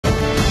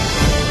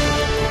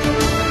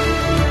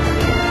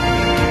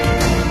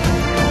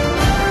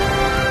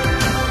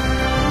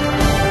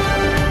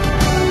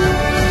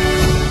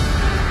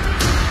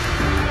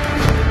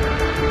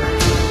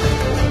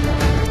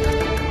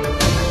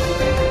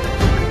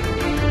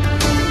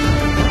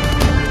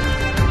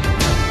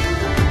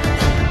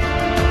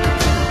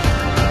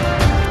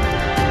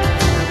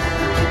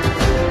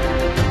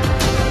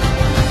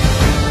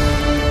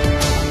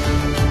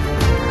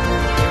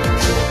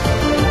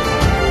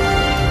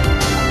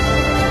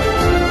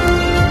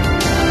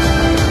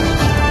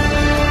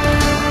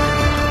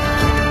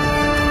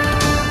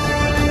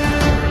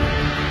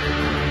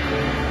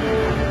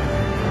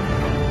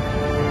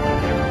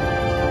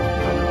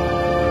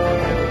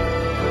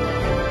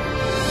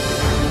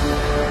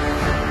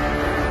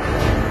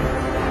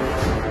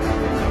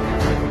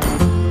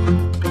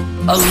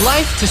A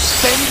life to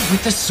spend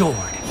with the sword.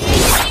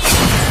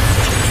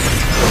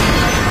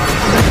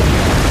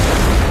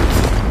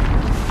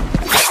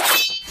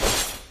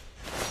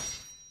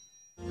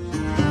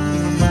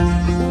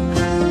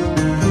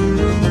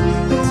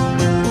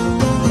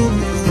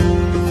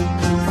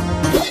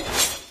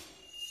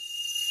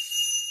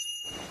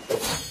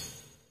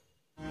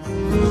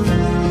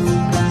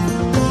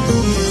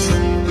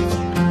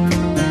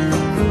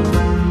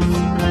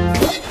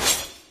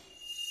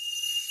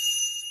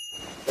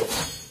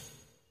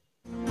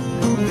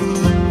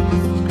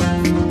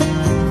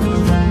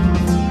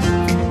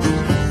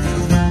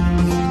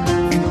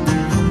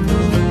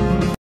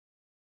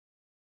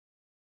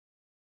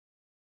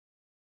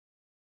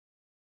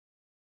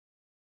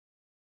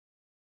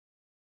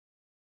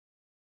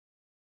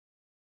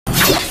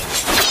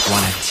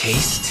 Want a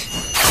taste?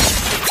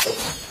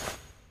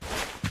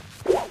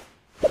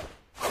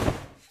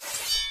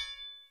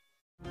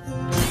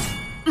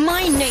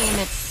 My name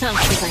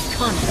itself is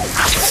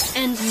iconic,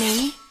 and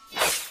me,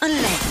 a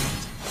legend.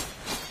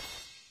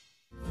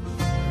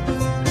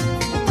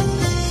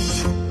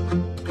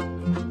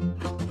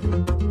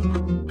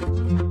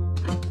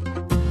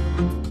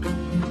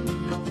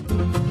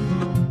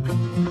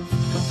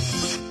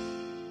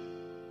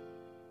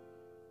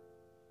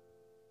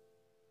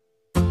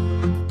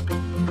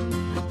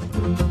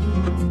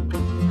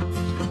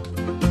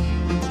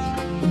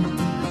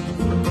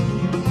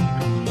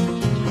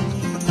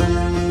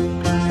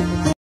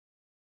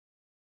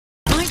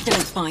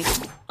 Don't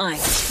fight, I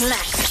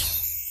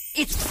slash.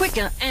 It's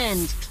quicker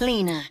and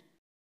cleaner.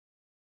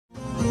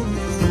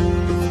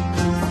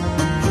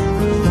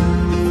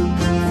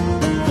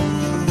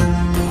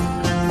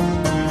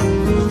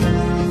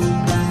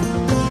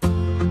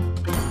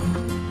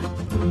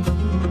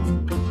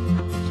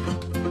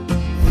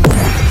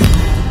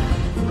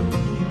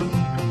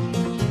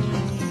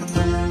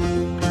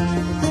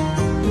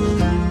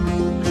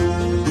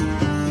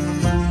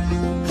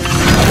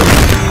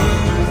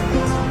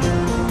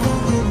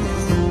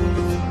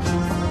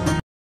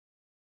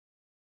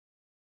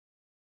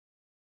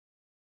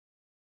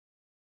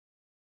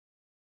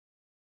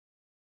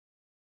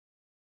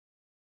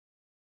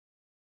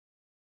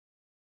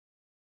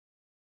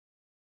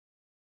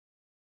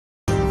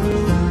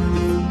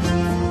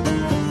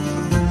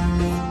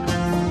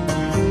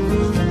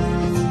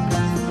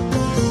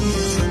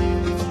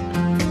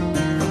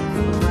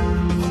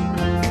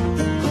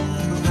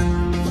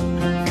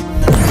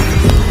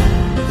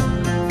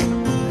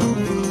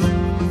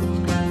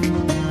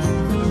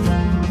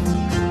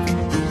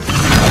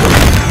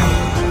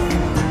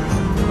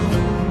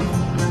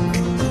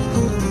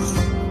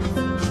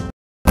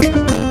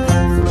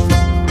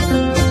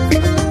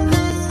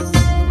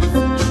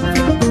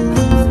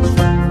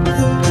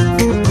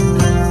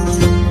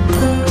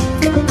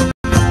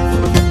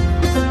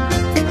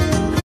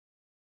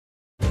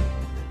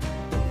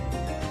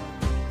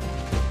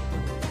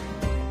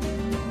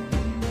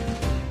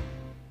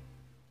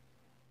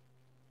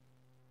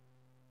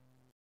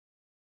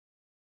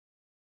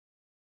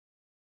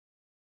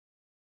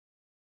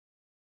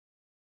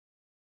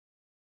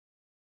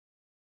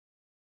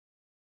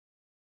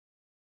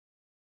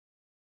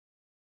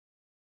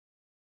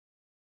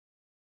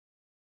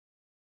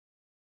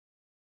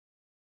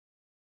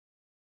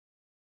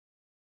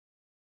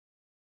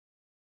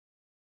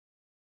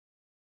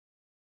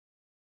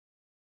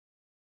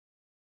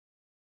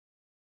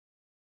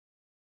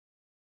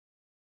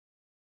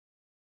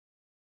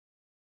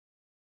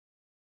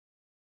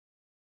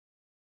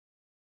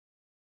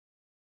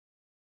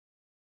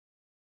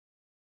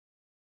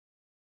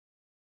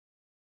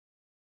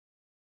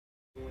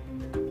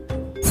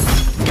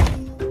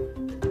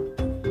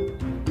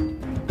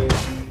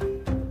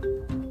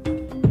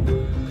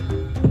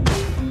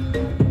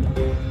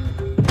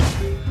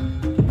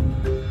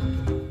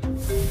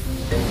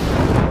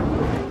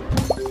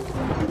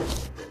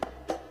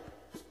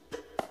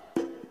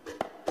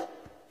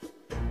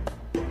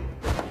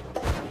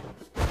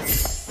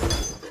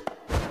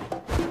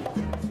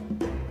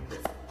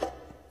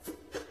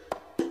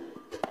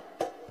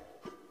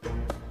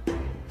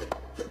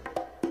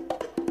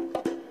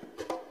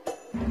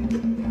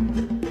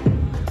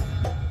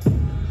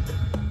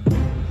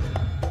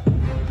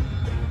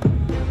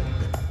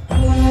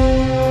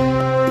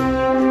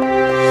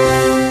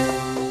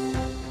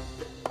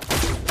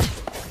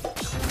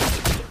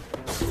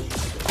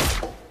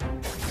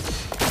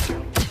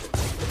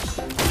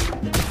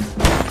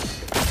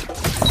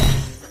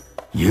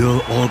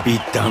 You'll all be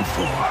done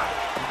for.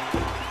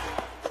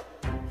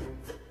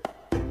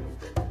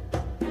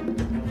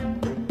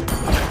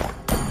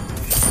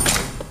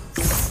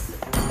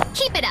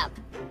 Keep it up,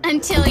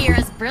 until you're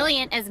as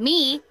brilliant as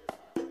me.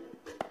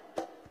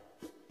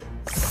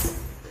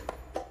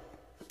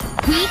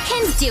 We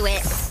can do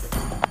it!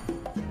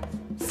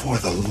 For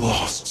the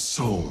lost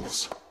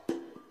souls.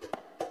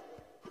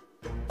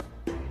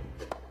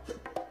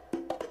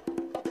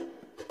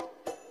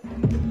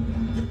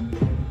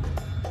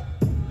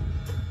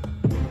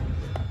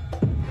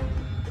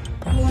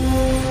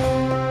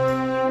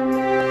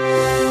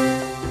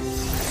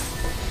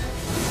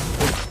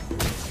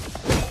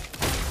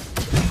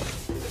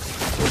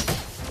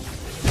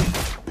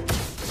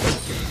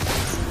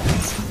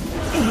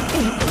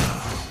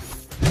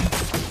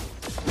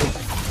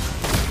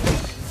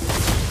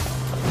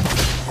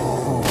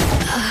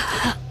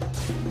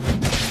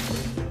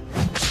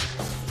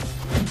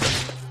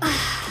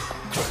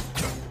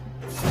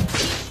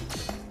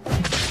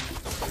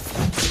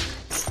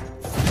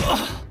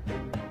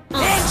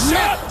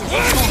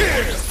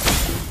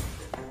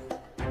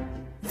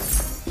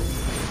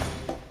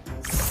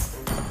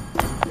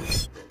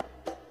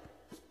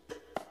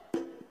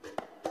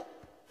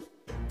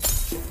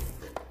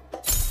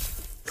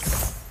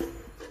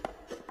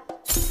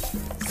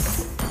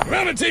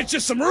 I'm gonna teach you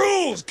some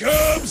rules,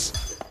 Cubs!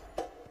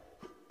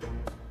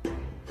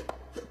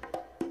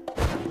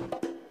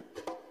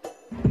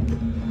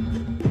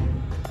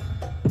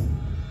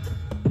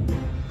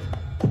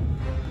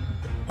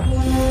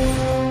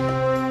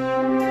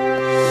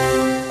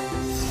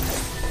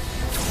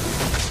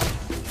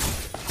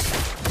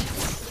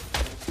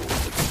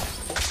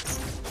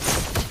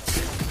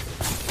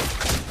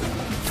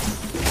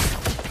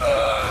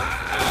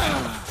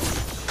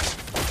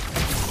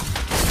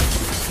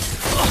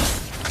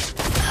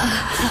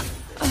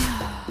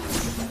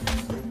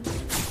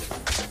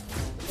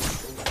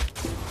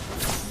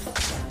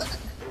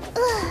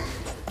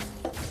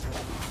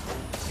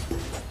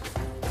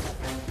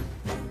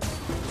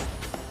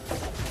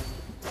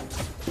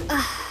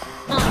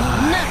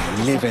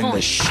 Live in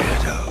the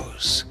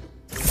shadows.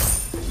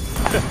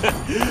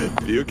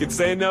 You can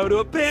say no to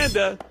a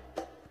panda.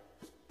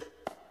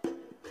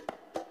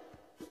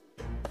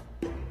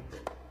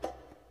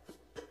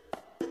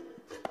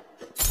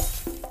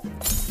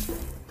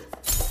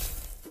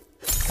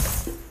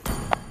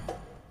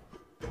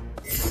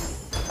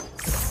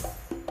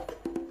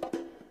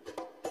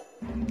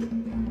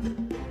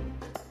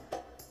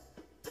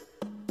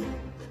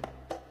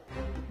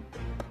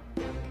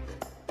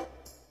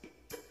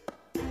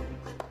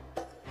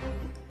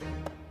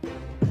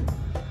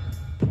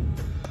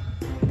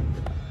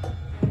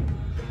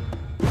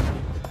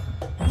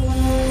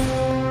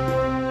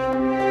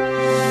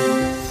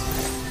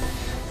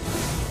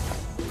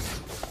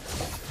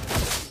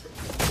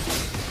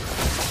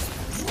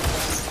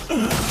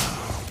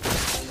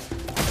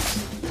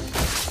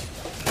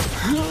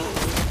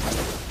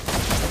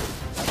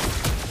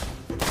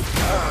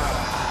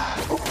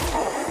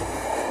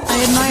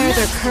 I admire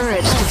their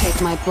courage to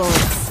take my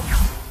bullets.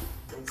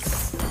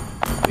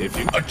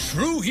 A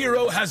true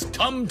hero has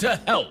come to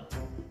help.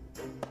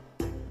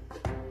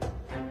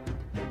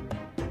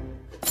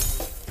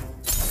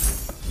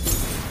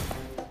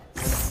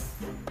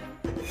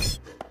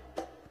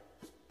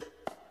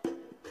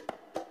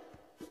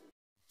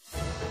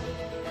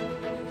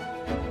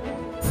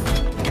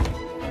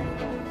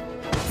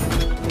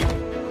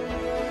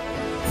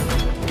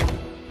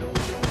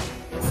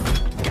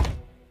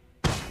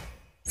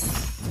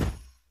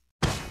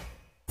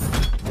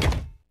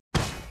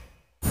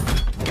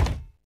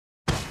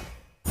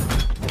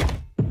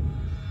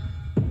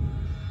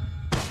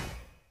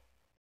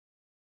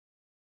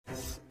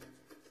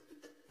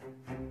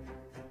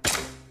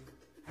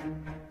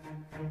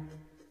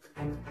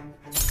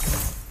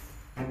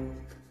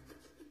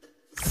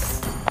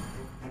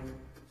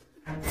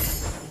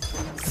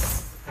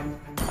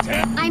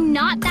 I'm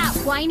not that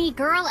whiny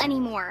girl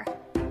anymore.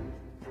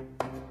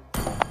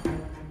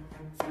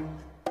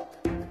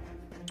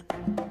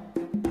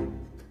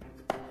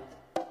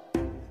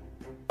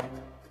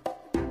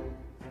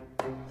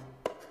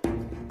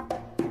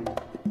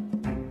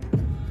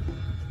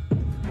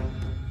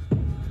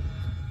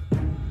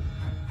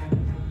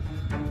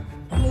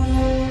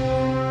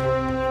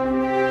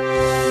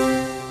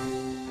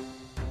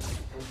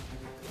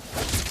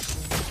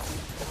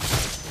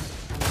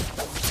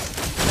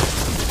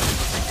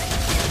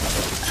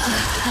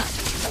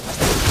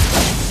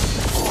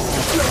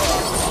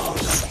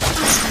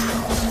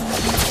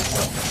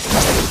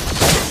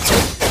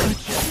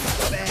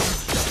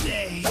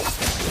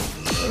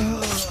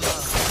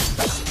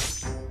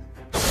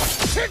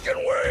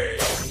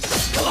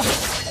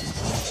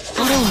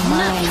 I don't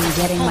mind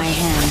getting my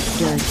hands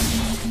dirty.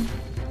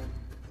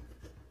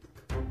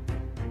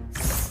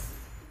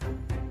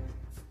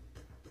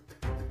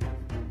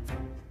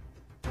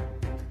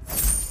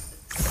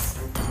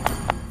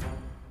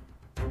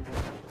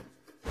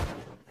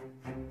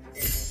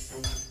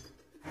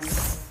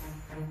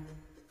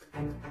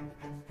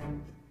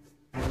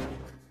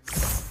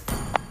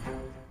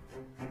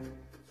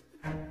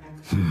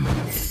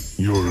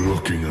 You're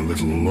looking a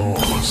little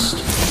lost.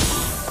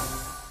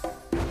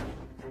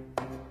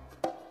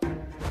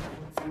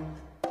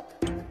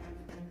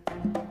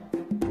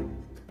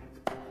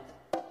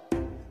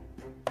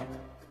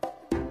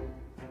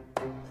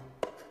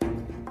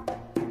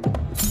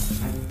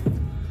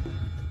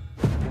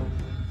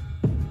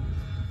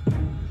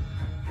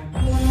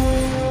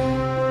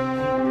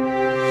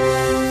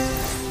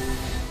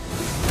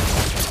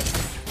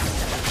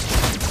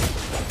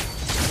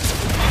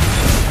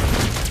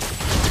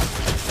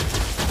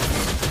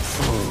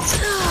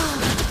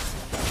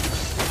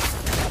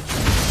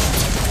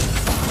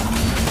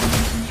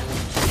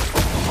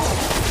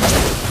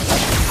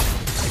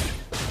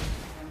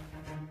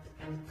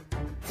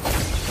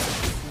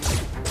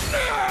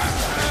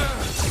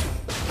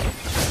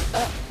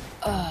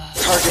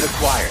 Target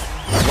acquired.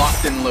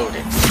 Locked and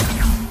loaded.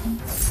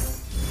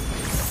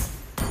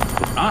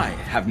 I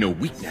have no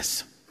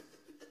weakness.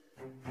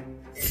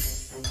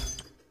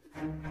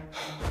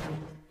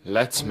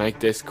 Let's make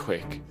this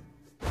quick.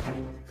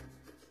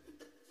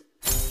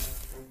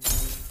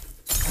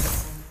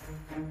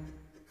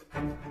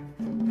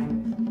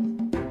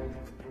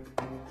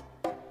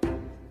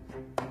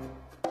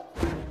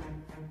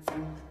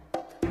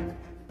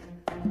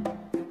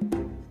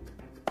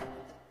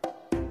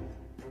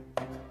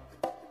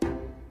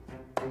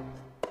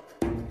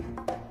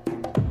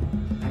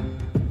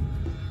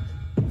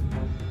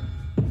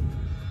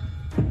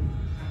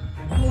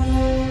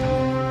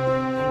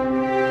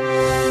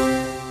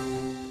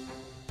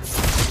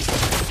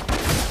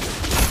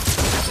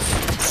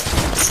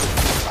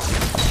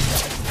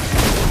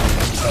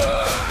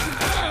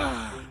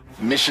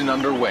 Mission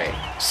underway.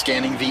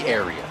 Scanning the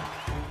area.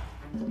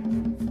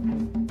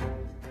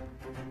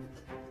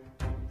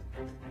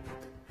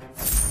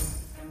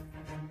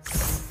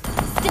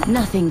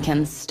 Nothing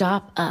can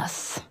stop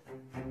us.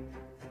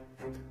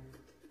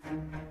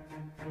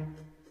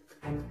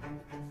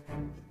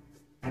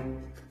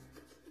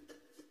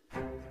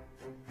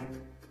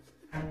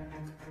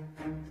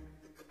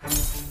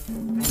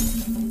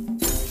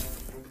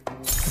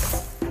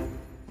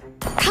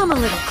 Come a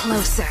little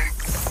closer.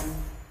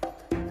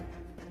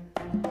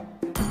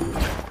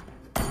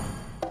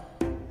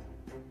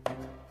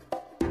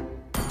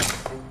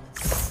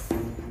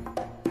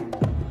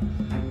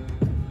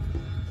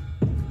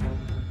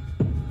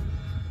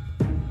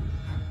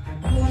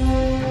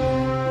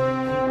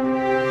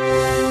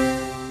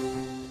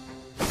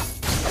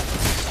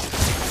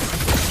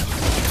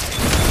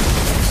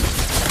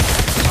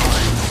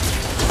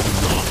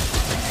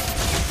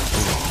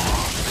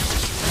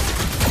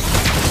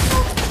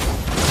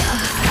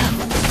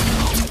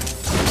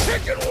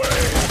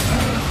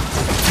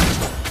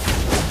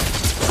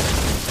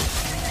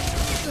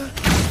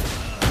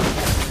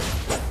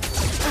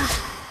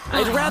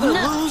 I'd rather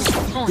lose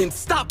than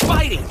stop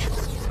fighting!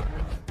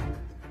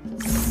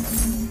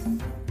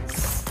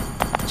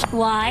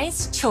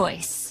 Wise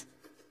choice.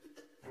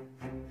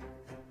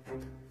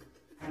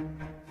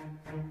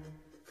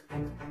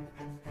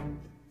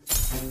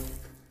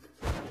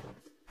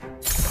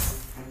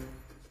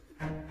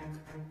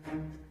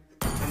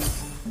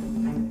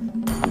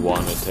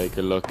 Wanna take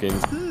a look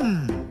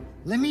in?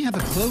 Let me have a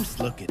close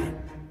look at it.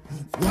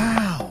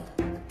 Wow,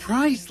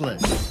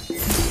 priceless.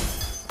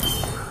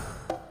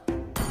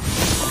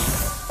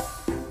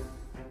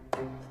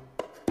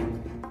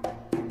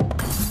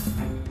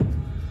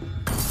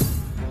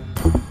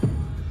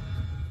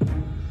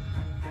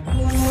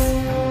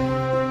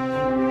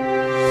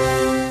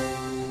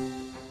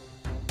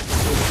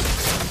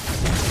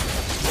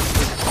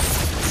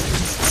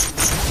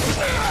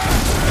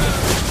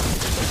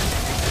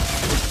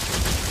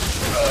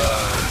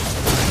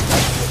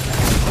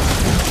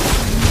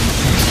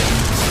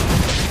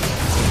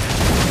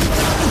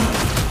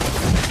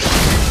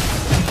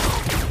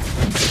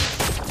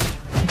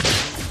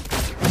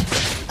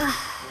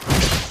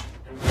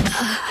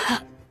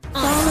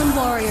 Fallen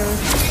warrior,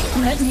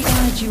 let me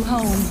guide you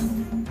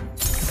home.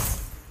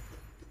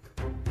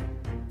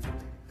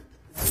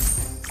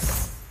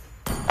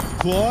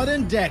 Claude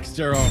and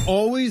Dexter are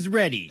always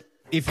ready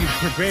if you've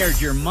prepared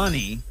your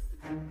money.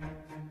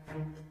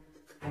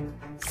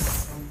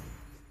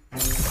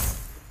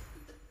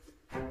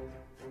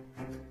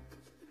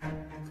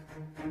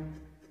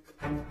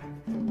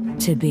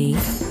 To be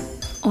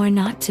or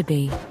not to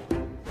be.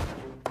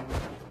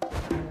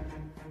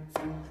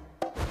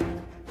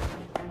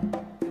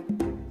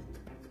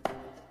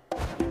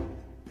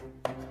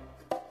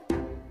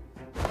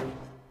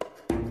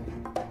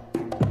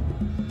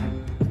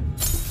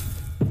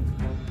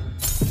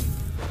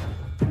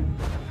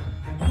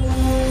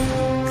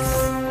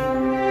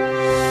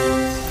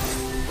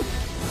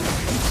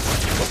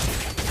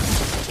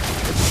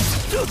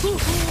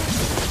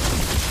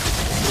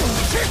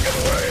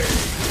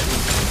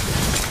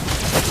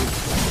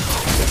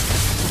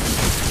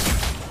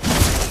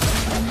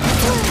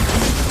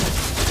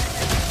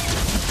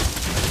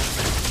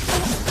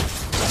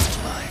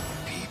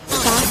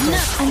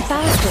 Faster and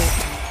faster.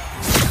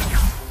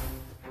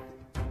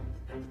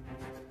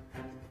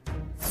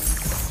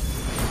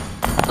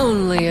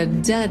 Only a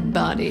dead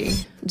body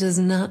does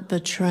not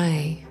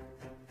betray.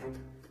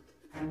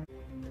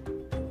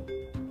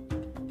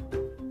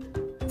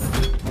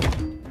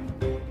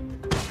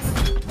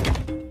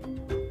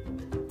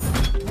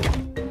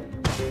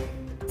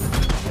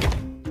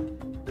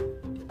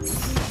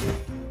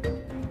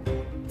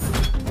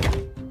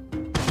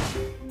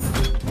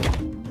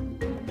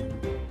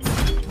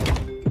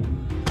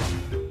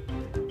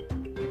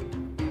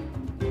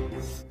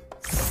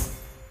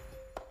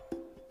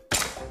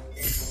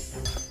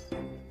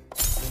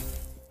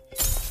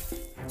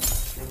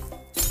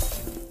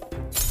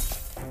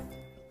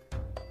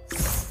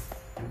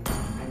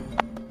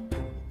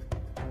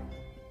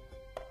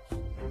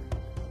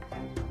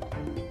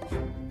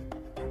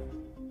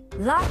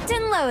 Locked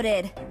and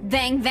loaded.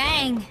 Bang,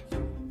 bang.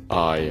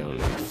 I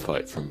only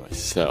fight for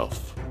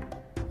myself.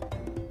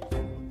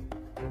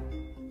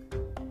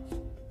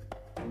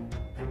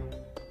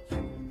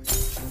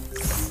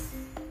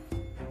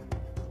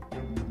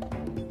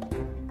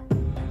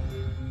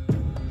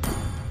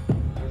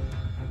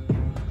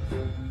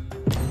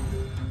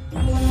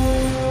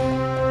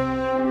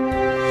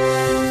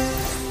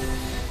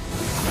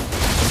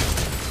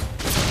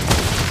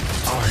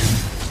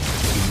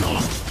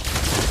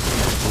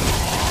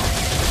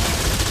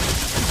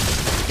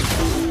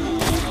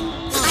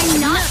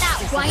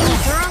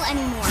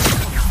 anymore.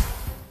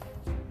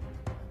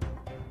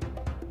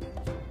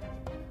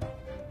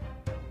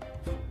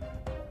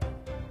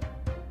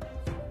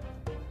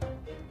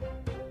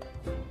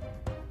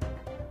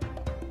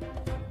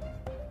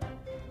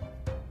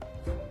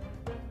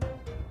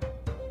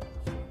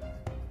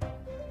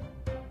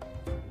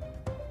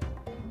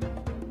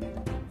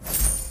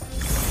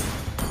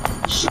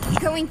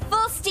 Going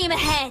full steam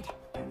ahead.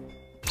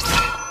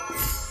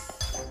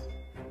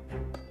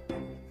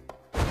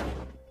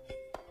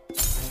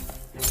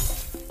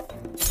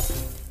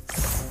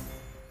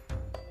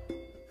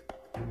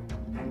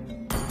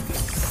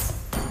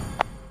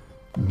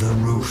 The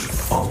root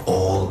of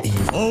all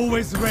evil.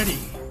 Always ready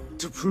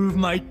to prove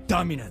my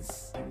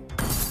dominance.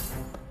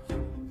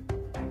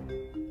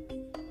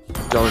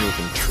 Don't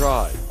even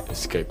try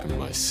escaping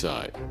my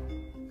sight.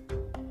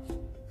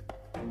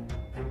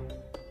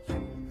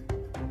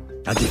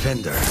 A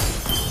defender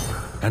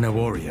and a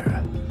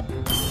warrior.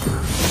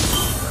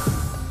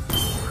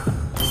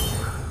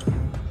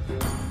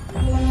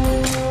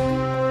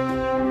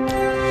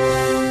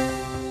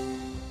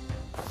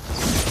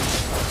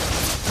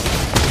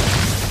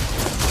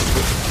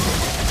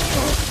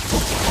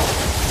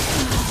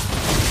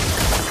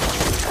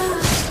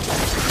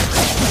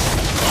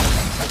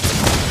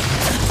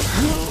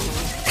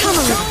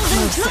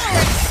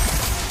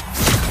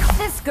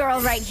 This girl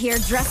right here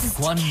dresses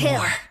to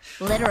kill.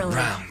 Literally.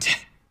 Round.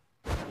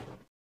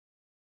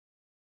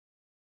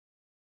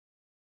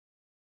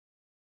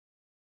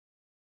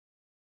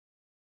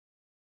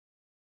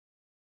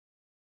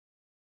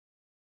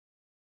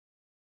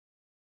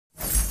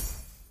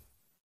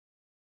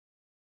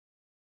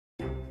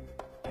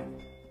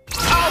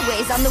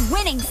 Always on the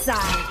winning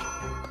side.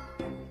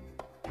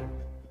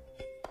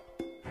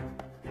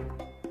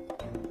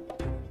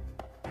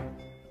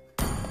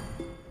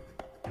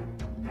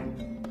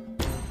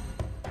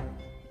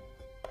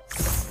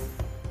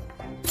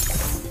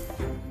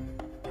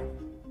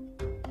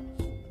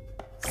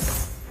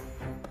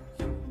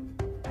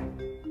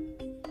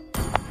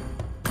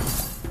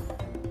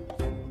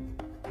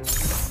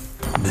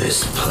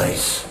 This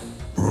place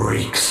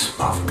reeks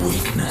of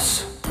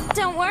weakness.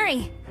 Don't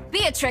worry.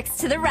 Beatrix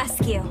to the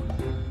rescue.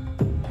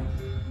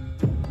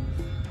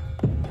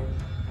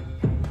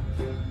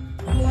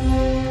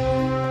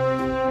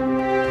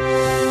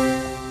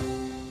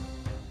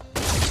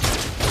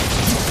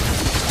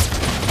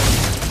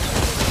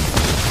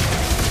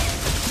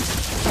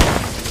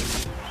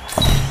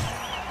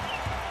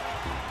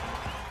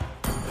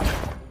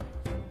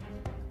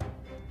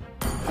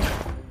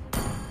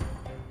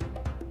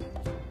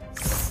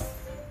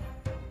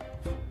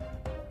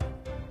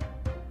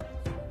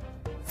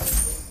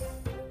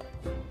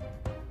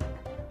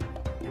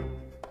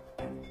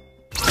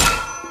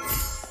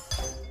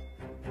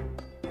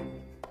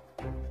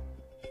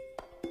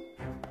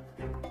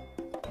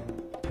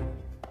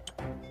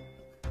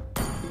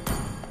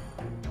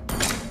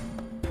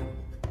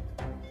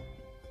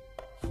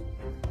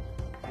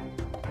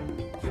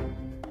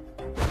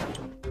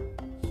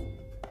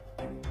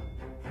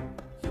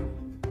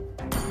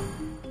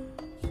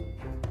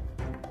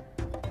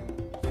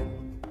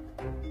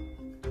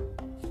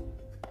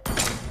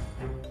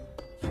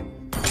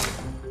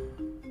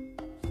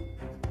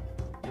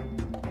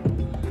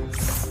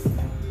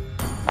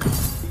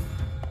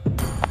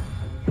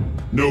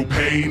 No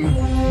pain,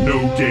 no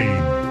gain.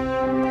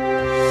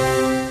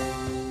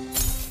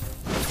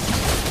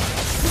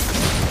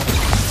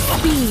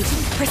 Speed,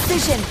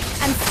 precision,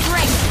 and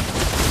strength.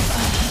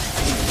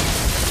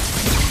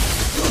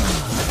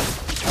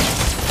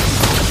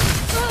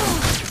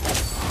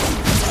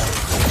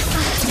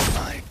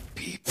 My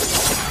people.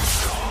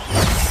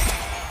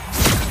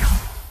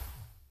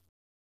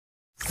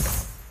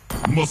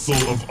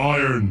 Muscle of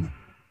iron,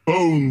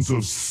 bones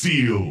of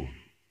steel.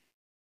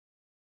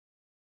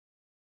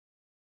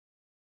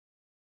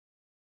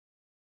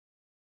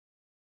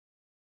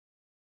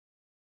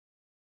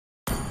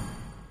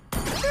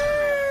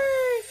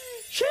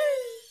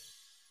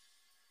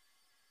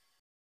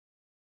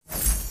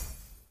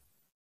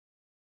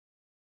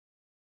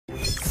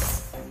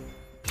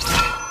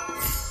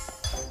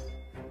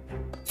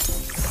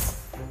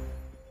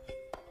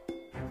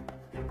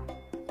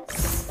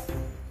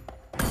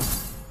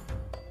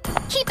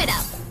 Keep it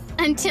up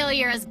until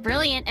you're as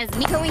brilliant as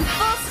me. Going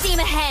full steam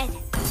ahead.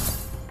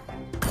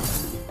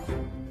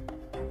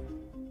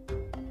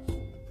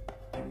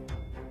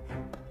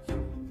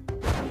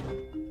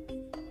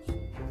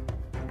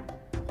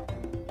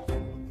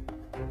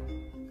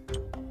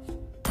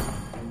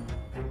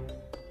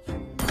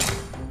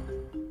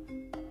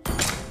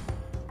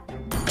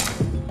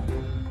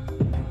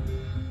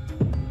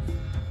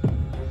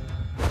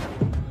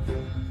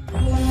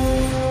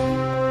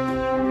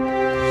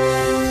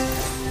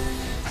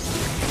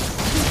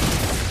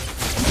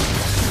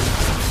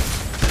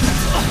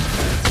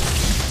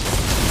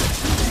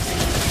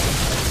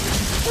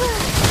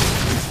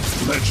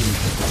 Legend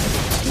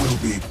will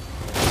be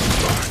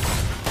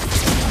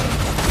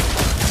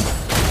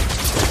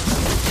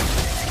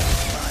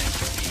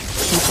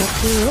Keep up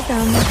the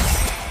rhythm.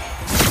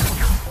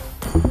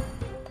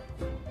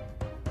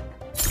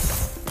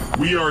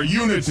 We are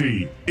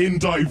unity in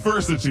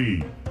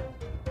diversity.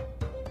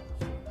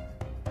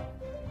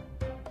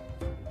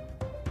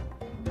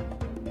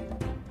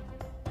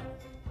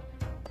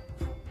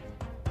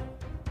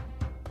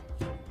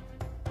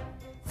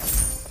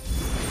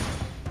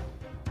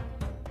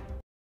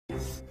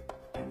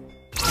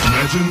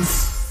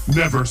 Legends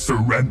never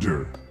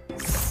surrender.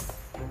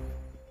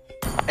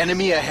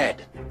 Enemy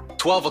ahead.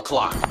 12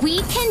 o'clock.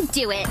 We can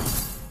do it.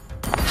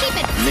 Keep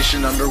it.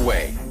 Mission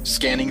underway.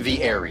 Scanning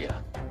the area.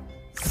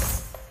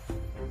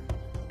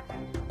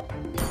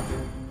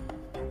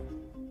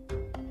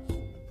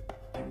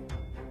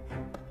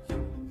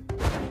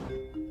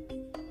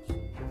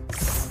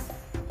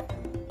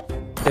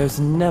 There's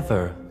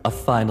never a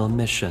final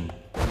mission.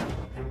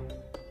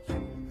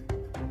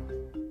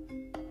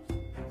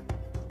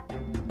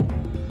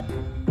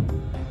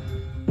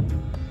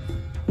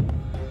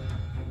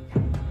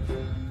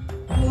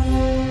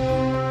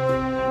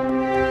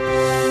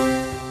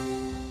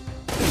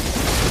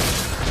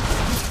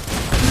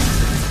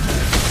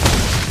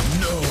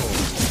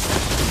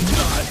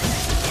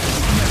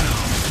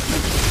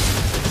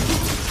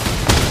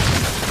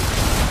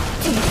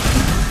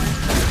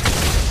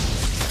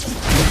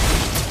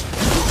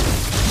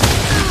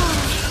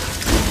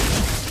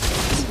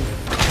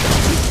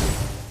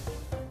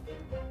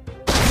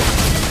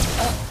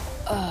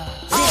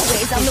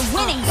 Always on the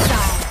winning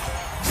side.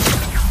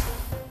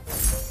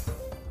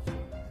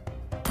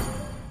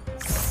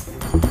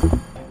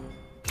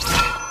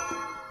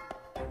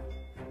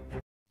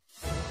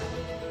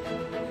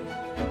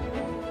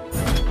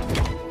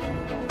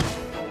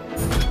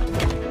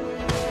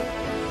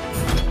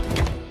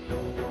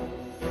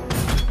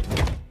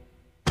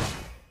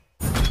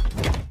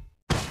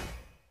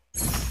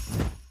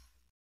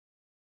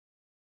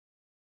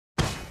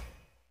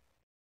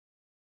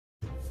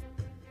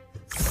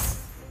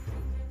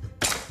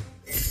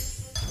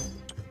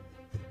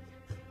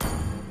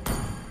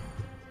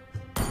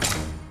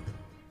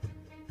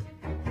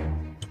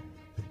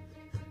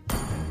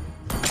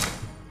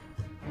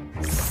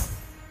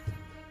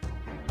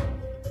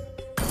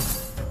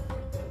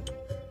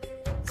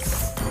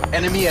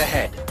 Enemy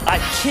ahead. I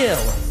kill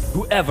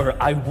whoever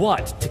I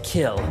want to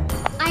kill.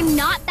 I'm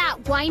not that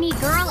whiny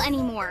girl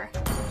anymore.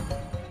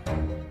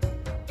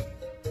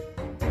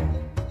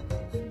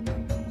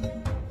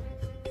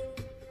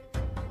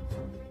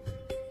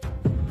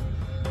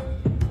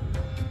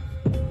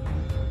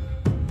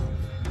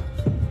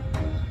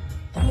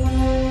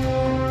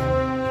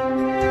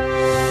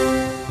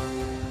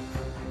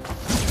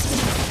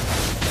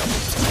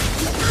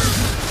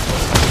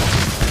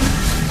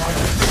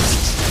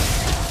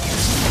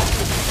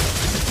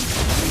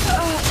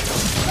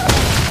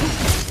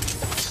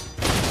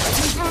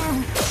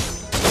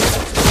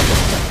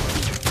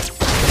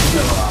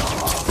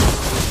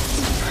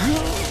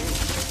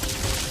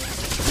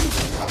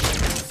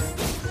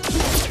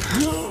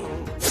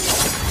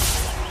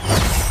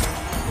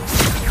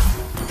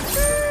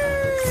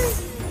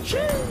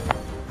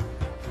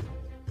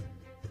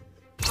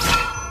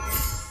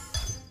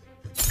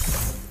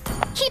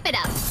 Keep it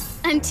up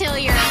until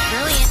you're as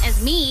brilliant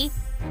as me.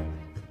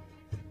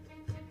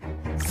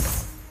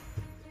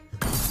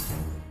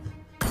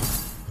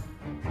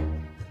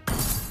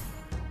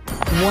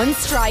 One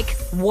strike,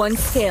 one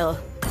skill.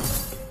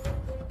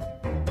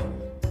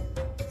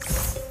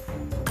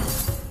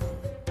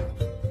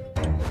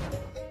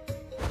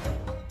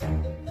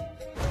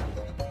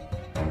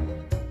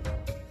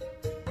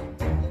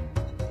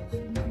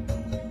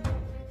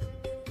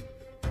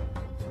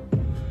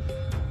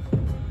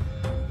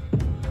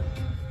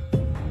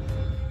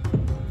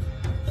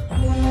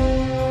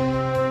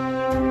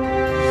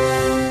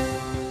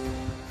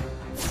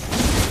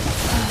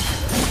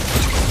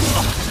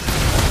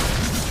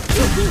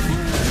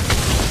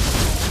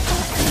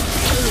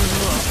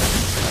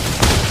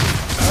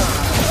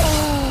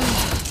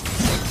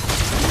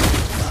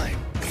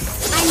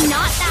 I'm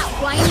not that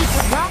whiny.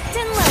 Locked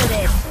and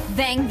loaded.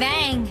 Bang,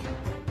 bang.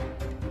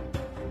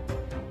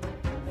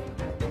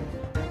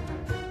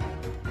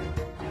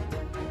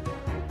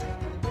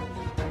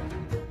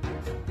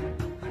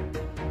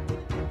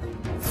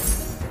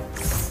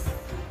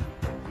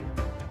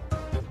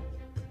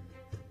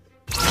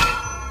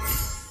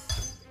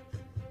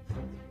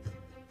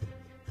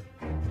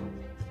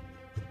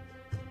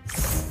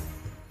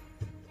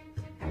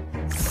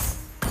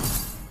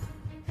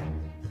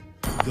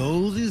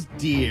 Gold is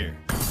dear.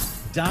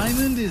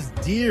 Diamond is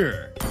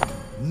dearer.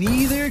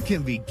 Neither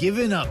can be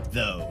given up,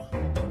 though.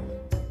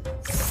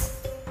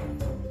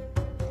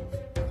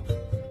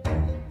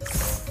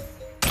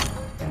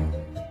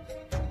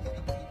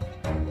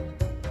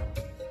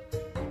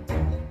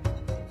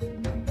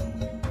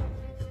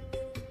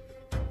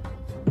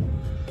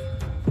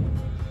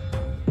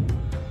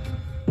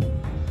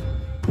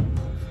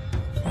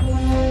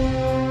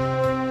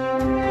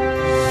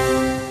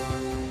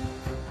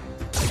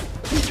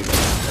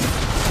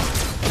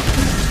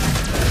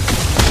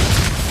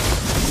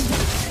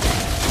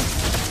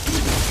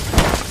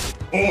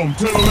 Om,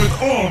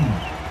 Telolet, Om!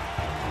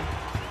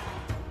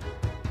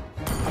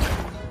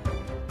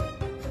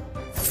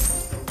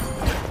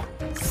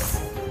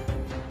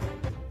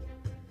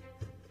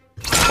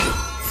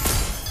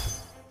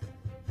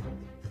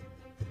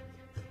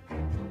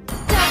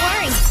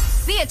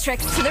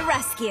 Beatrix to the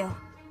rescue.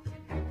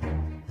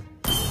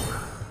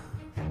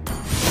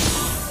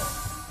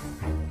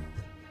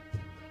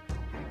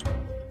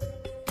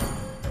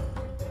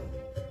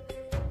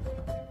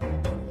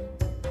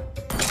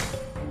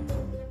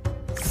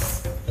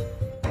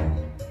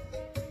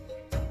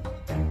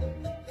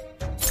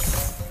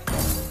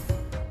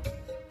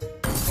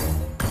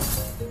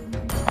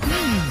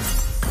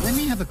 Let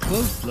me have a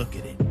close look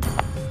at it.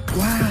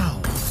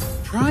 Wow,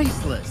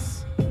 priceless.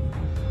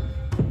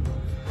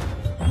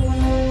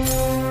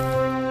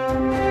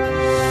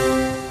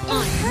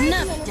 I'm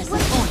never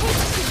disappointed.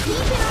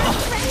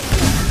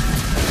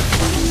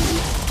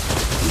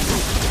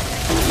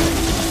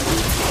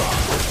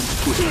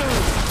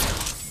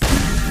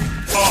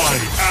 I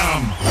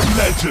am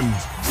legend.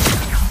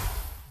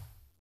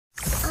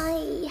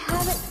 I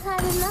haven't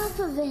had enough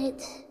of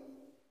it.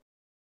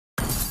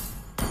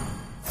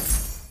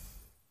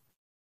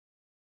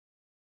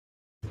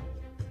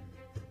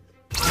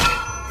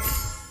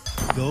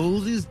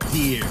 Gold is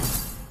dear.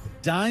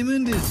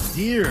 Diamond is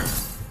dearer.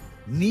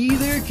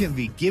 Neither can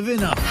be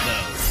given up,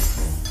 though.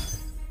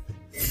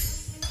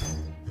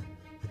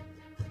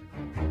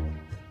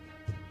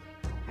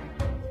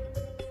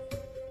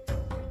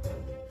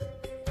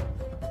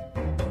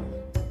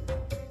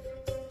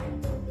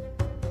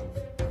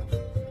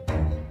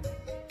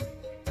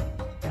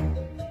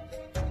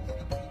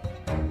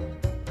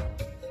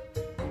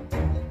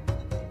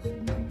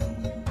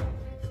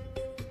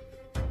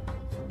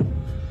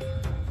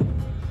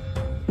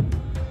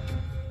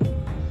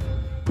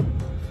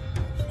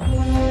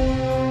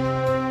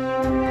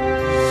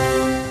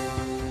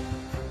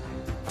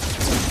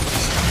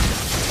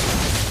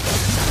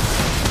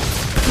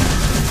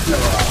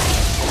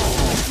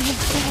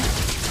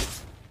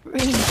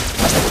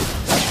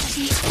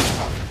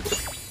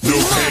 No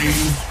pain,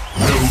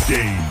 no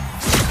gain.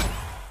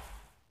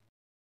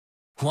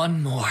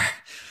 One more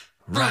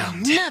round.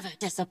 I'll never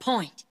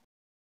disappoint.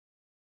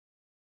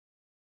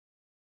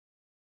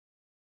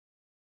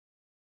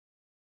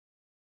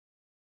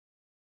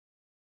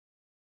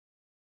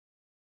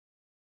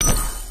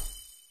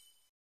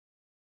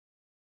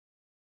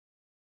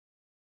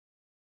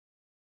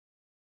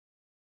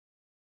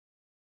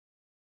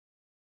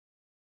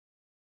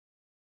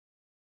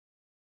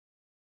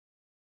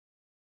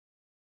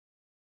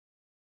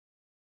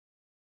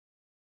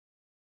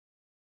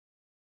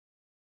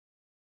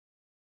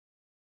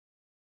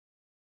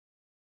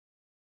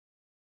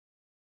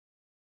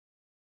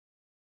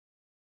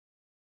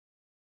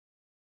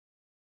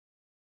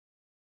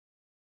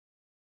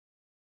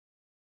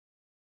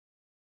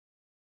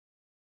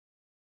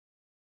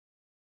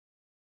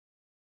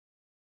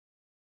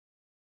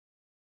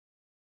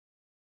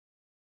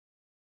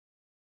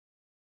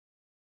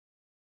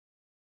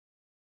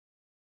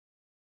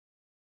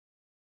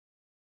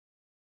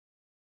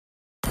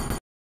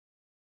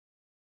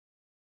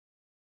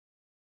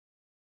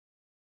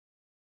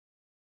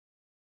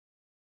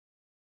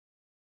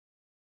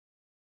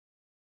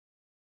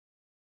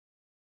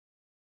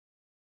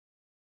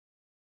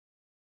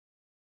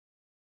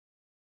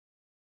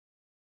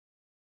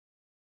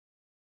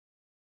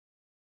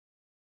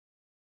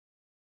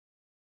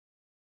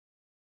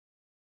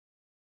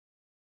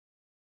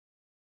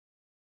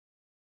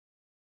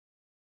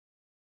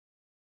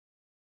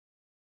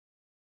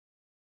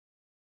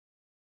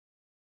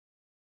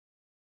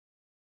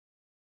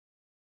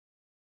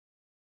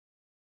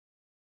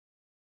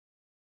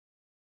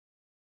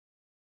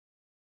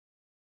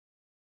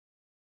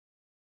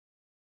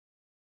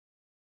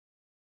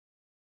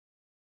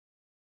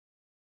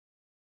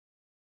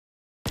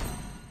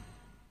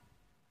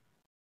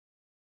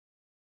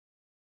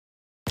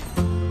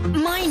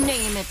 My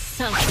name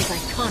itself is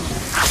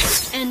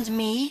iconic, and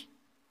me,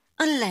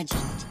 a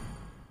legend.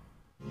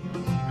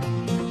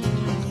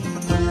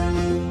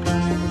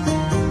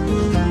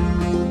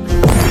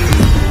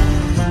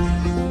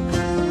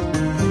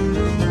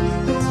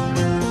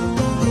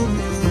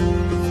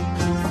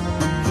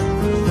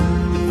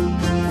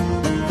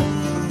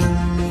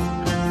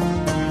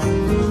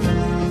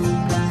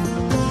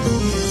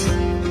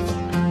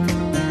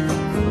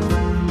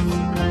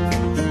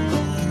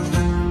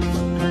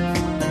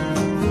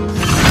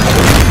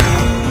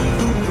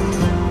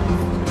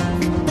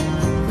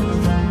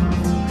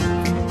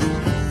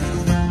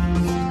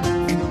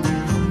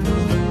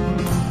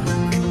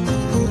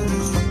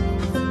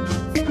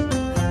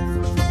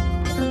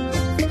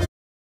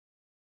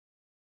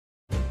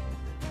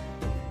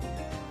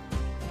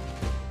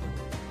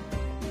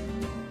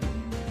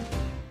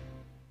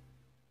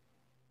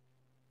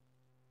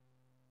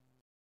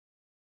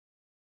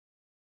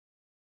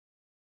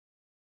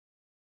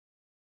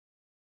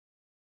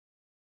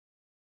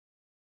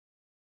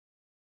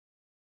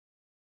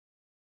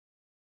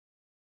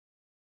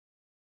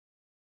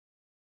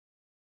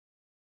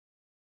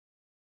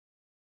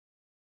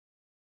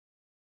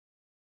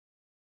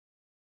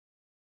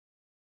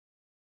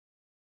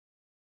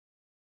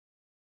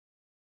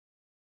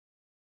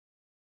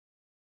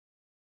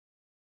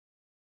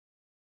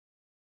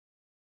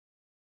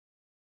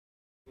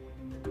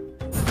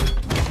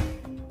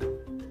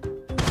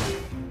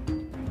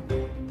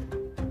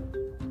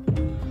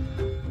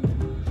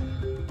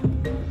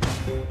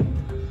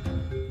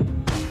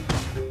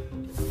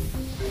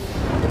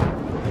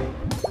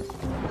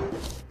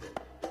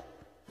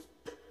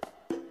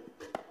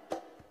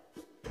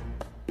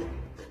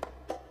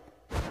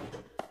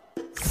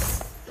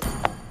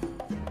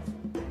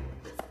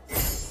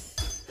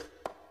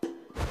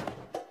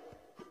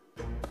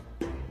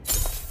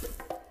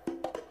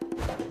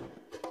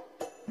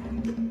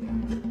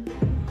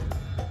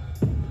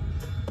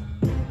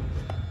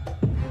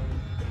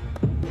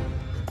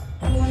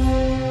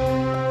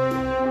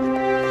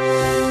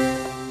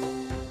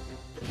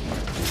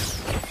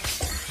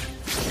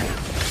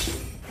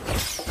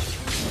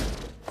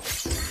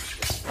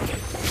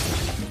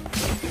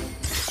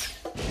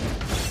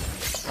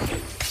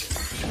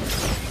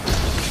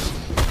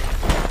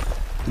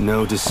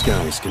 No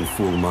disguise can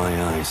fool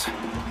my eyes.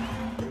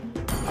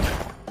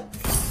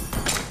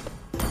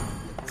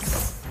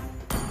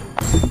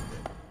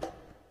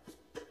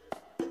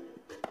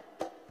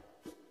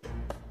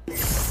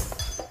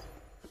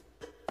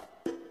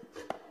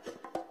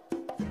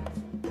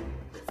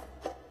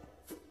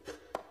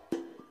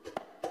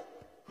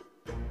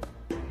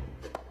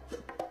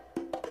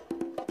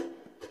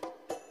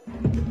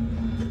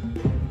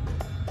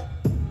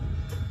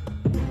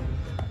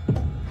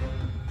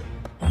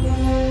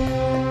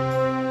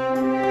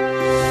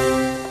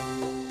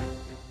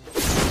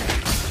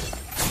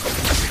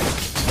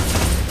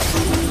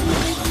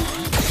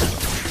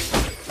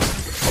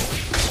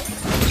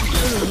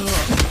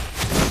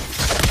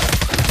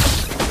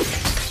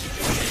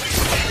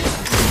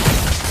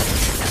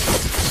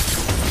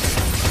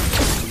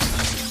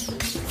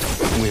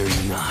 We're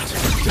not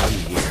done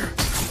here.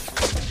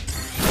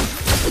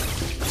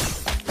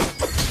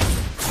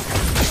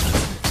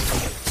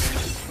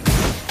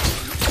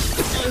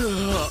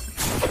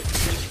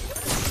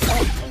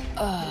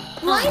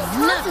 Blind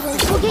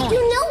confidence will get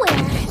you nowhere.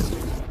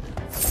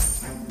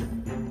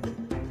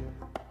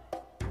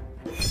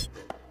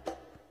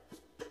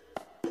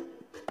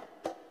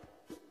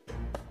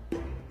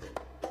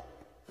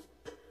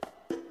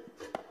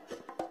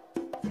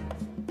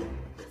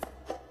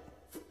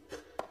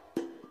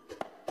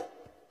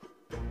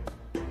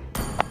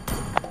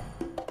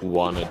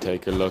 Wanna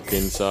take a look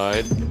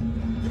inside?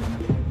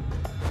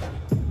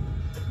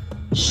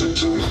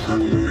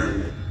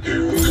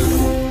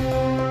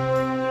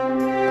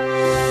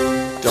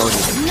 Don't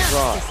even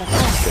try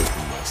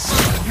escaping my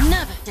sight.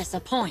 Never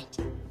disappoint.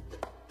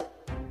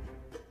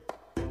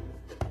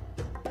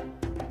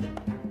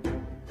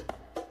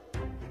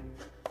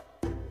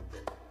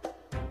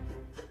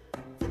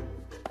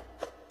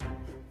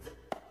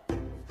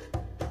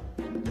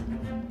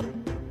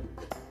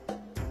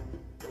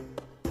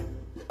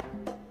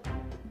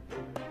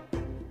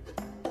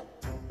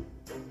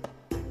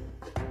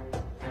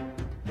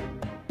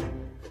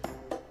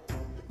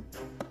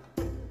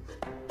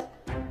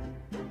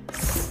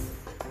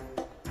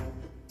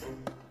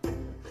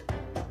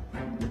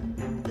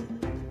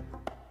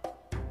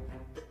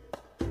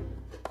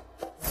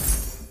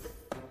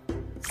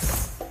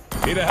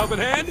 Need a helping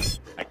hand?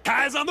 A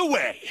Kai's on the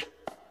way!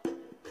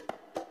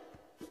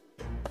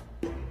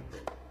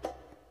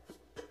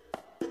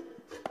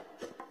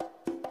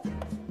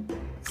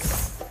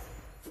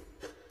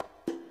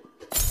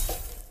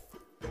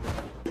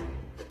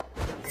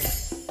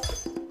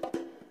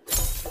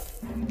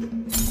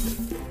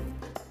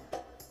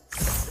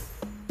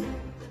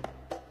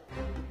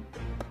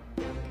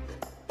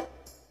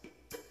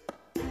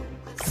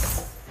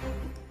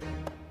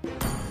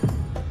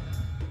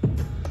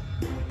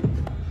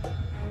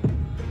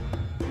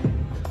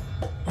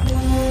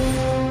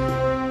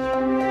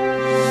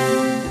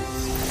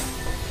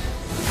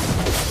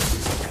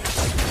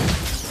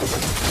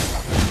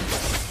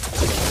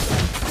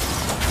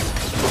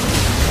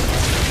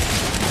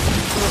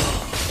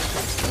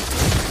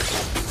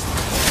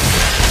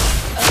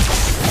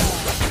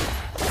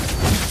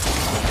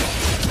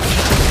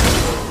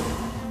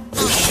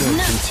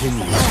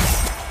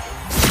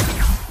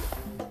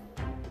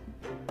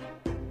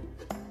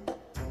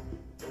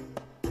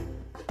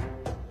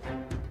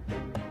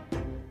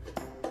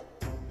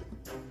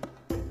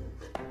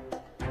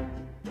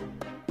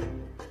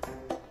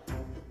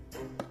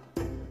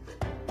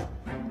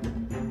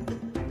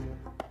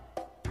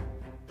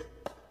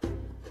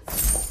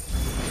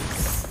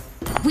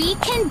 We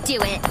can do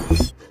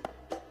it!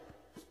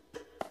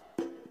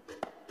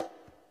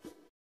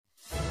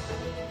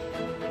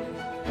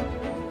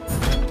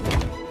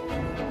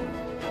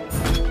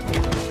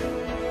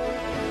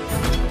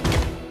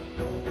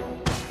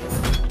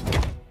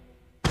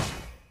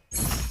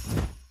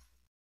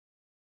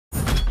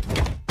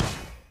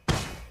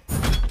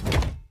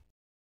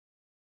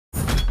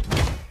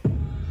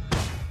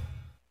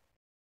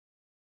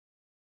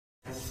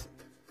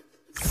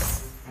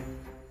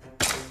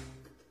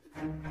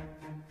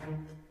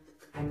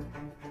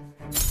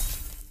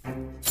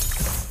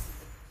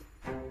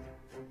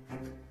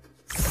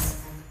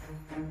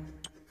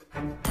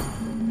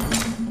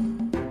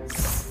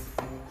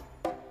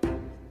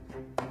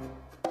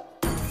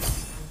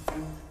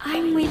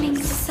 I'm willing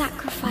to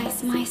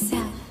sacrifice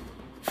myself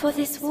for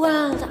this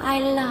world I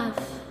love.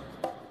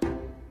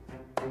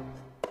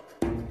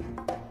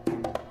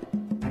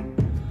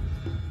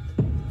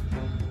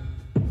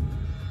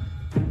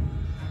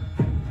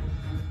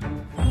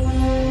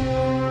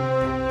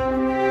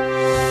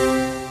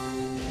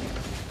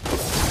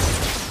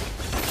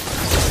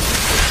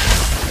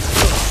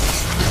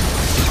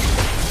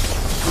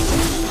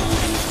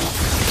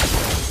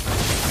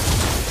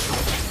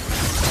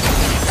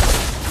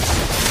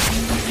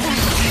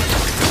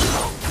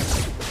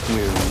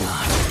 We're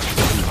not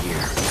done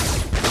here.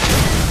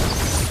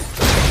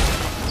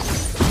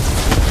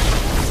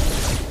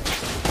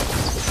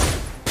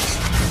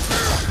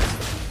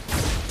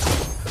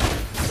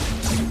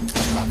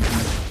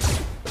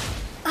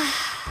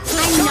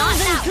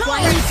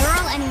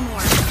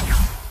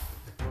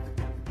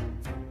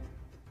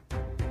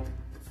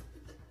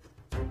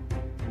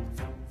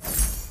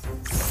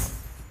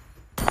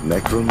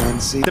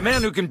 Necromancy? The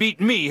man who can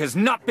beat me has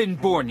not been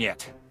born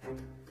yet.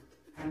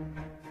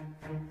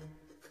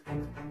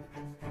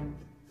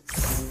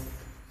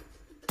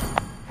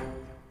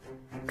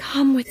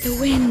 Come with the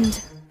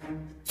wind.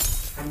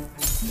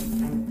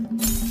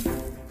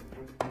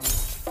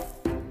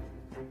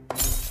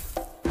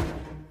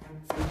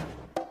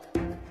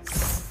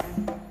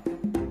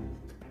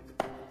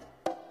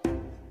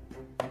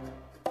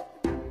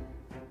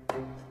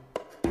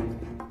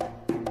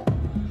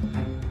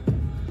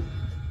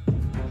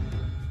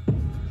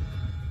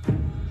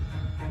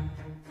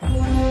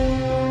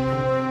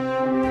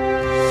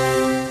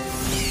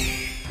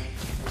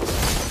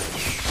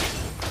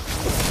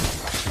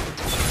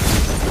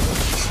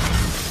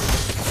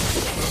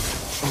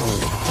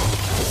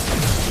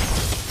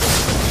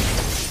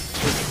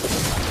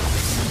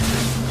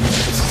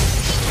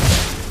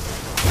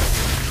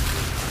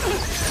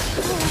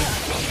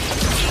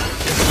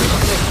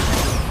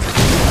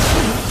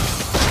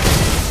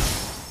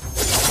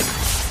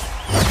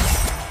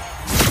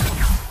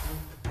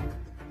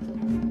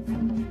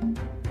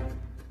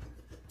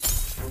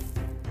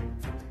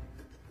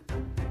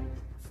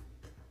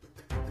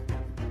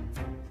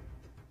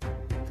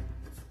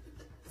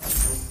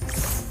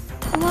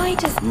 Why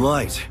does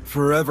light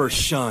forever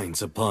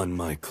shines upon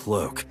my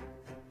cloak?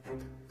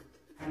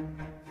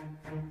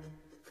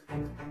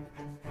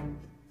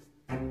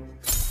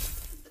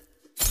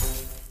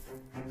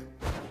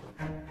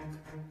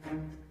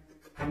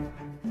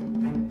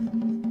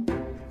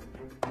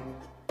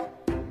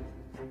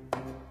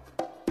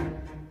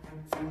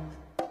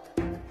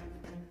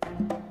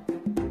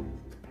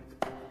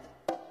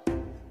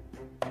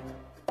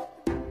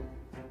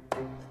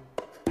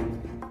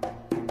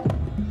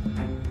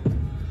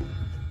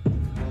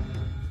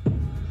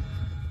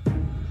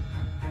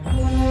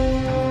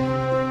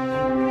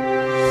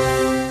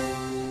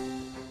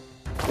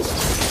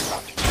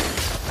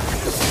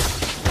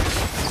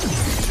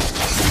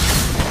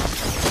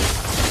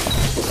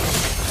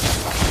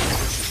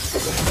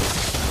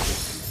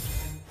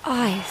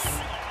 ice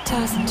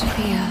doesn't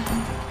fear?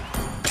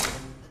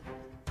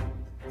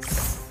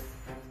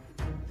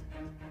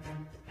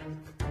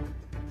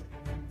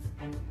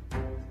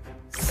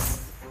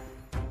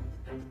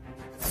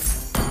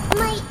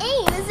 My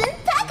aim is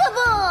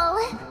impeccable!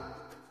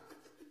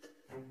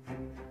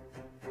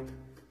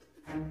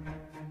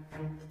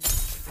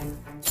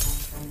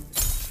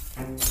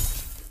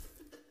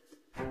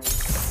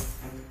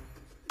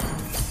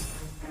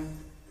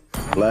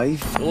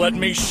 Life? Let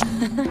me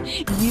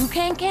You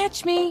can't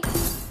catch me.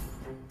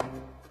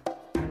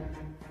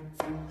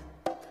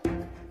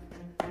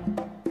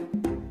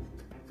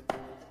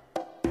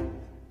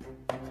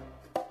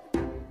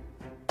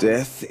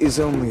 Death is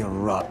only a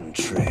rotten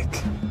trick.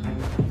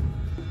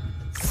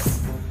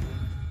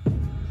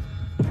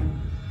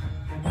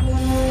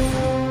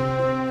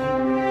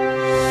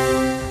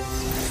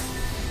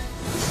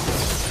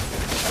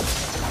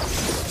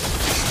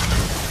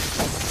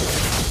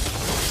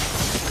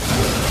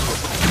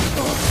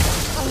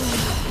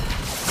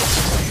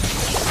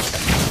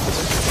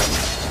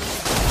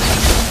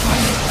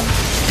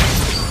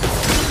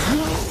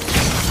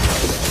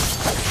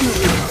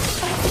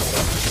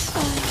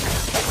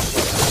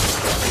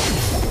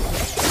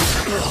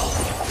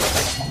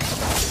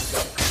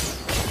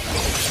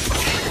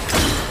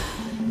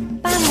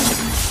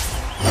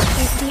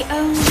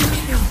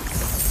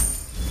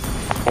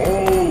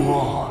 All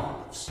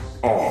lives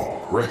are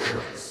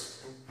precious.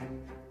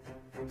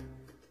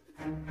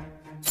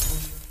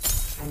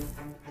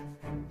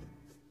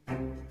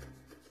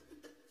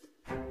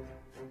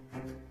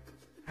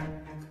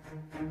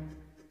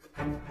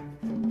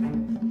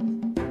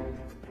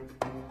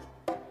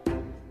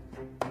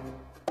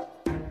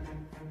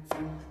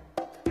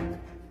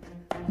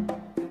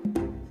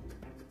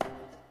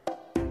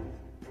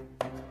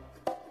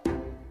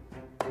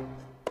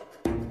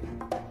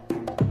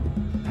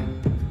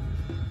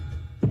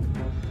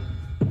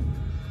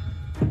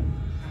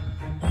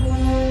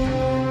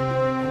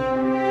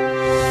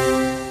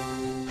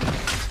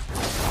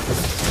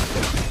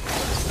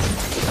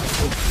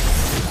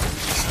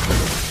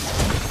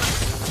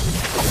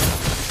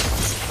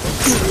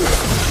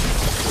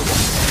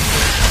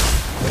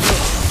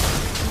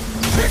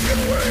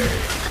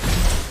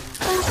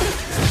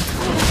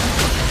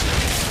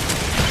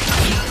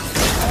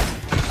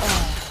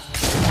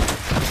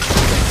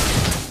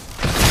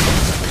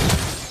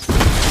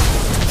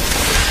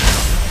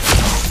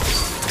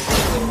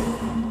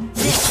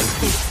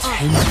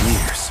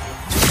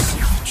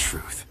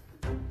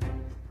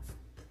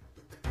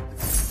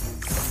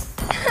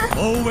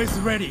 Always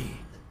ready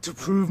to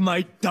prove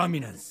my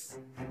dominance.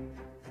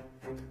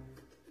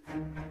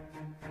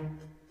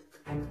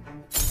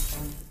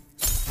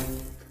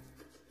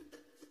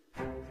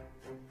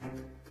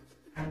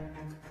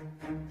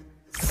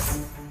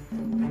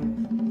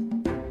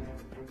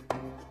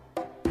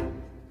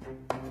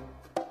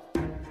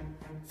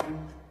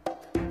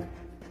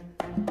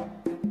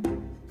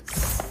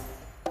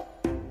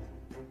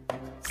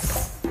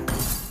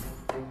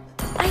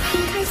 I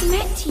think I've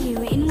met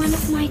you in one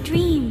of my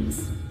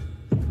dreams.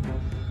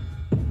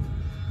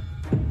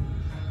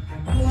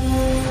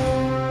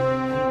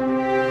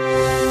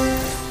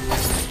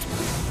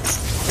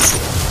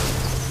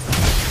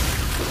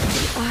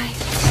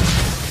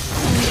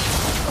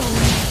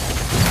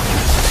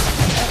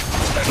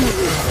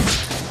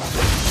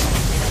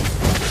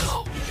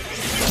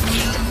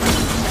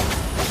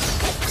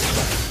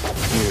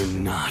 You're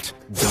not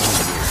done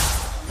here.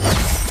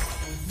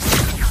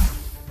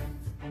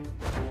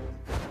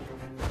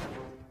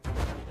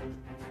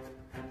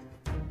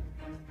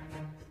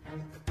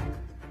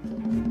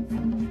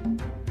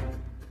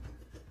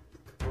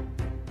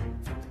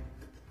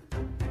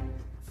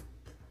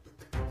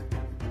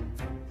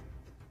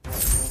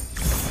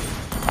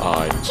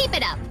 Keep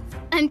it up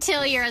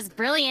until you're as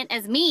brilliant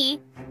as me.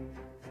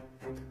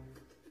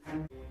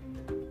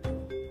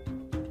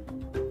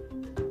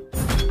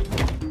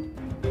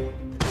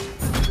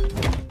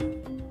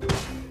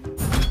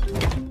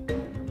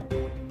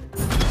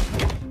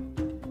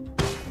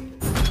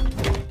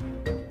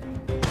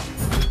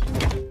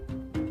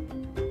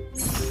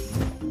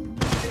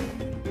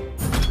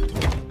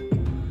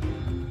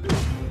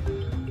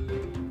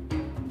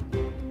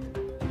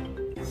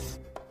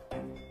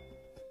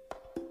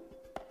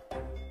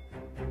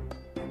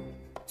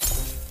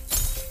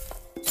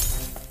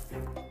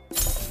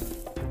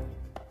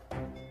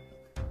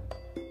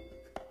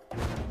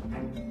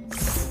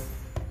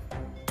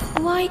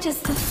 Why does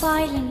the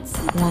violence...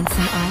 Want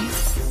some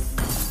ice?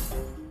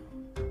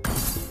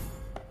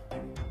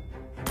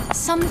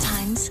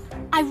 Sometimes,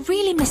 I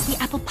really miss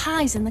the apple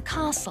pies in the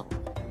castle.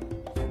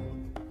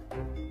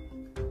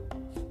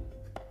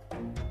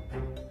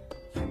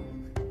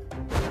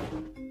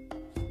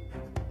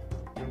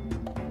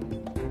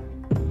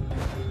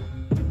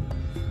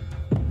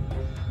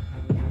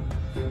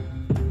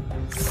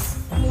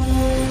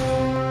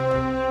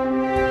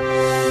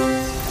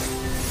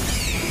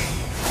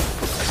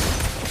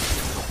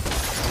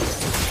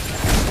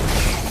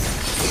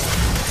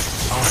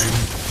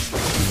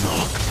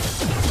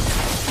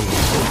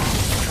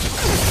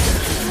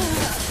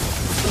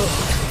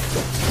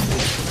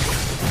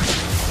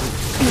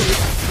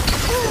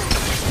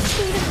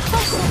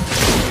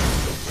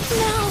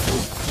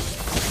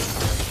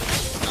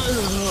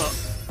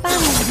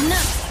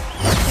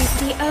 Is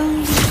the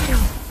only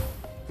truth.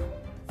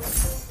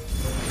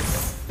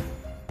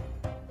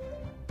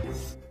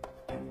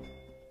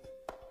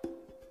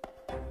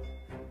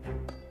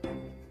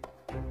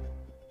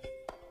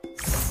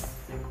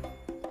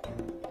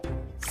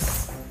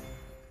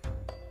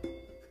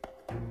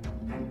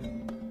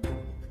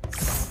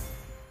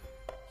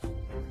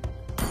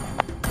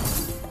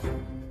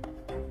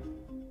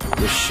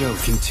 The show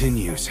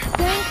continues.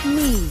 Thank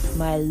me,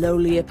 my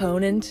lowly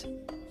opponent.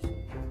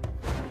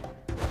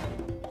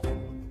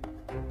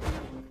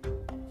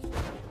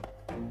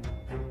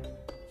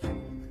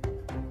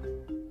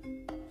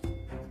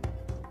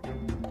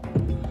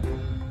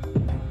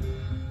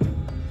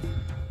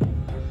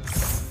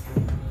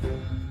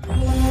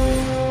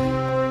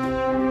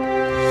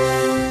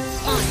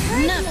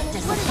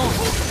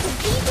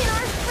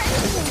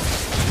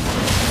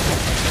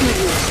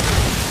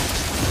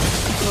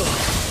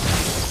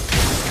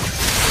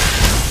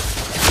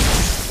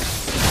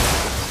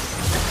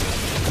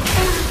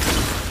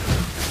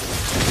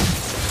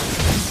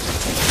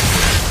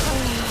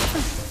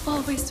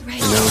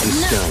 No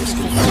disguise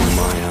can fool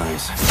my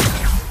eyes.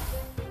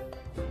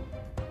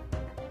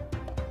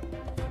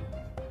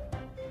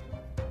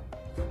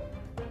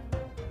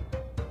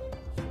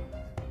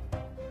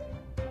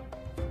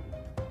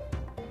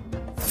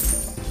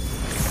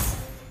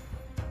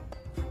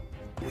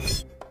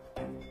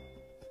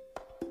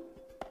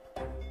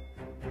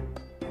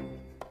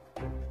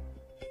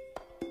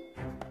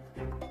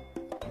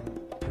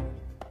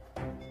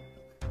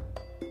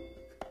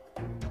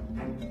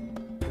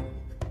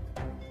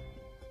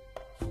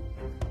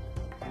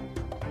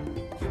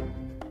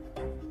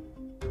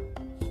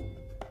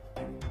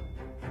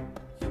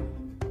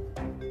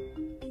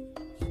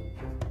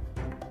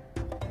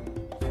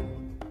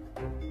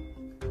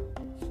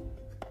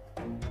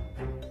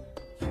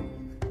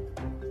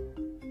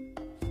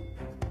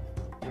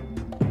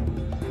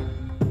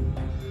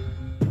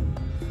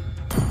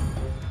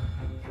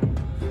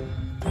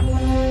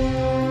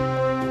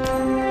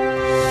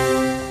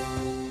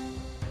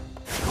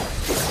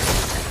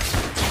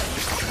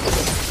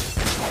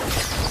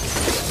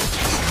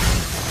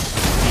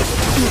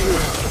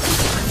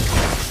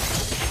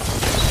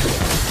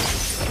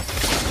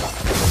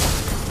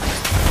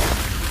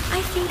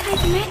 I think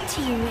I've met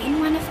you in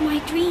one of my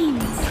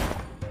dreams.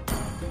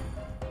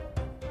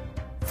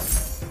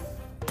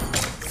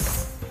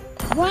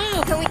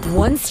 Wow!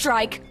 One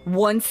strike,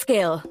 one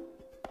skill.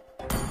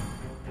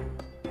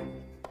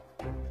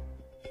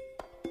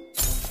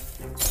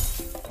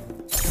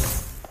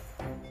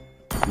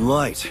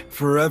 Light,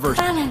 forever.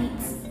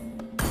 Balance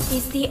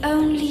is the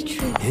only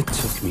truth. It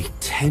took me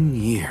 10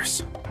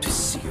 years to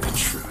see the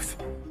truth.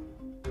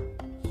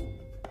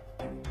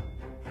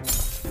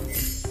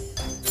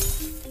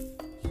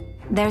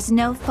 There's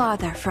no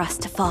farther for us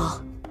to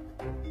fall.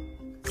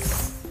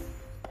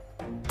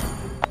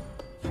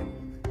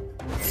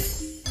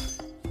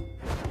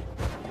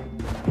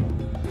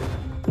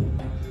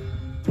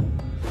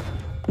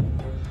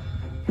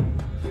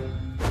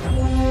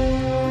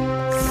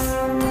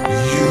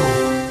 You,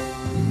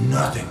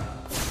 nothing.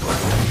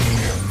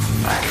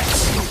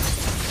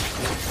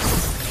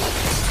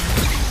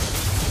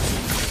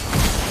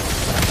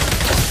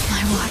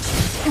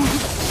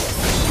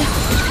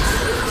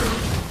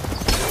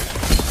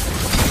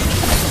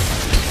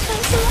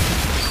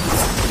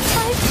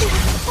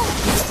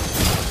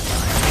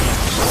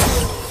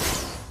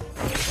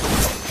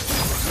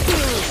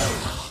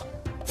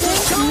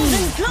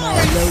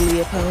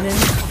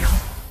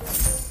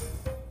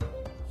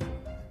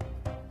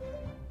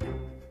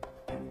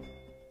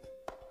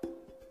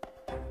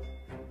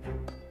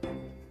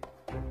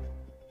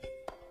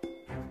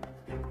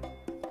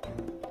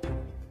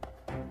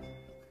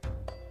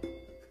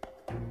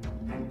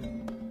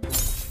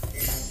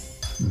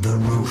 The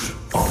root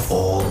of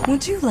all.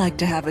 Would you like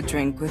to have a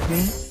drink with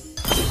me?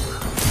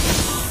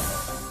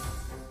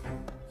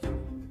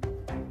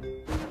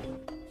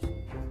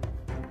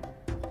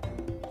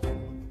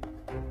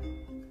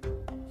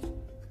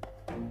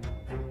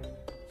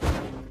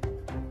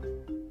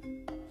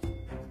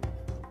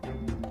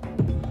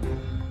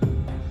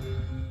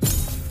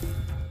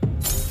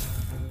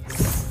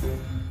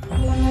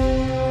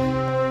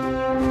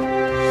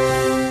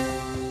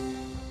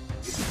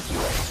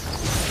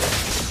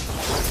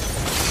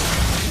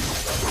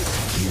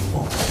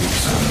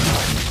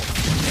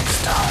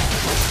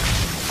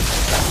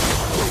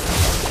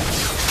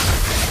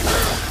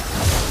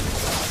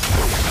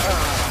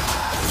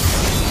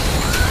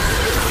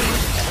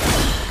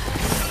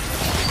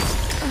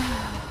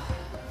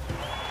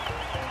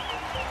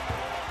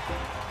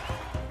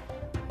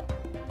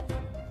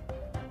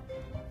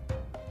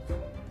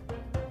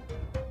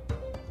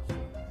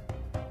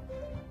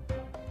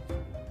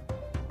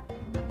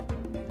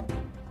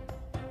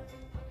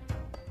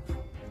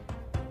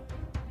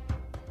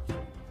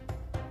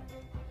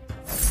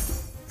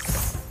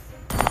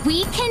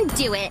 We can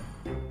do it!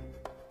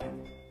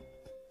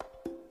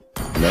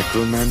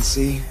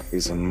 Necromancy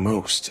is a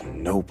most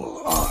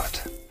noble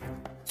art.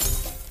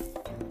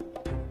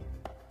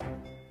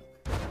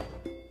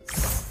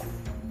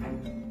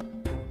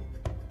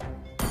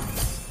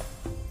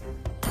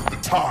 The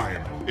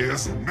time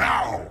is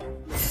now!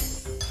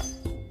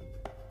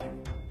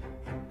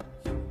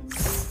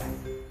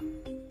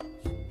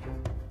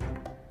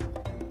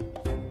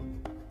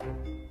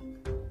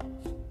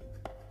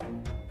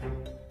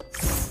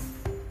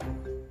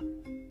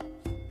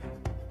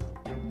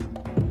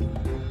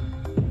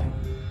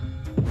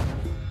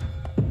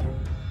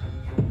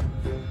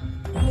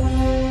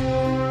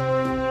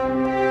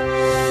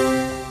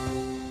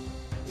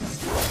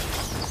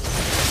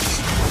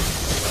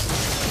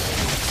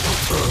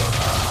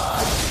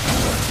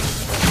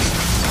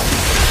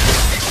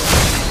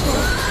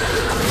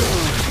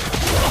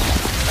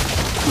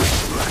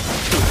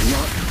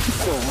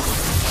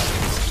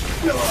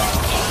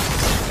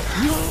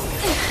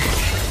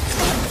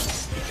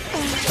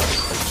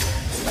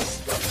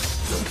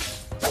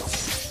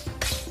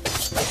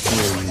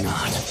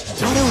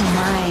 I don't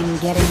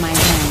mind getting my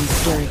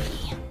hands dirty.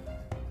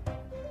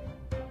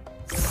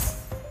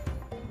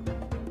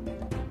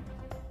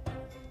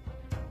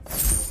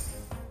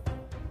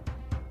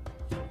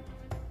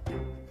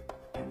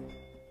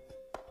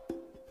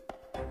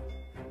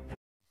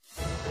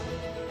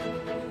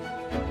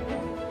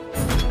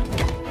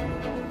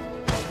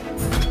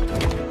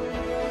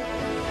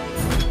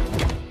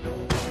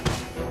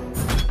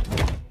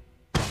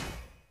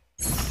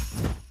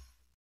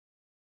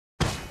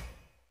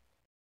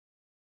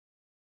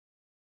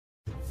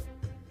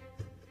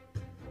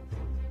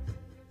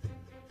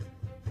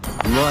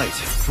 Light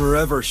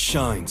forever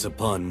shines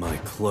upon my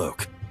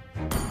cloak.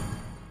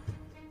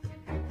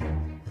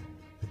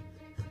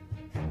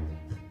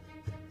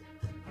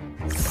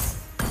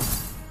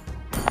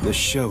 The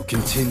show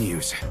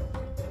continues.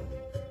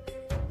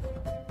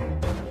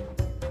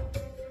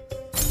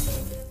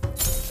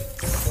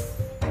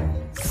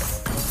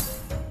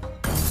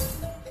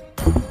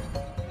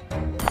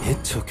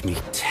 It took me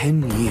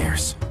 10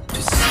 years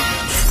to see the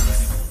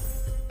truth.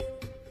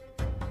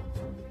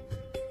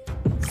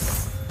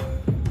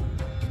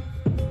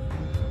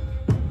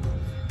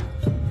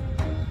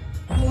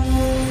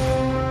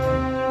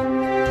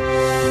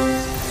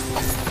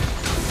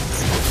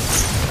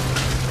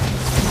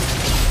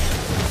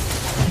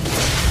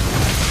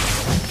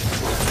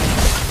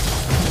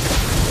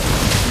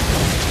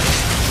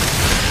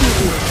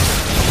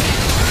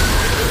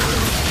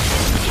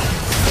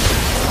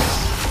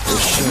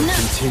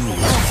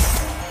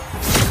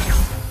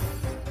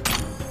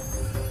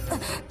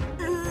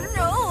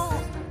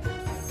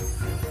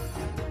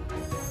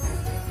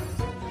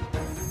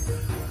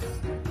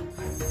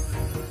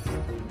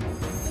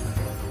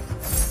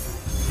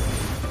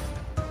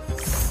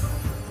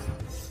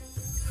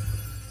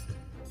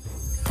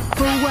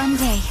 For one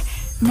day,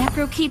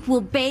 Necrokeep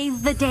will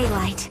bathe the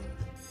daylight.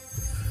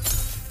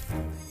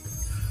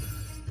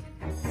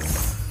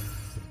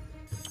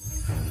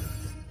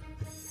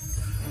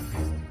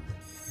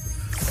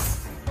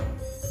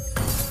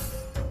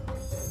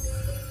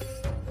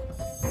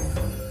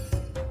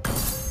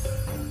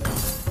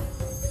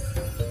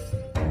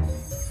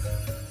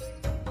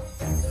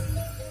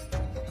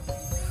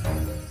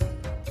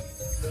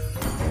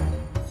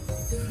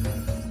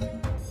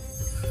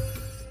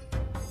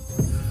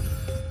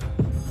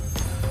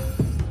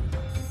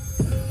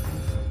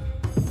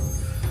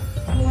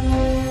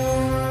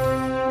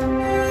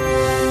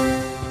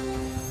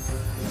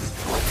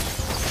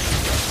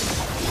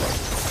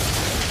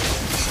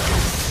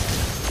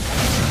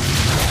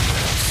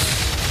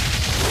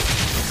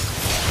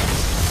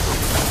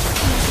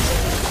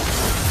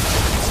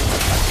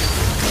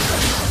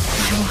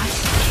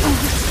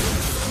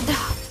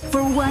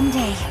 For one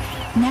day,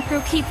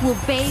 Necrokeep will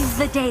bathe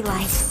the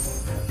daylight.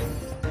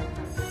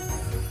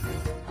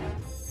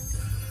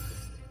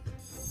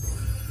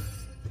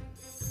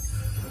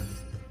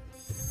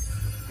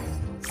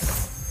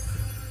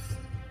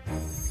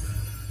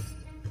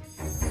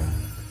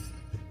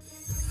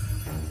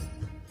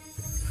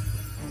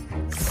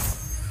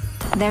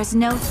 There's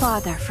no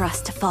farther for us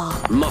to fall.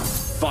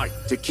 Must fight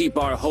to keep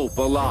our hope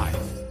alive.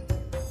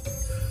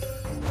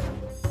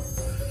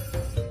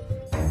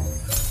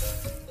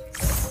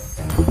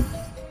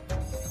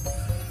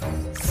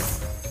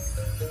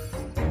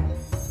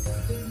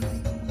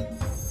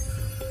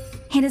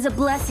 It is a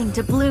blessing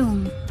to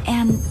bloom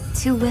and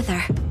to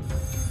wither.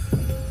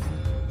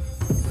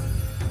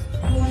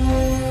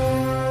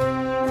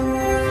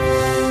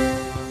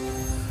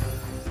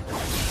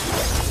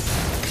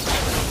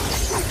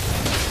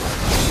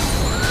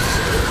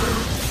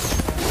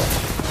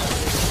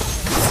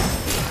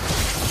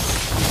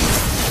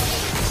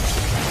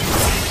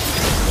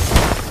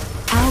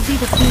 I'll be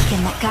the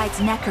beacon that guides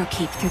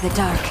Necrokeep through the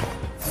dark.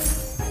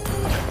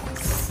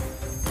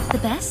 The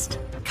best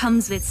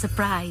comes with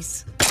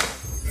surprise.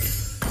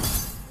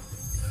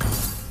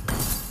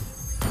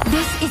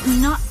 This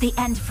is not the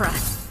end for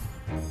us.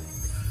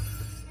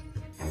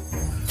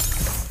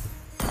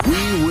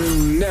 We will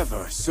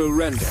never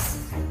surrender.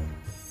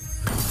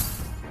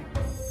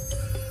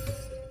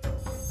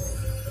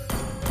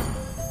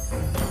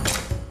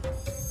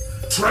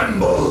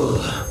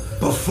 Tremble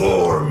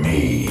before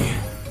me.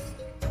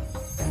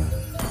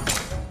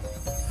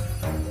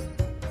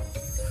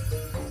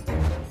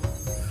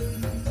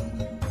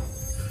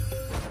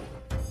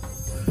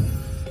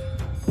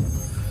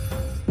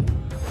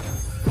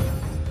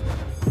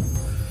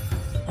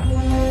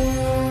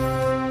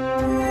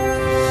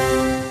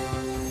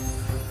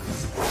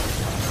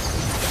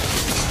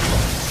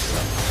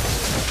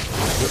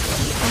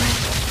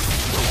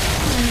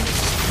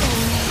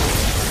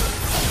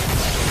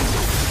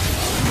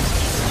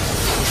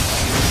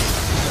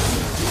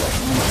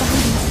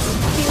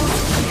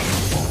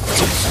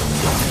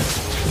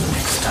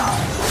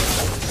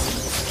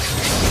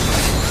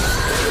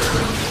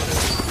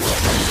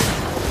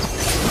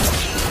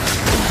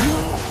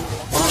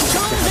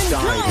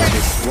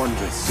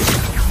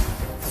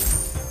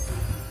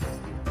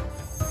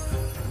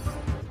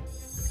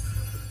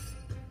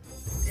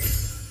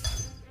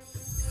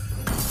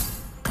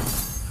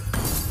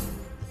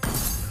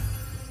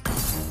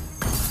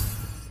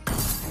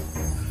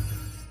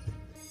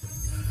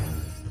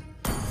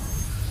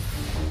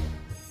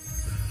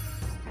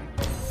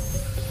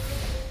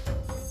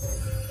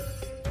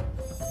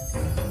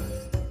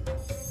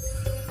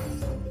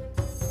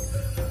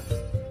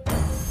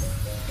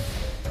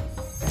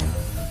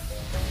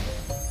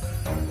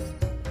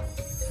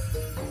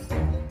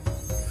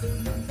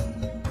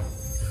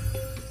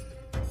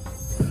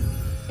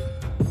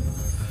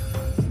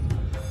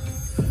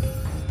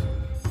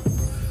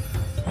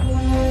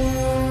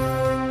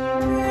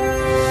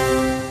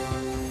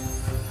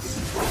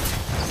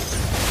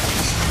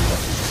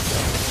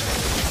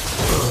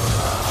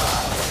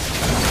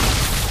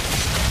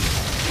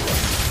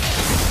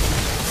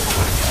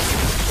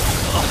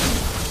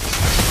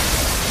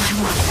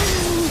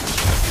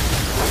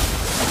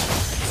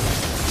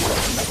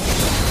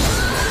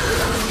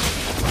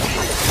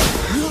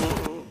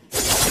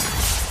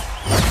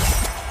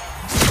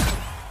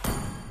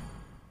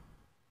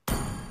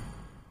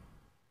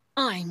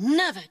 I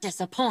never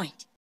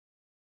disappoint.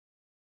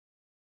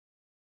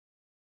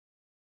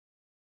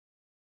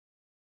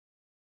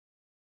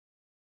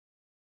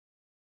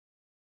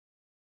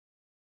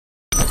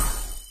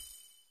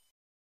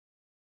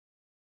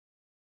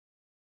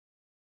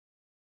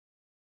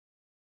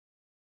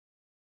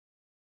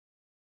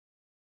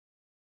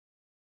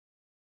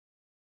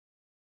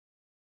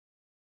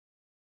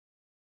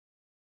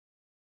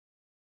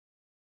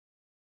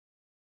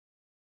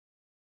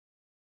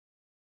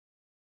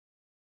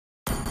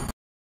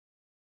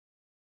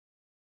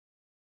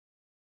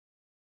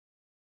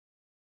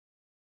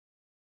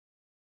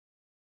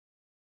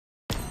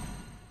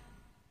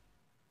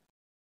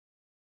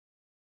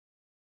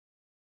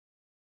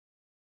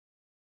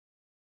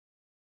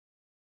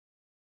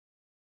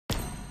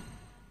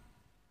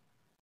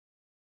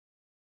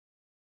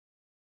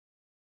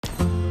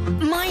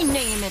 My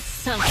name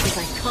itself is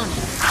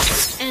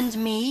iconic, and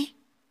me,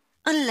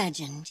 a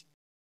legend.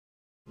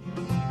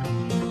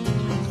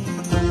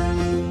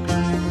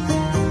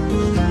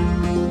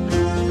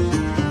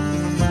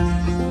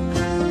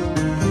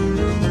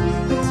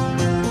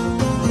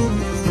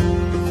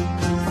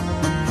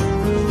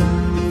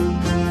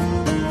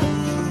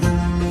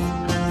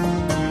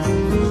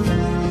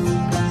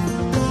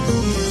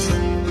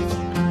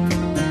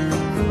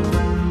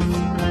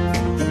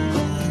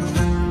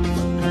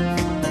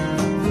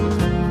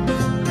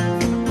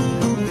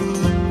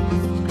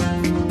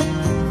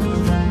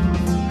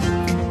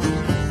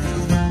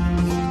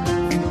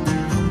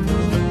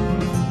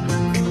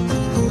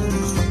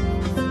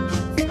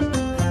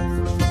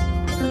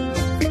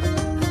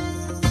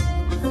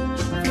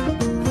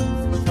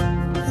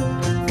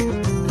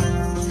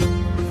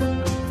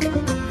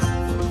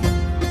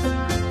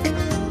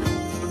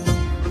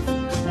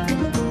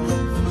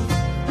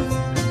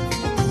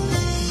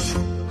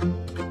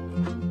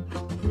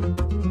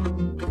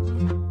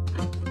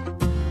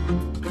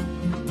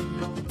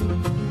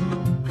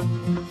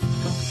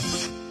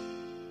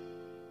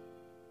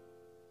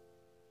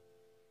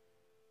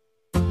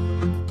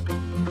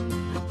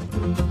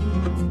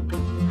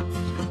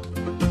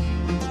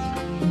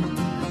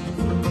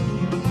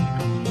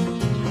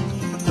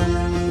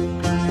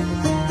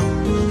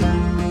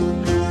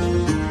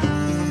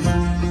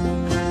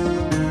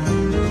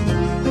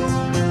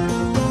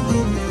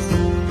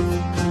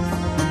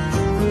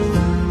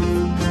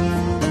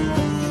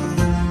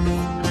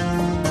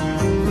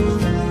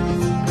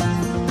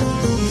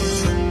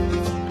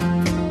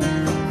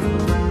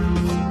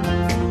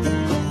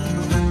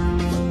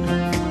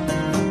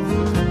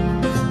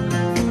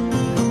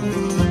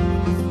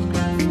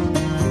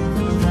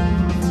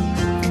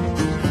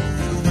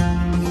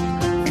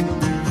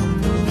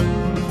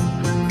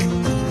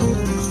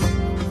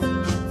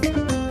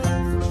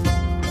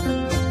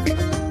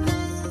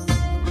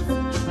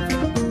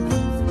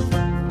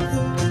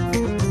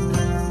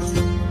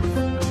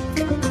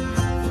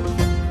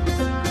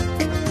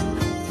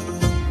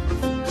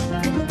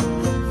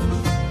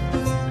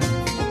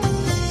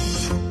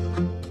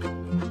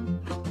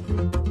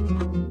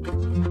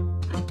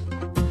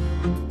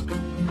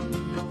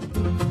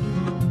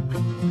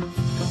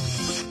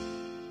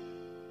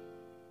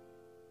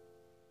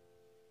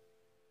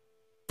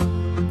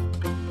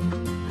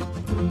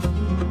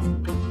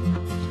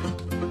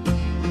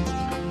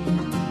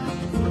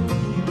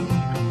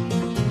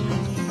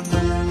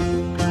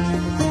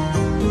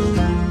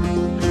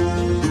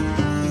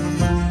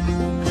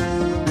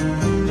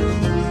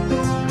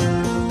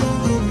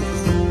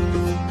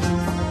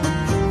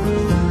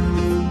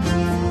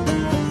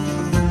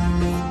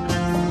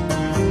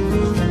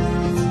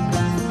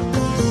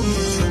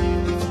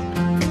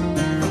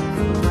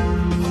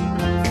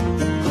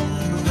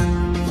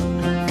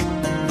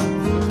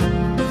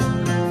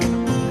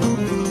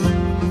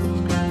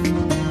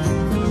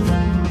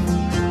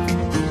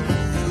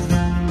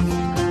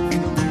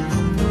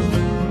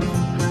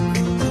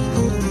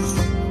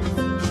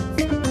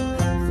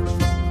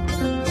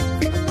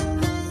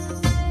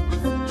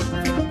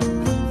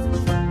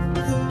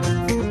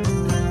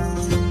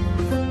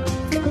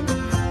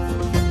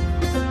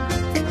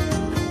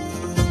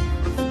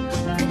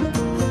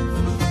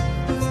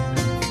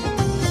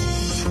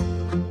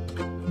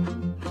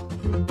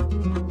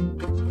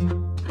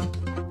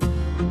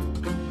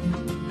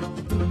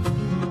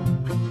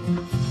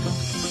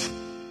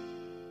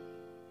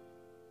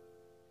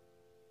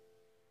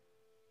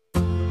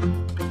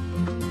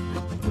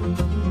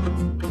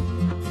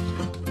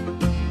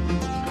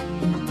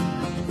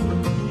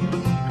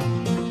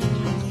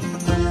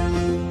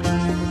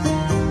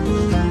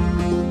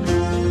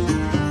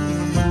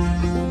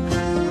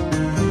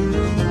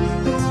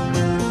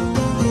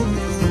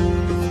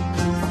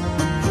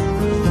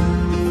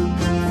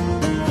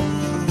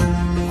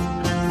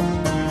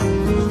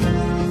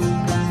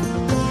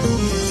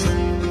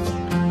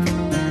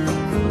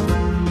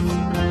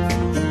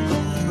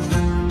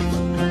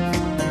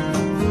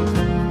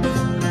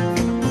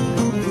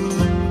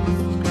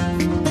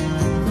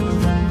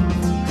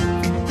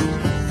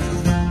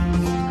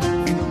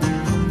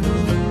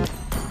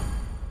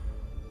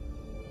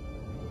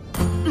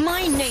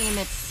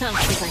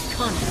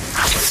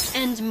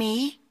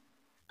 me,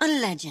 a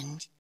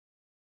legend.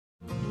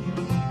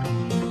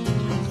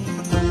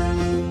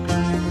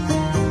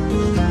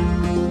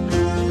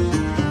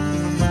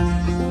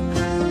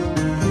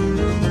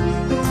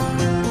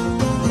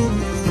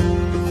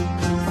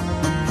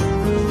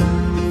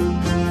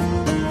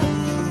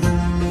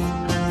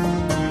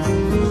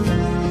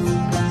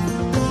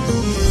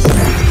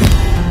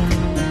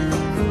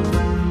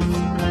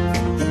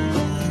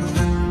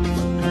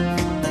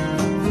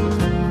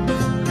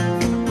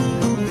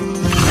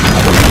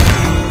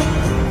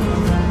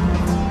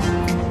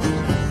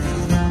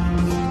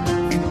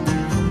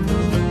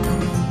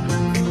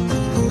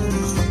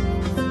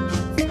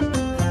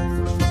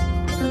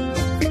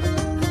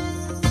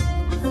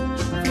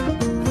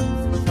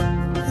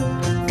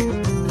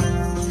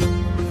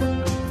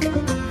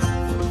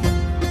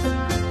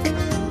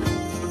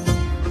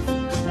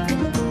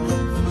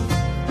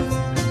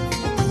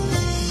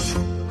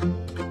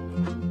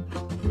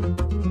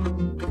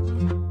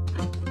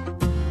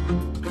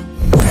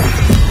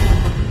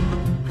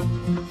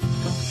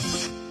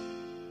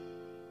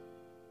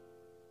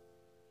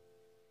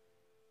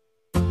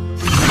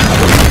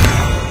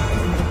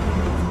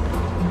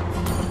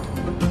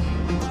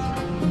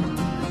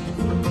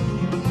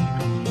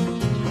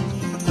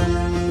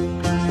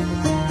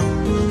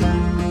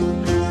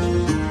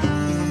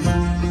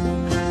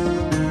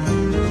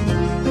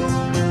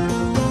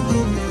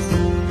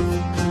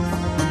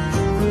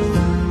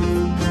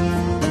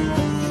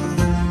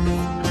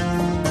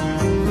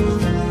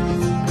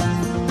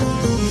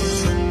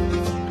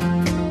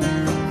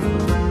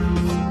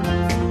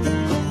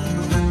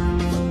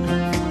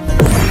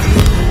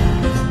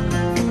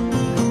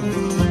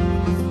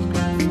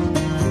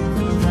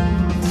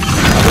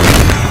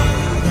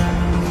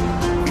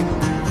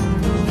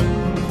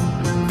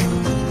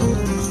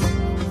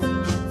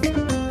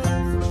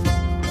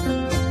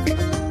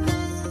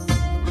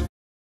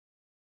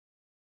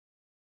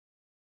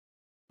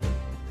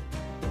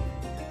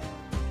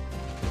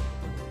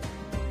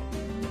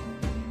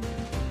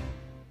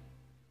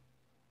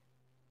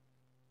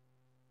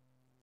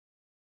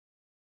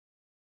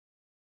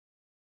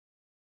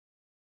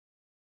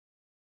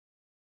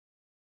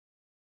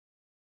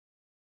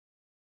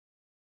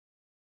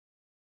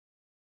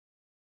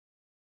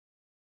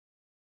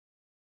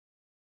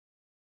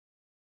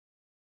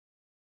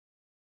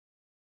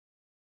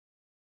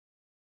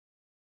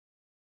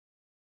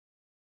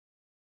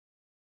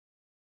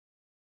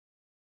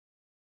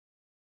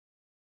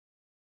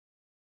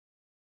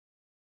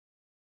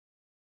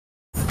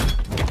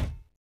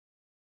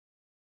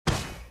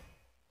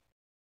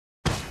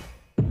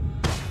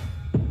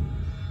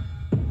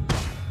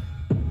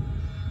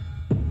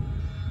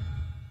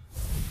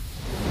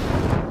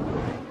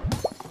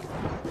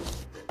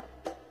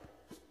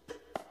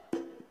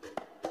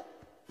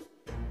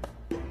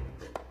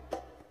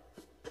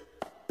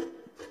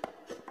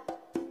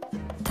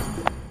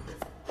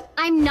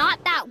 I'm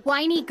not that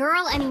whiny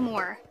girl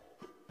anymore.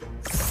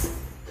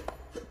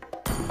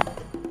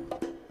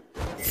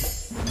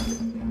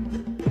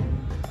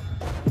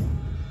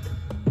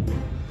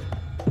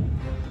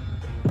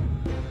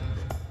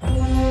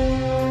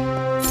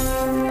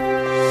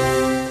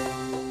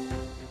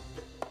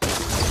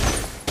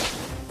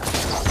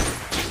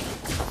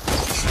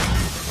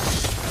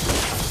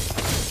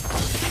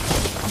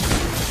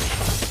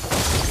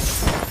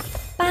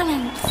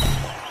 Balance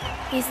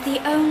is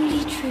the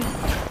only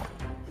truth.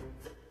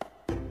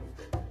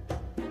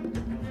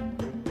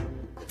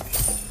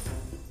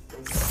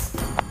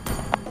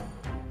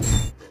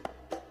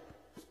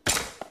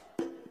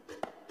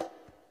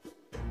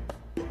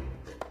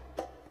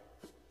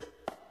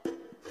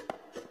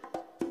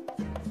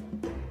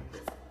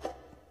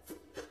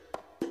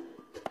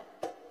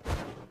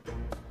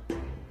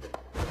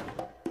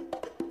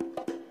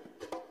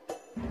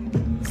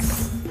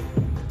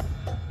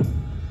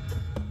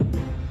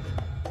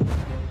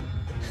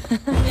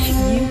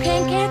 You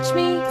can't catch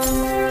me.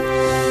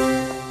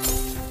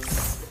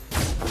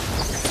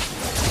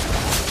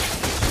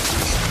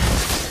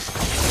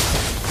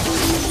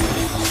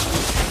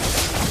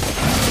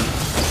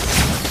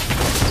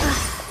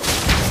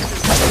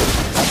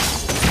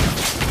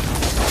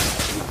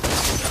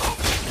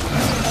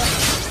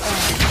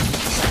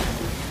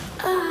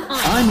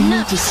 I'm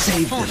here to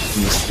save them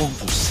from the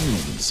swamp of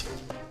sins.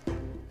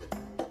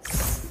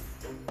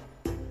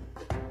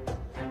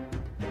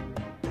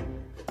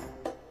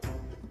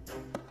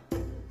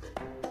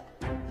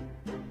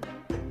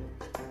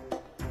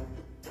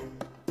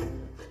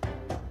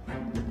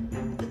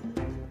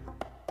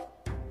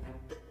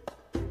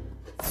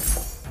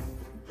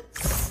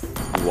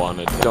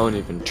 Wanna, don't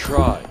even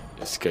try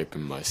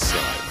escaping my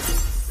sight.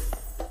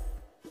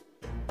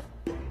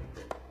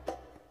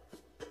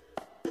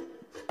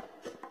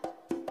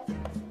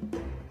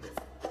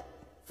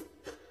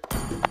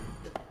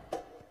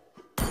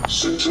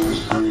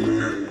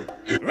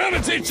 Let me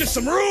teach you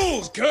some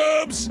rules,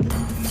 Cubs!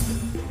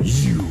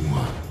 You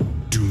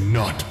do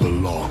not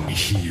belong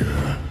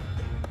here.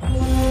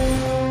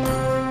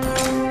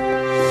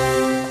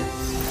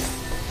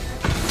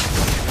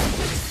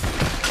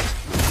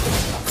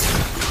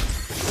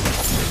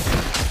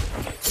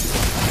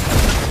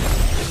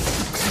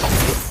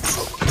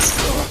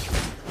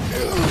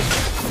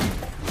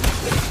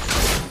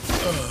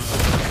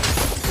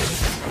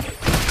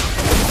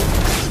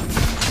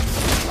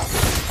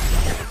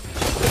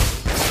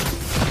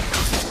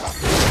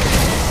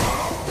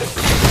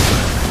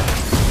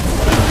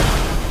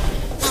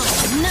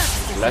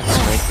 Let's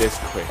make this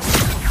quick.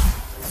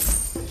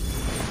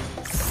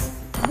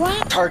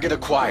 What? Target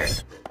acquired.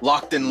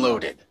 Locked and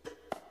loaded.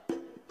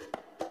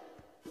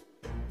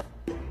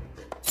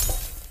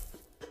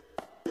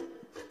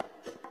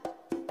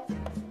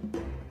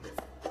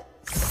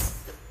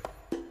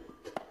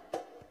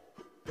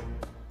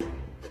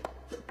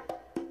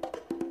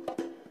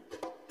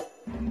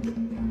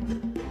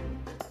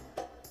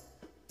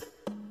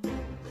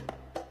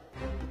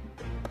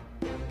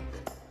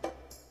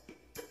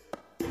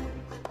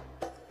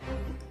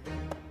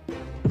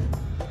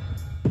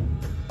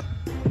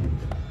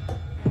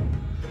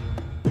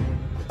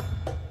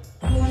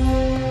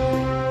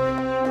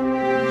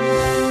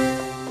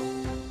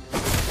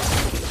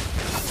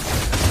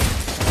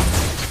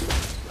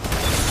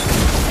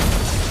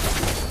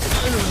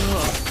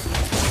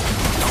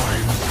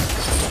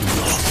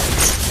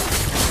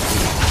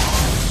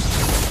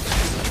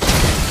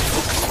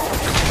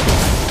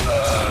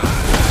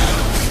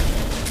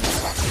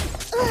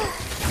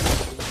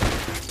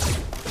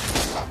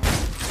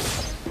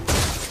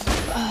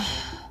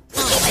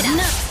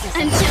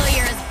 Until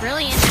you're as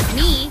brilliant as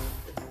me.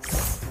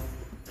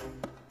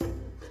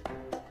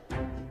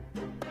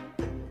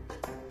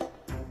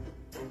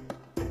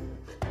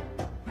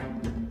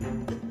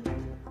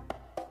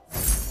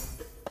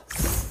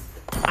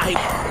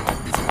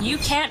 You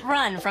can't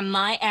run from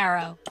my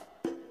arrow.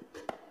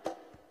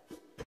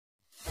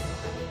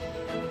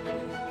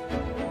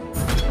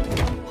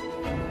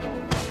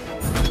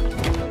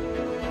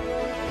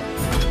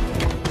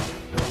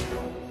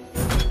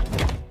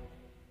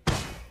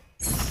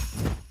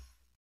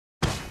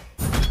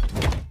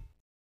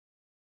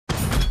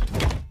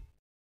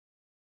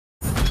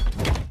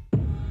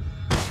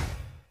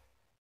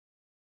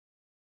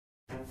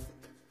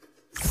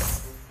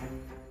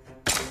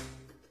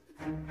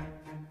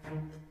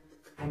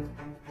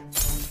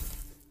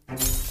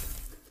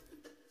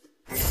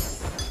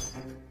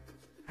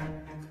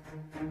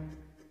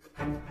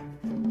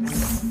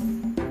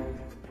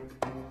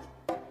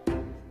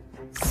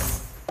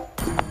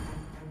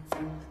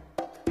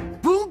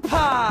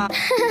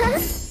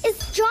 Is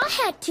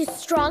Strawhead too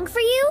strong for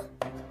you?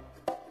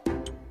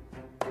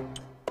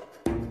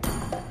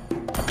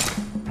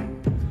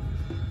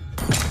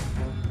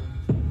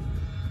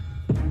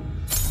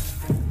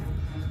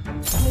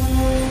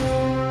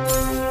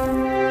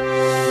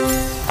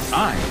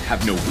 I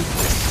have no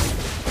weakness.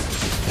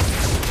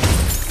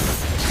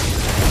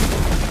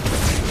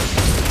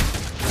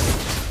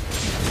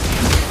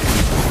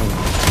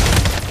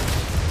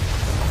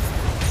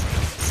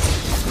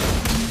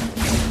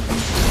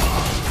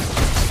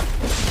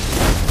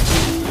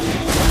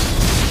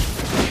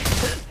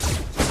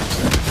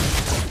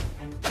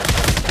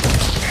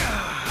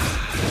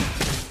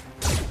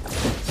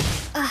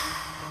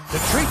 The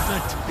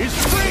treatment is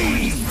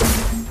free!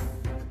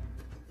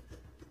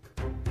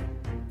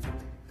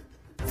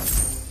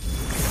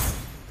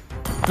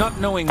 Not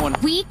knowing one.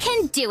 We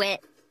can do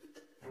it.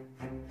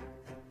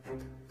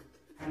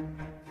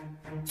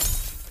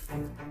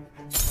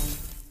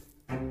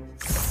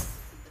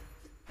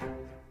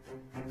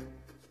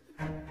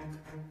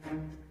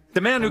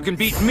 The man who can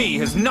beat me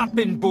has not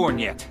been born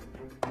yet.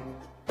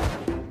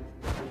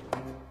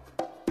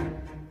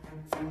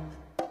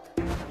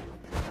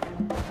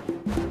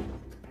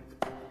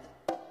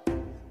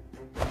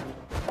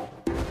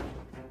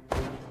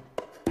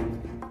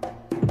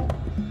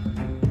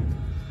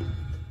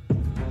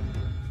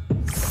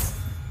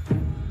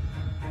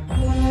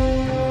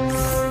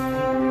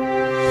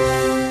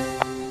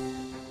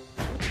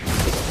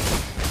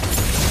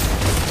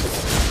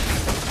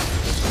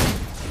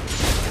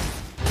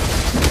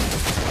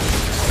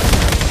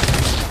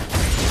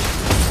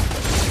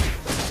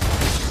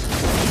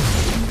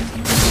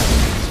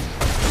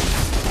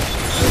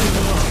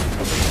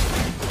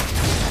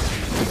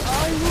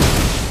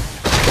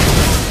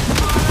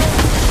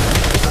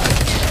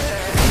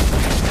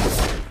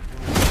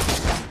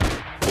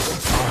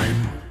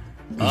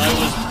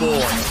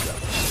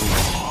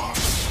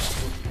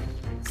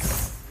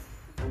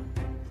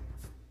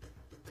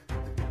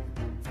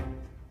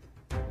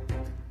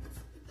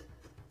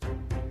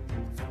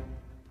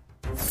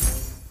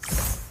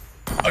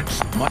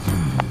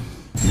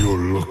 You're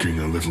looking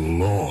a little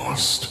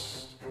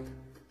lost.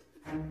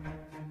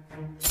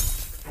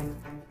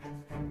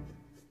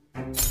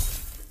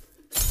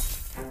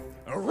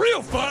 A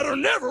real fighter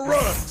never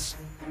runs!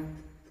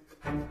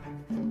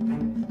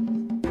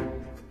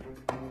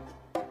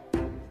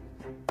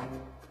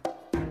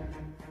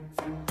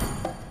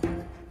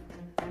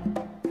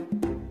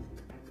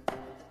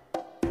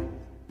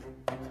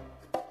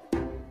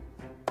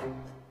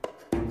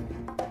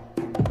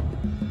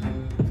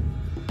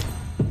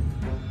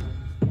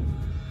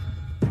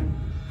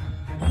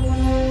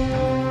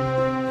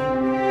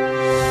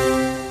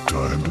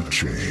 Time to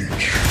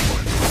change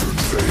my northern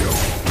veil.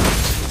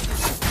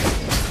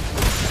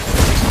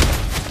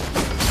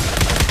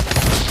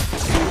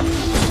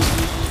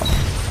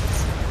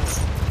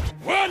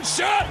 One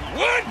shot,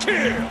 one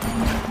kill!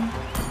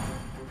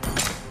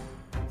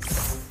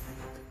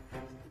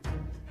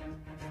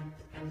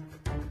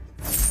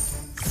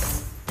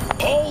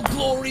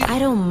 glory. I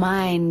don't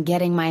mind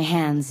getting my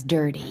hands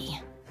dirty.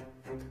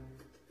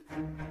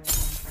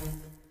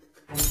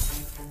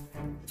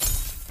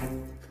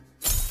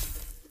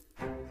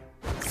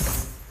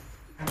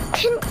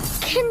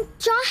 Can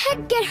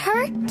Jawhead get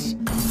hurt?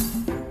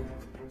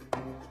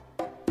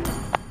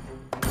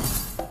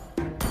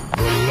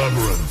 The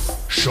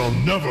labyrinth shall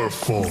never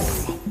fall.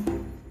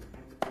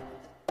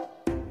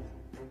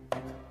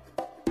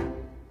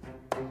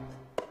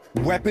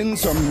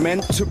 Weapons are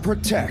meant to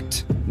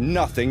protect,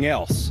 nothing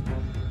else.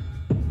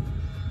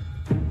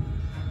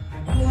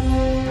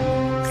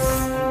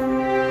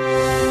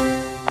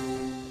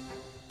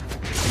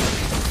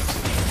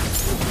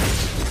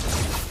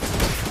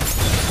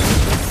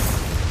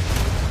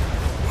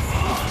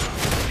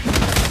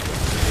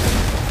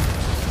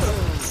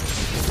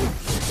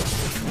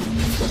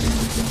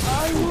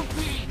 I will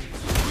be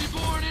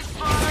reborn in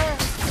fire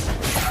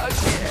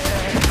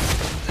again.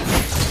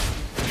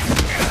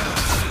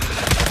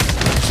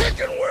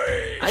 Chicken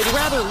wing! I'd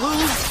rather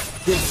lose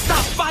than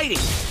stop fighting!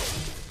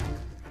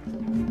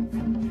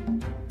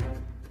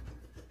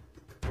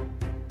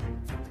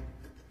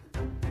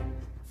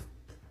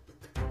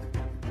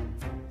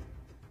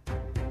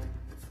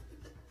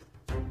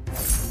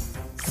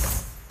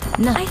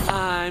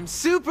 I'm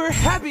super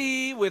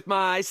happy with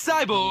my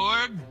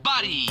cyborg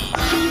body!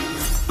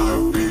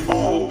 I'll be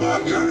all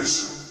that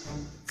garrison.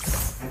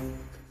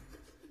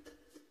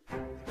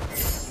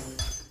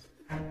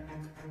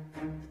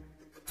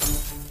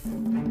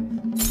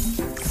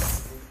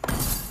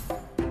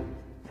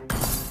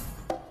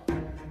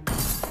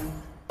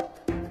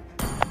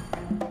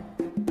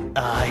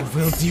 I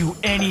will do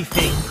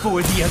anything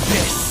for the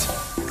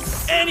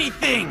Abyss!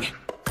 Anything!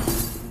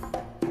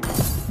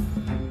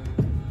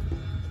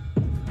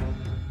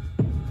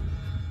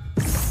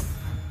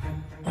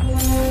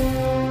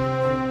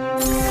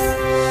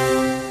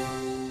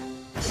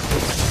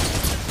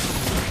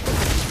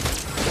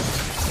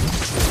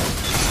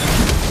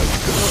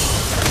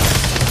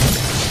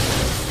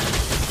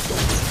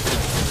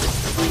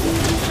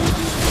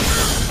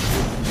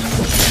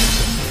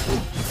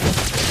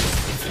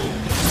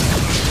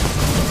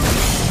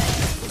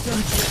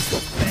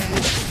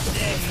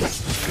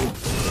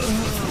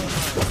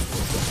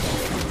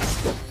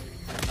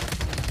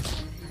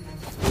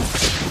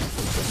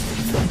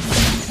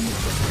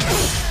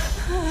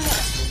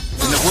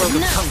 World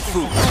of Kung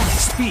Fu,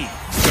 speed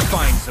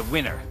defines the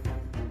winner.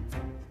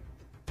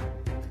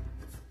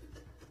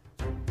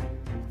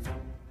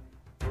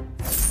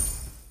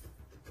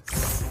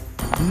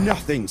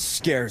 Nothing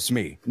scares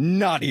me,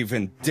 not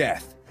even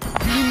death.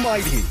 Be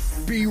mighty,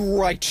 be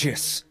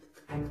righteous.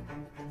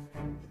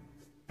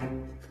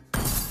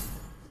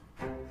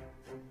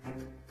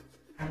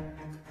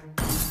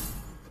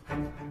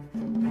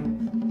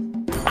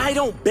 I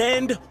don't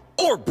bend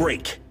or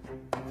break.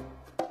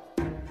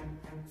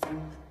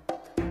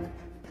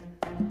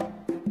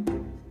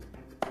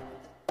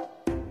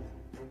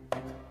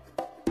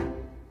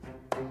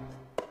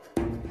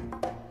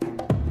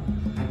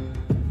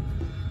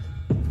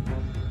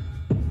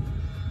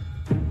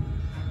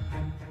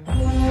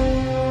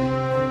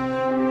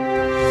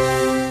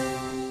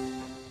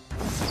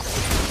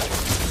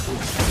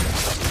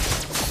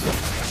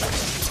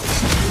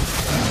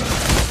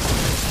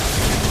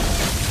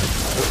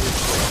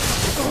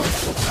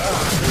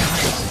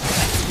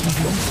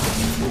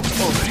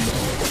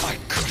 I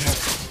could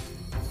have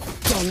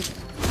done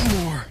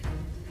more.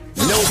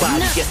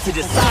 Nobody gets to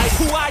decide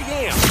who I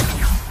am!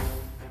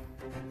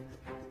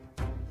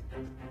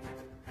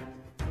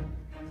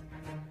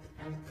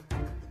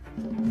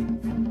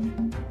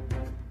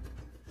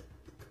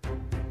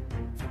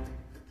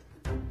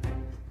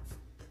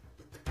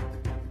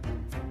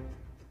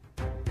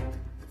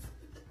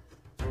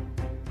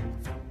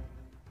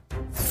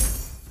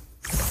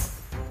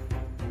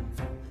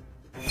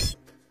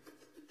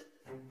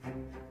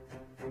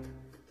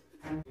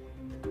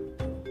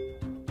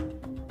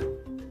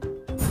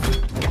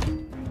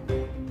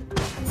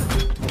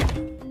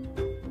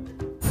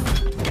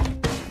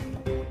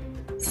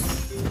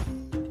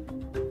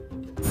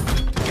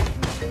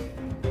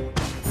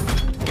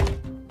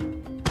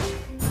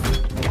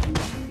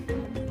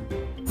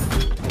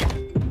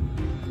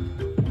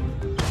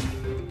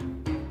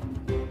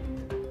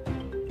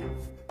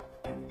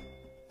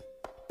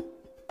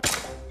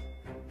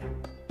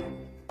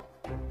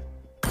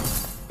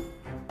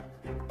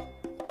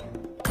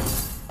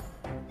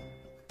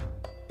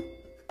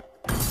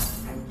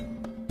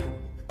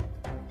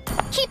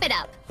 Keep it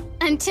up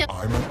until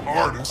I'm an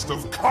artist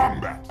of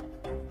combat.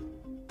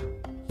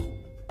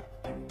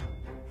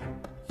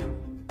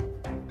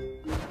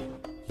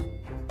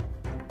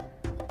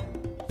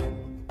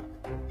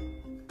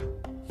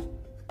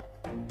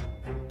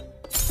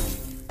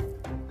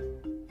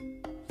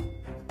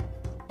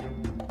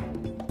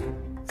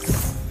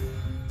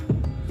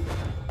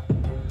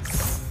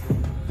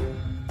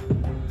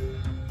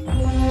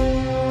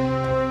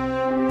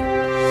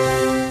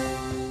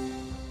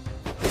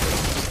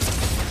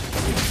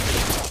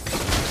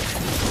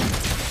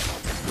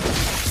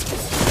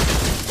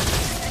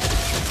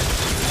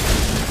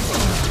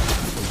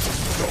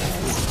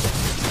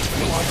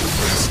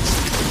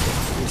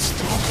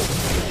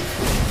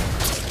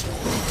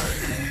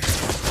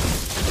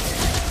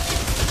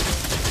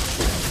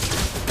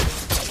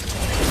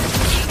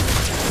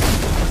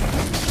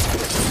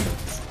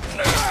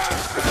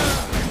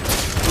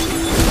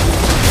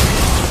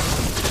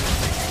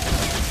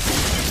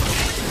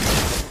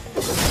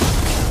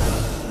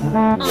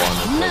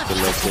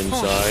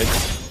 side.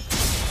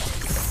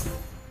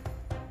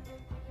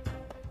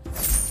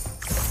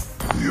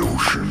 The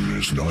ocean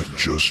is not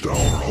just our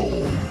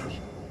home.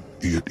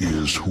 It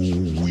is who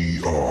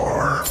we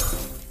are.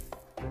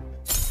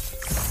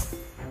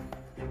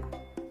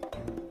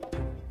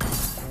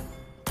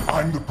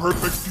 I'm the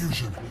perfect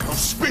fusion of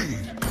speed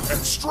and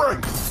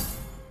strength.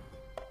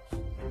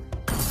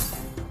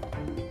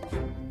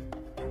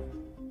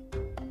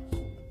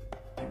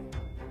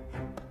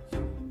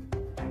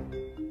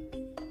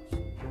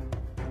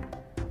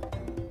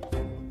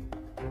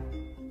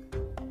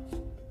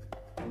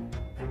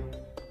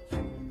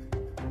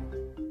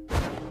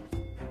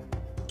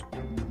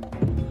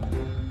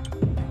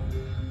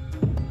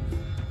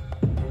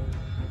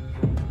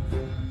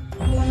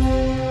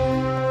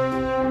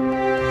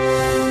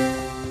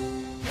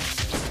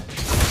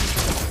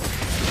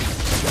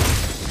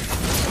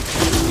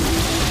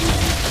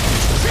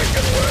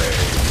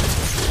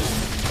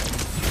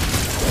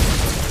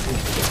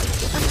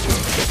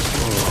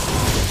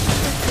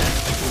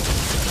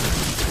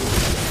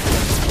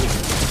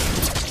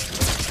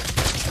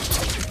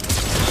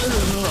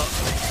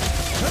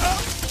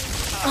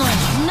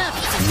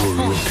 You're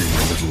looking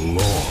a little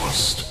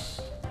lost.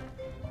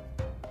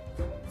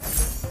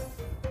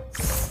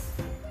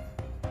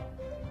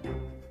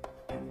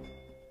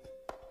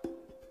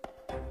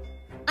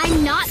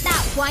 I'm not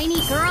that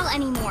whiny girl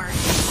anymore.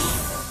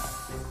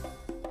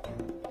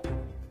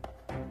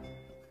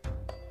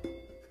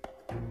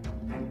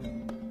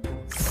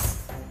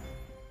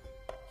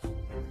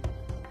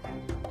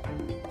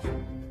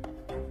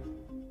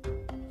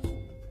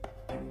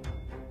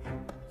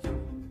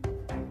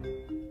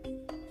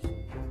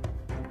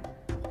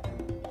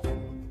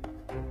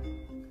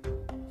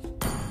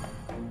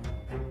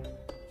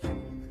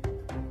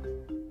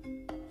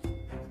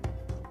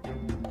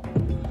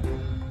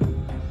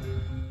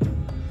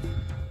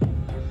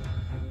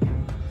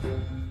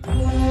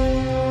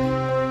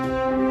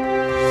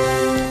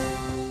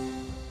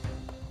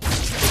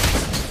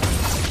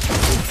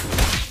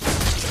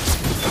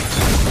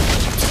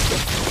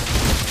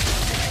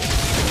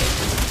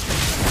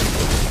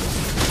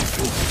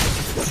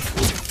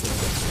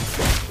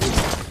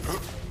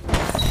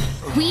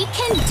 We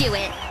can do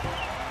it!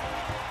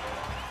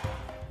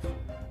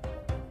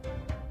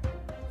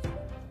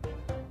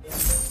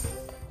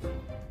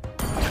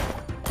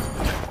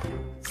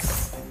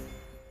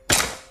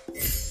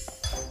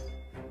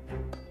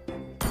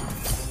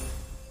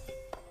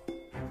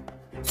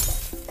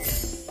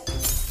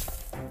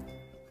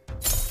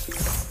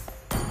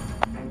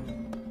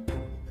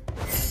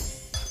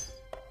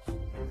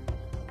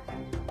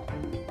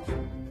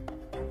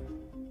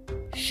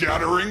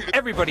 Shattering.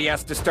 Everybody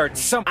has to start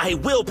some. I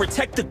will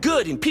protect the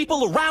good and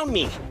people around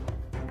me.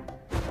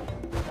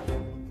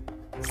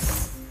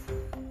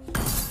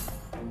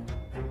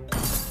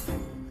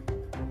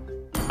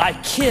 I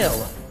kill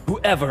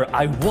whoever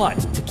I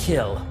want to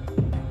kill.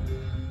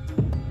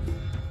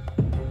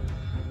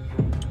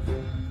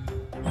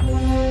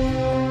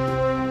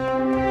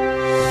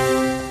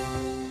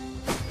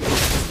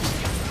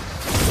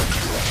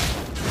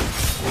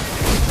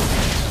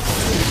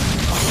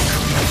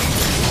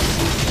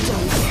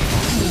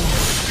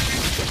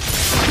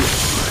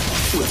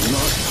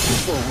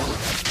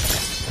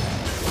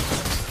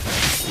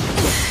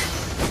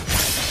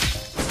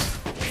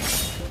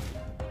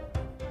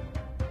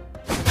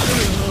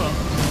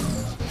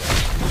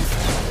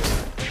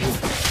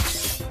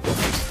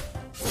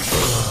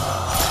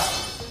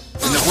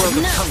 In the world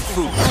of Kung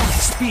Fu,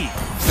 speed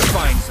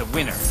defines a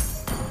winner.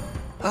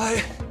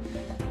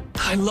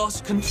 I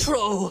lost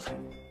control.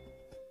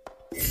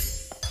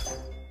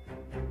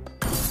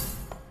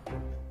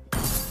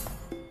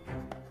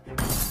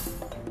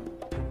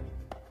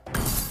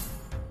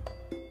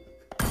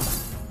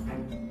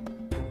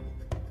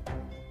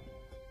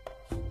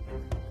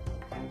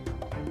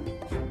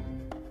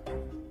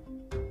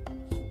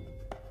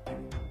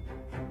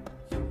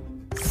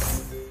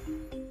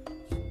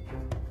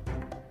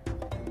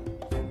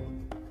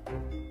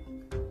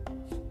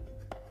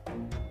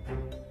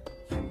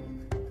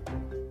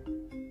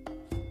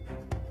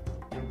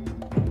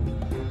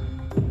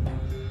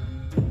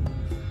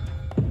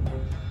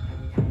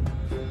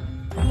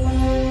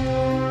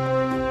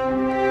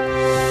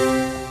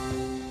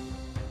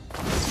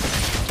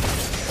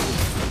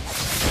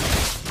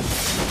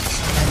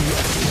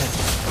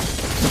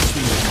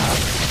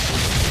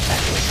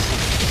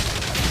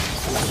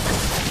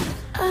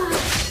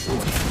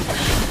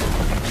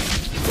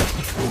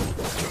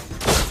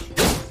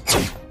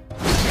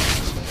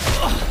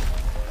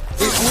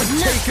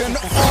 Take an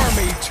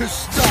army to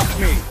stop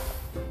me!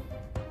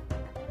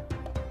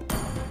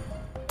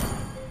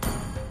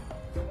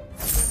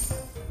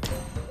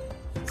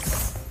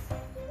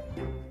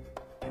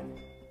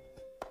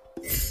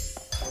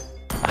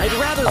 I'd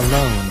rather...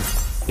 Alone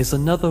is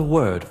another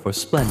word for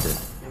splendid.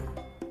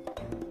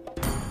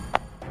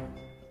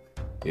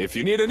 If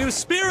you need a new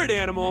spirit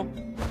animal,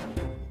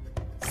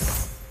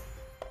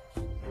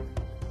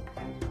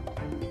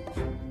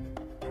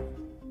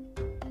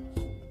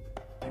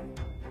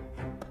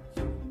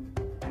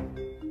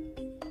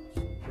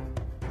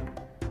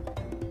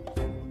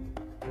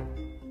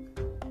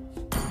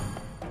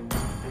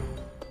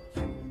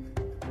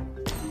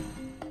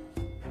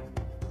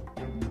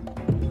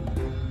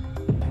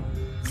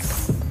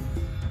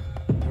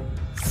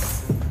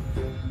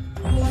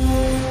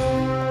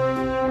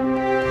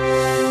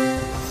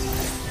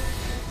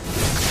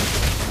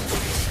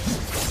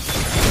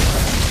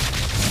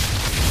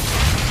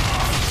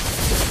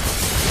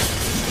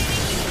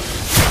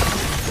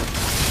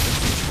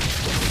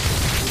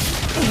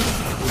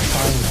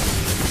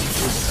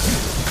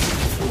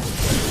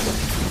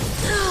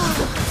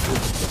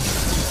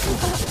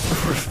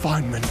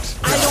 refinement.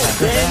 I don't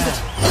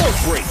bend or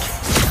break.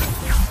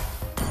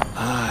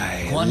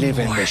 I One live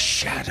in more the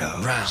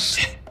shadows.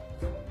 round.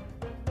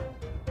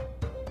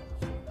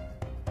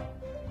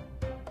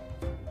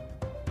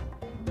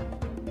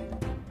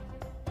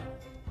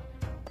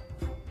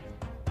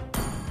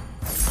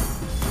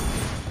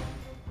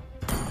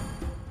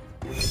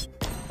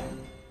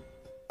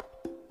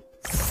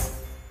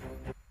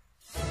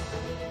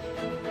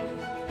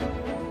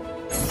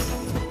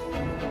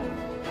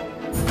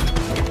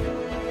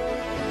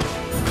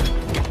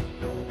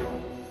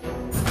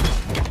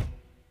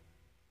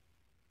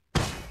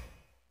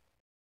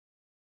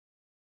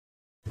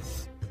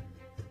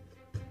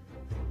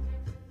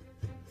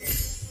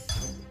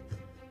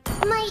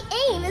 My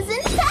aim is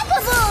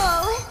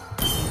impeccable!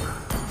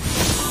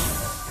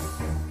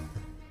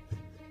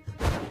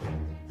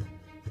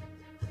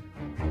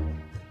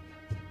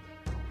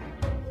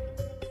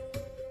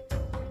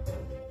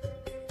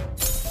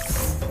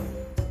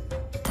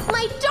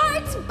 My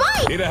darts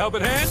bite! Need a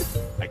helping hand?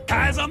 A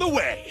guy's on the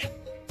way.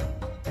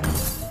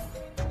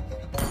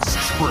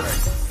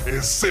 Strength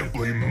is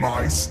simply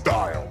my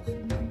style.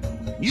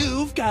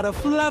 You've got a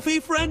fluffy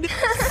friend.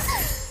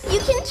 You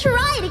can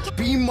try to...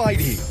 Be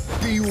mighty,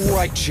 be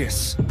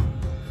righteous.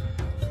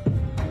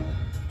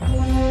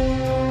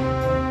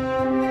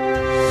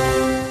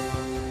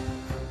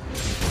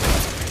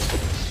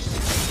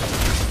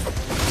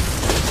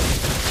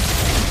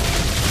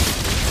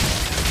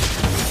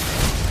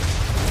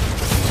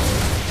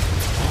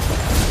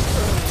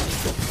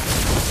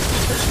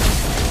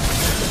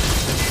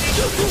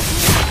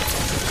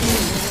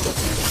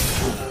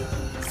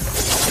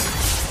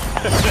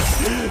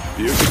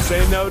 You can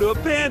say no to a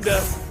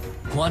panda.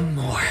 One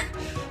more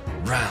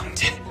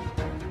round.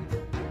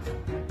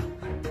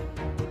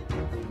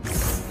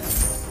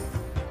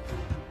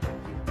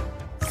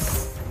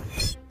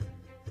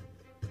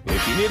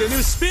 If you need a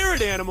new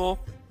spirit animal,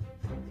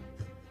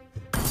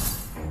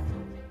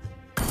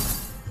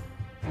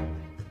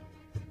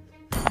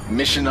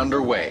 Mission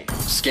underway.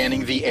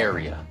 Scanning the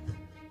area.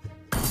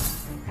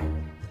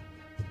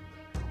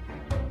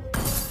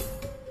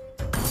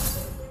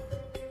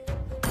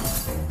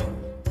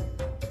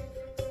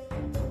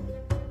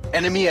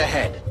 Enemy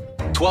ahead.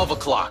 12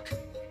 o'clock.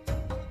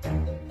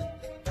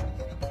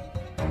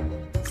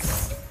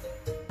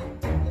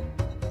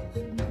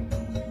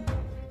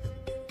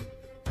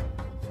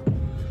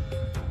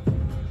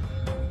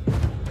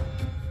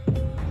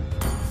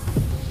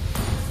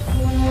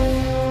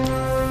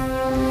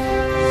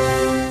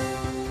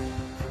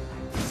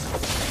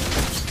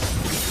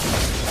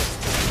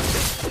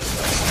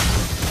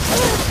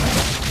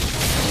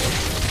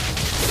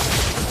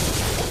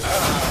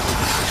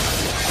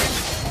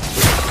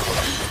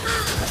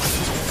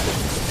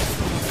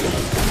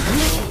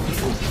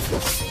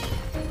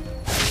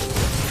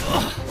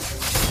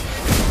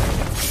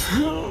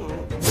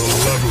 The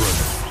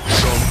labyrinth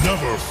shall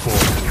never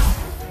fall.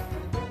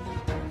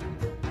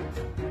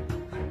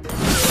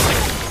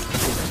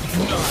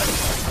 Not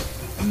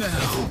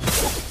now.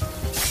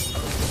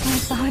 My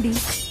body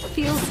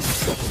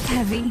feels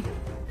heavy.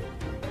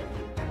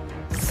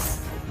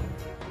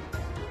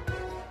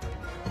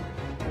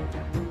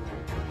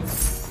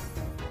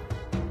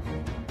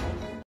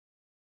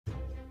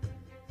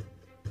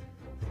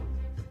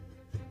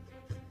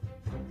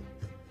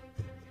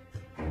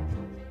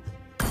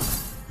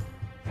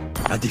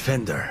 A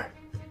defender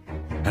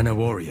and a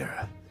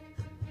warrior.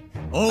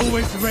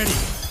 Always ready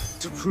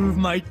to prove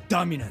my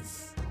dominance.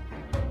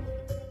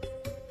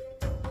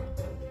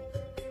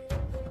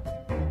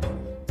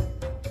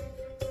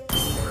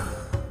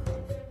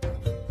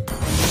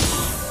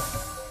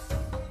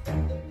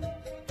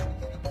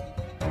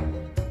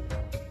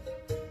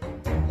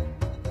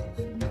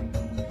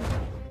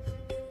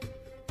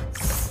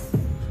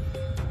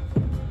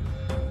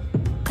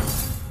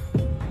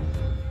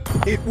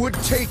 It would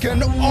take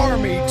an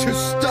army to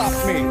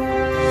stop me.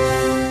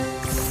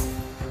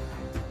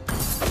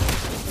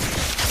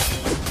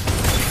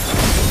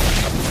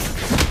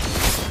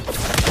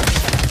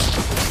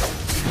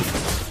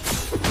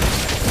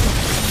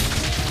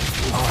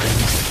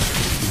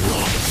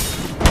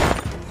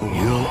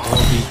 You'll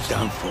all be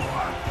done for.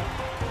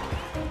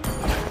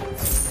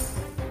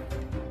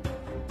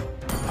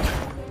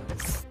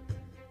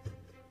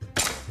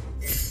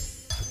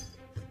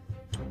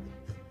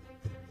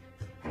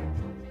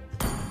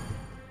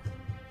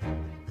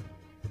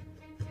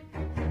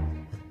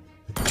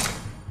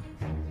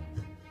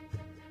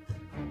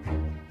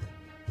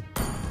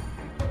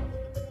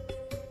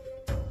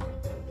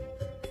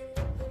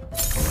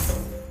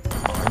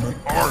 I'm an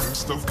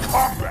artist of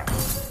combat.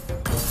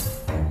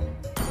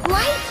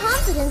 Blind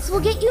confidence will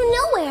get you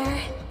nowhere.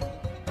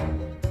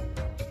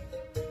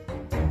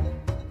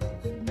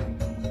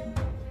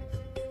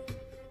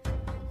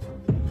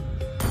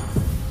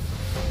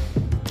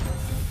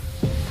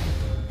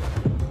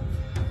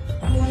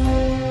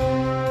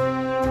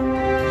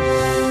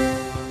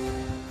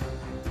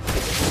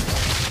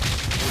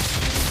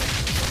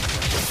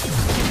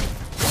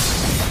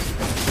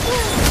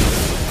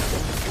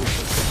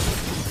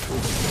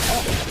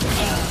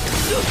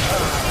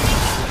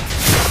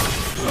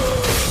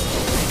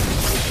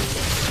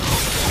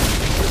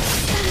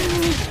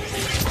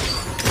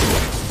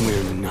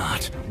 We're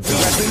not done.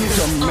 Weapons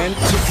are meant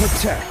to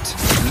protect,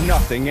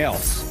 nothing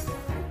else.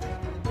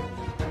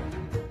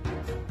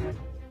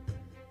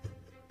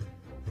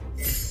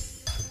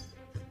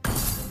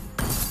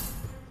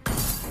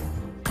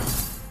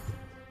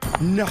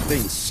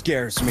 Nothing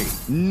scares me,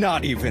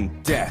 not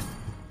even death.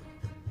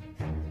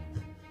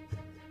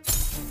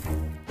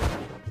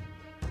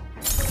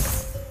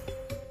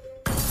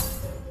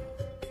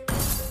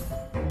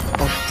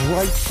 A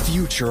bright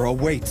future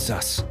awaits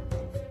us.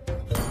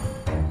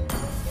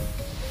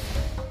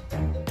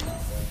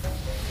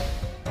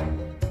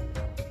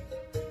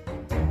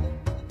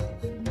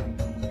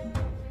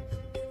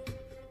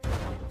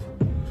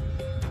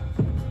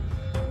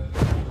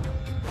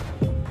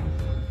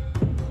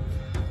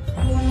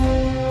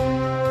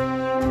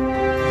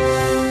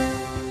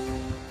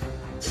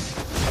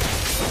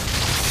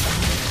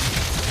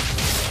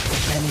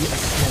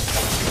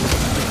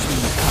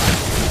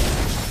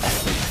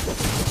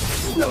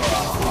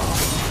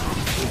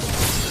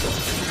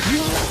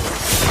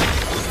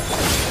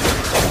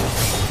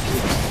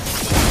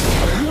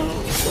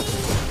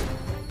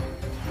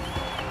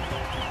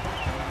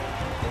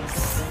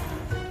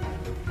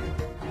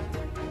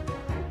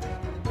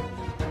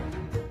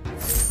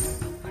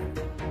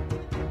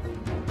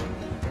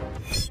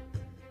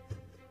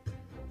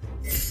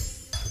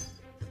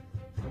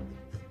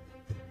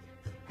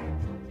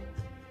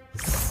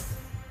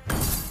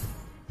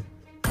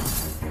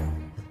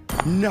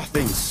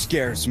 Nothing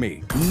scares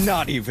me,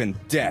 not even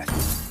death.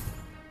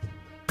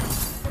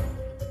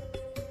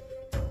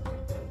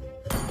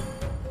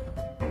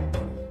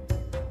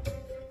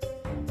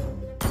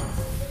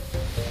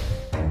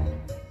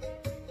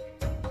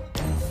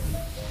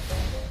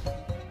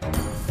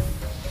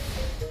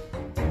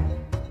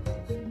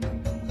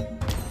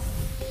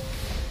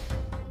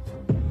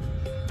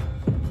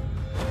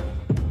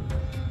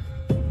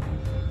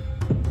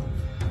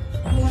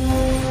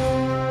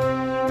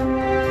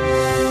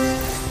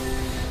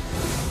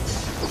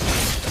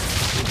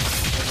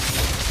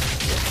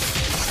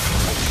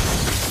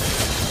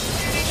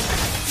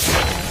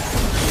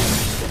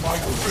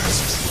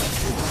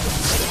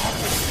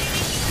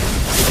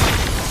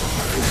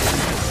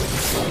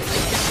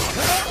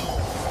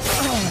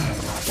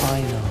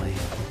 Finally.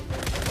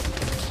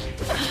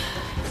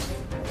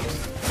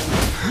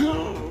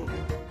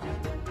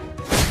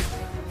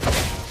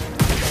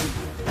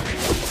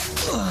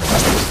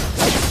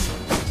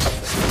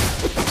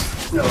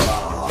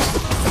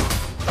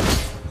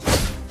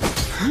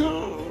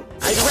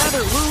 I'd rather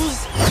lose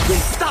than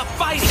stop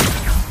fighting!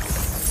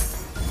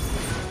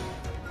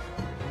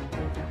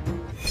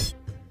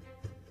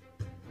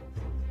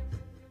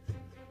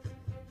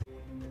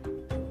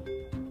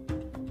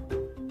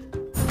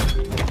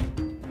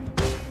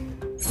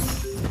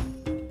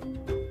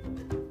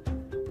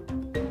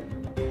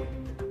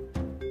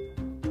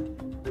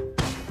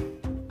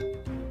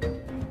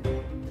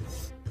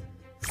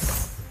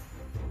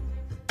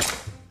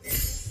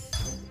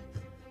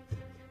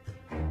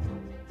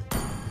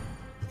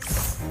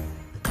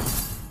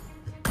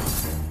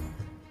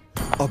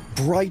 A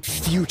bright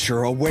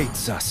future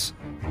awaits us.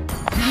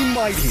 Be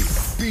mighty,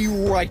 be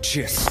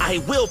righteous. I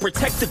will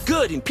protect the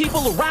good and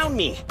people around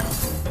me.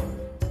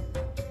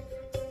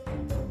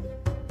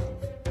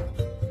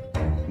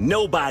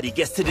 Nobody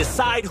gets to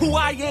decide who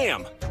I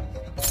am.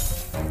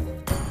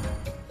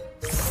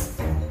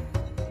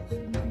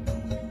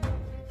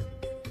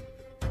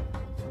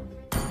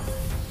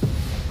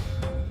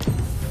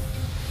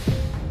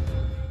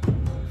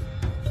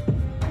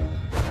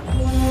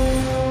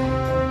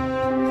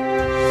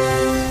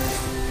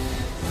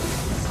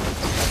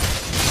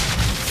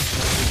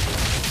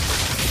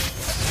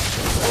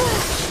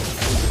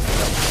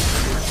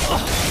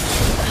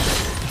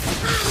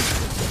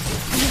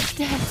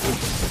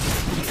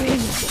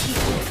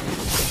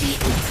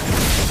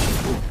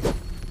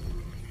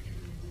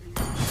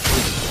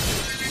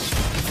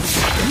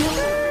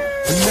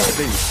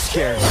 Nothing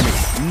scares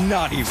me,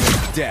 not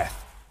even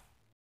death.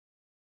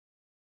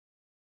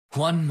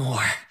 One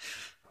more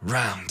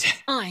round.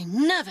 I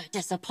never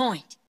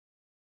disappoint.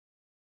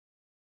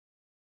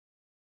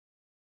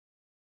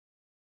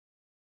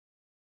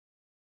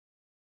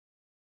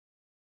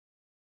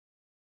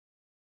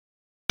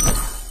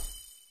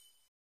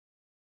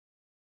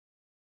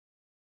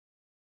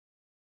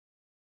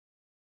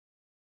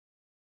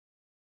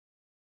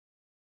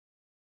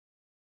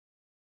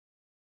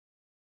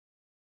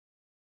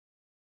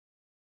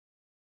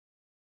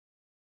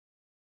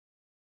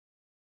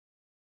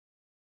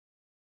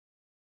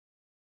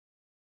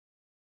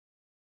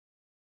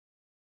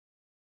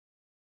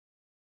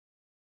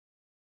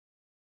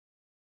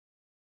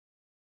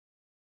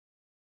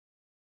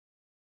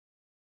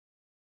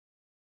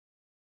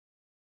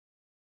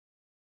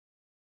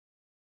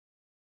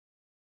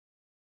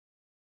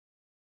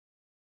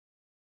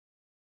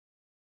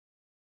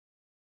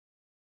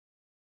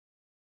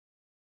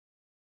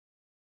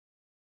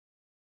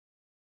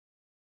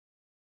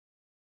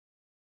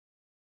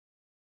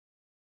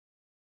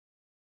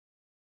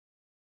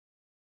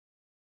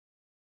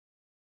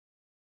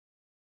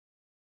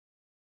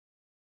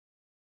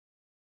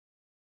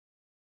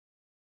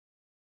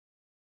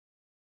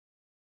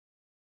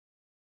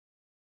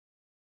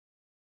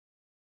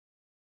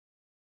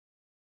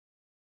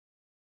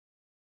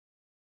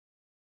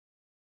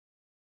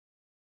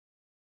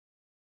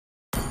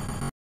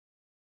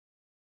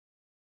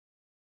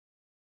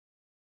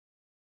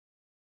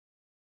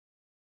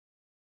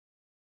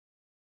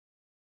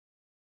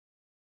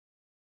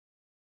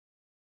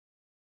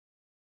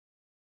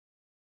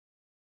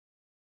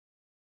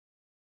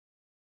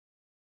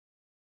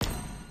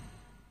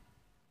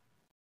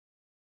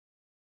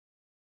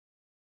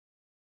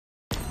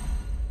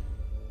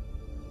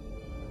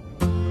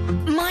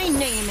 My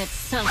name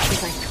itself is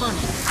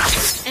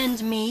iconic.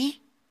 And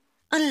me,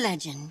 a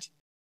legend.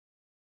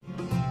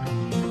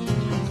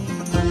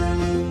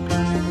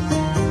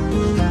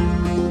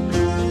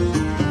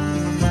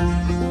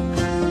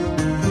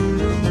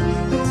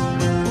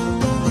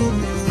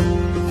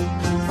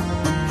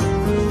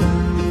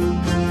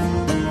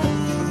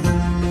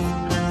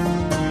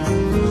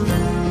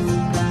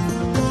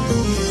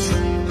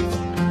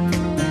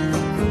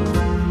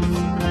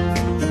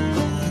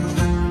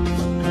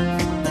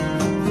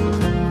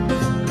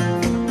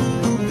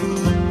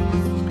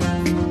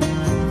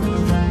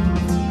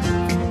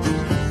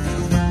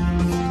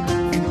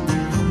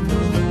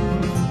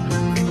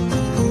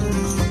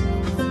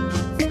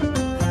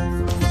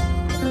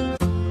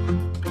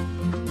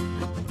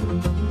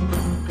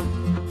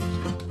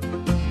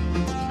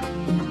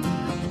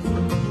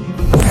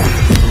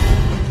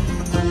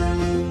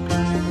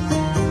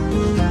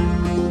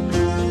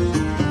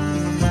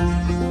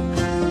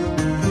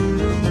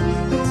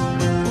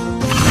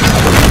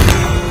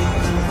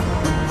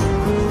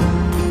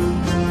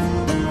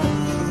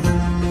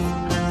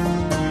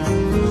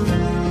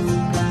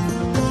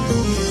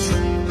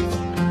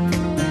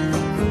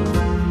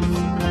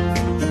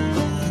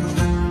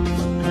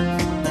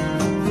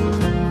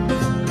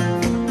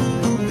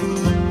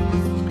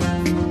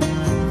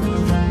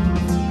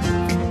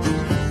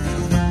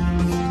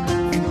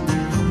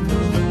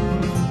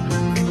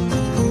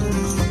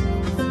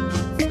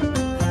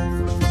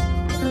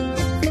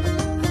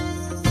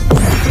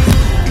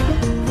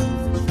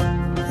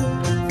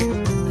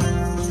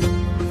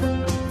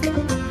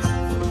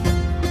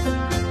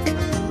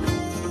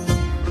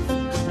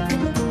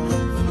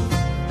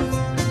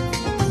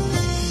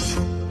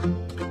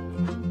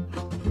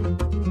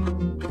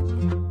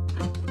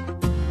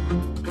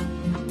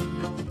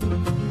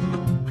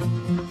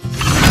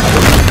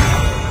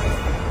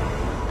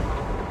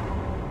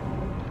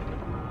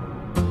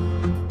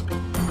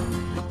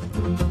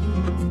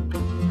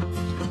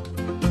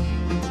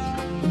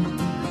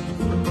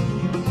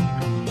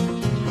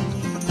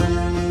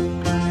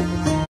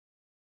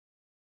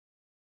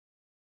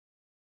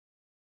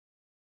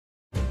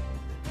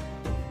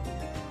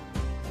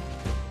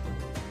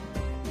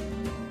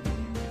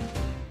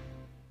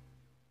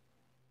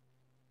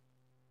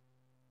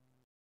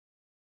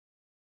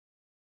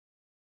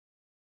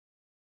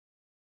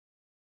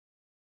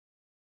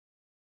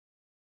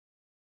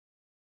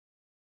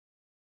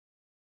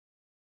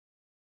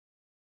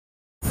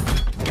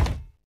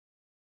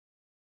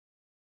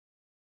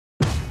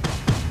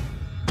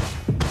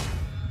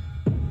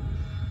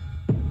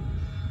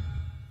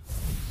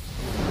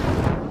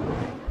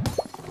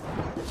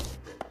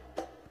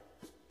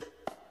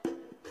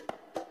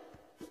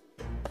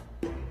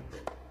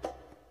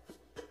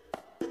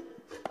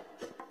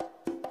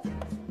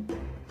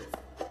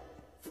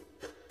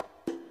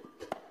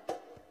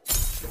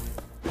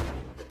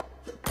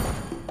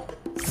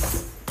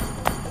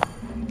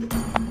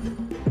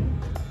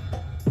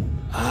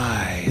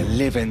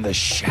 Live in the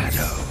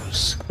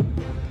shadows.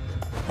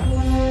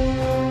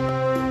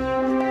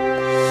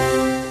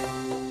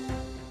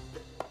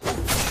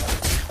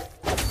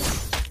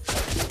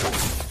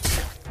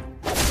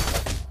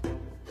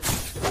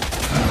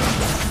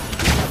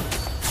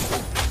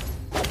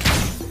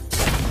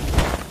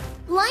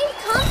 Blind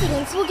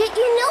confidence will get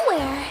you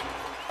nowhere.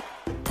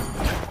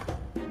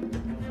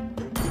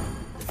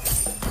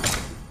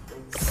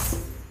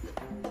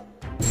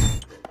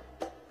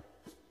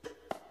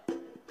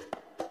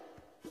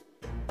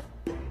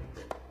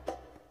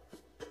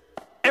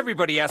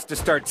 Everybody has to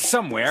start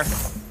somewhere.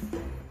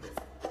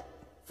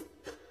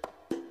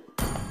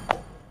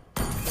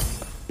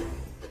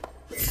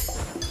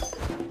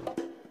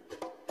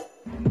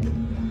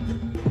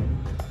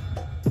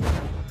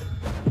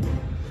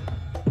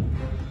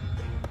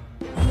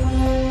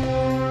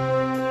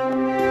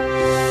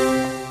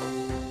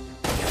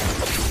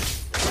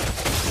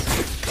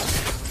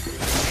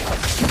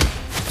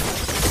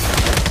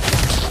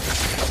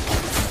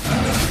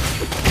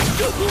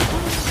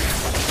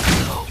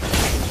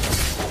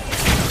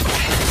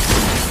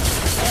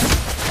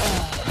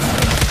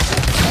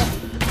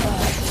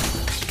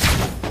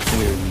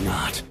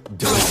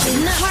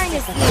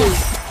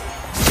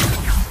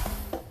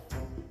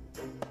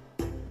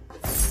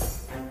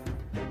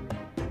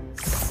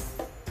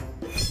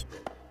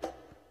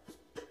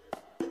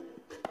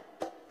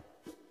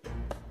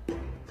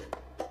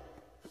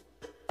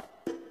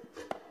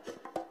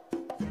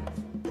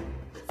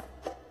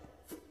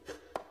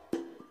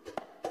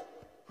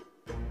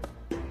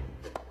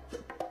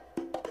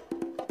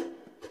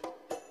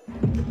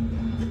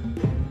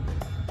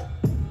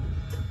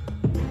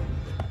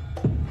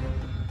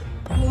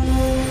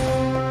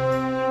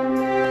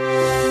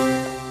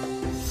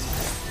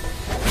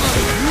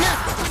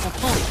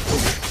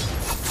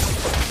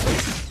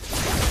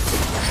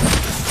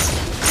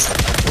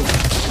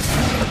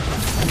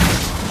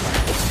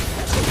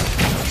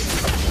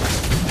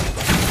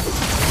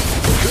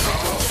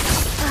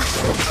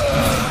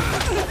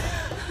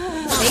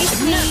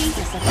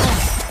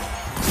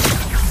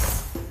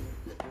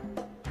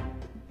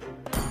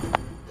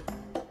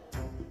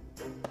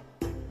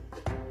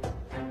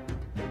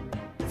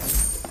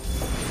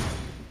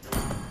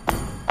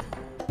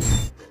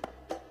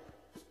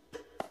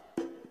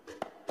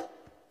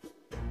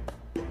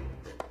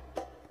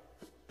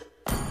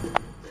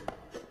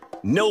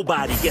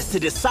 Nobody gets to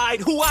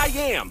decide who I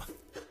am!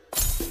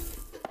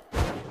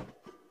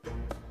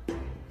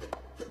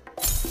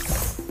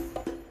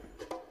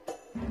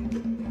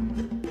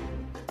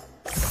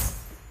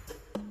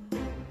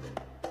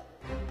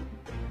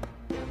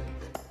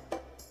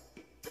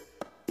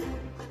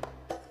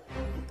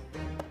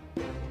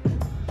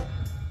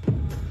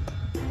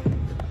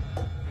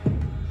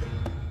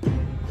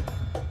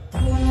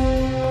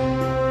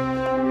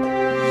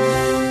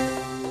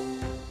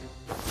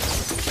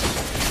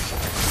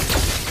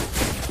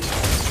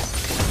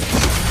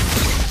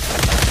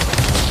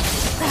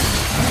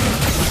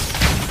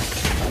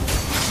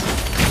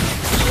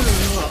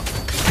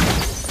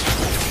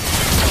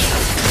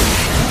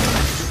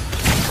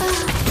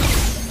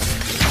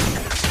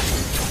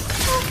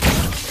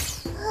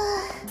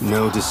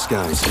 No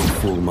disguise can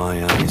fool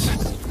my eyes.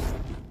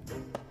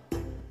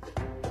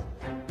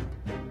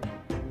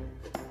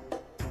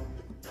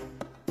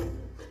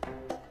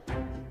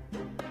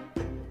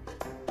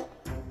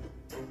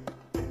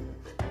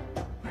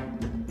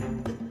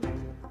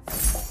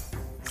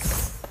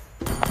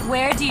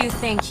 Where do you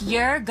think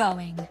you're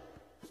going?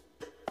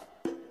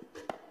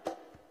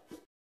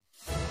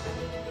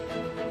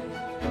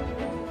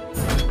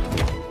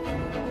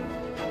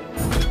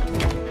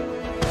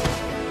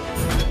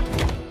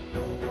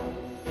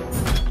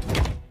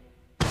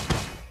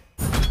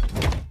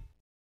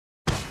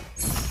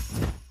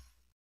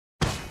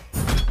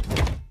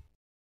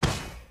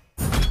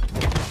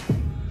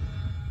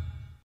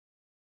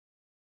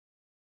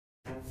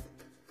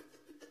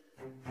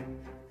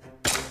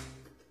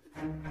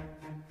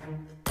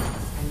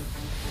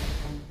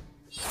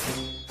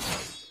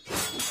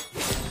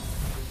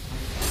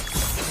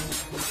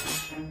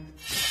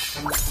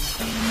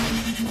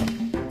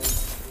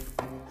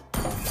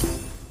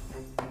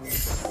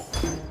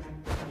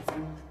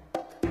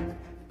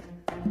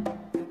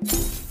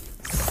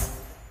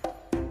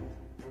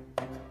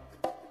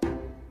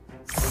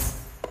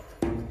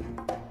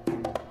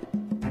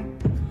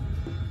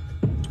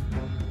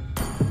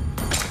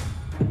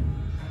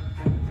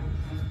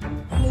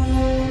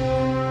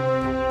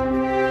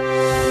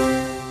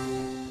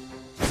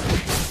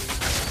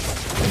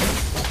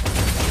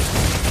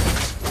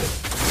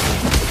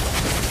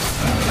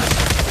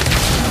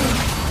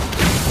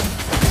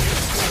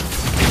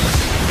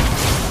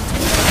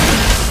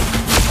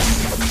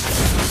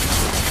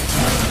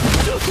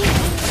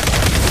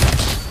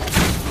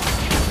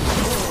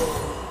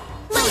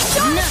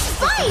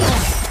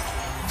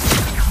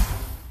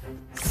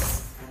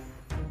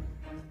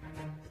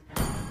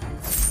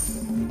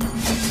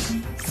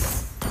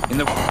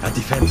 A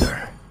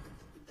defender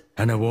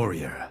and a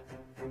warrior.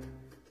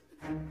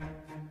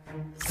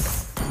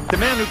 The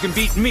man who can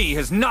beat me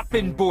has not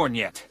been born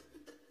yet.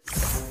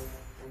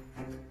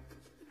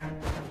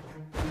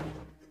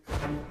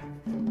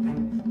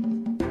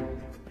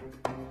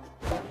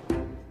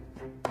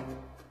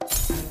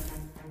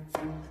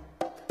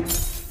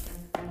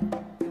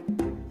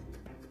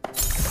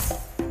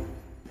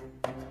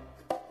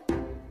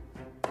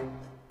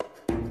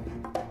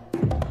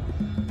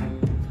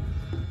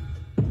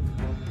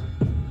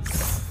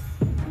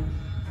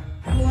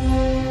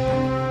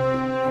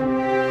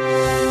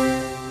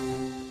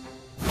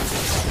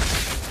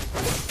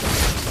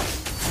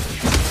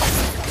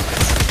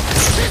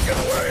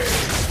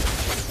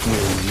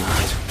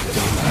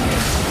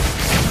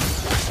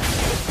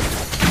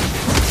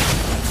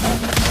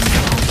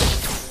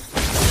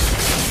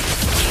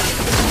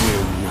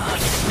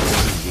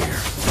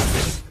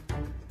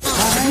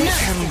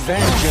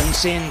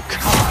 Vengeance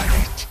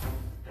incarnate.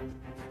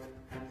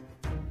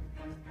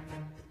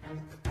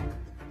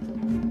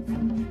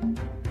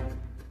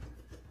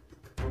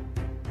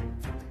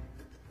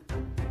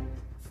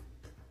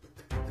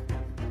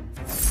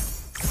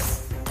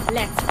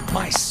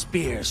 My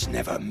spears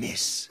never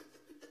miss.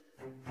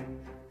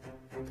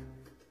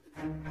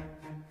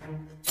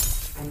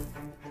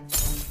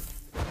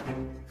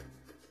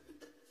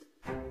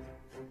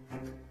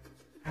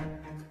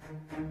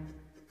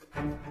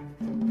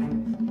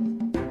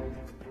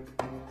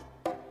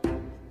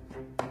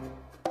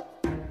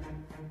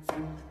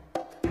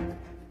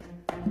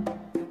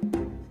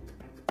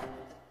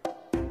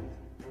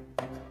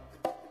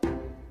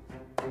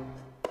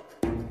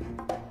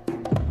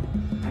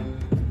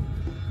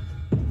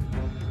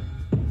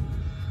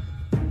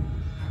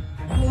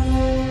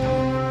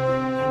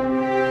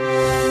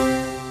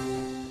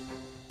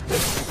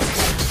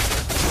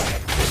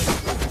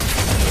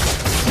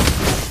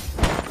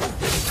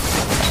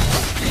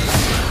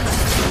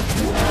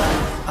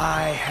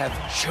 I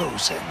have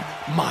chosen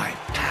my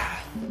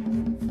path.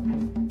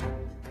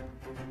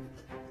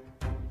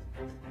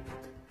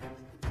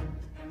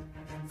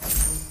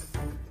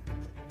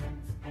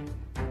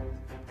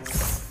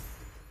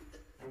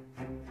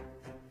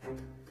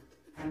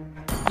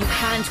 You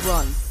can't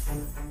run.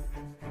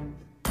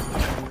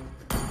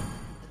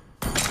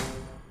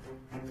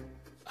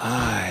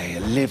 I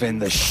live in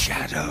the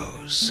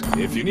shadows.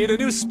 If you need a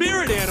new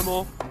spirit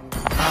animal,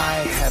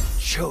 I have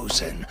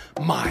chosen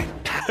my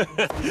path.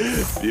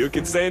 You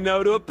can say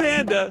no to a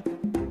panda.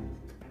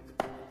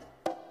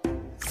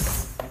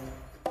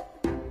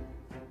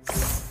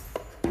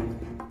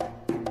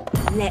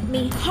 Let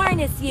me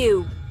harness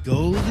you!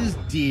 Gold is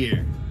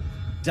dear.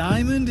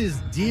 Diamond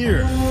is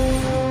dearer.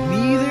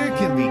 Neither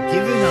can be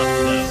given up,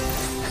 though.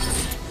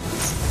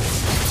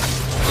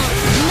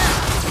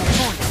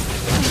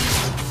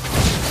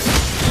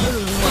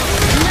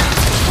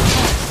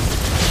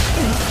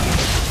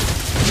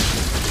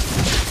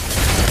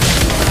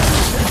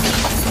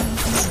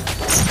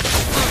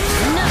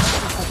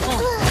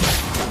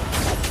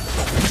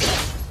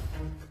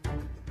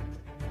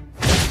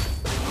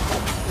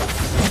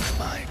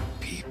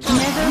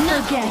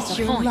 Never forget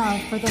your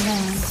love for the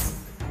land.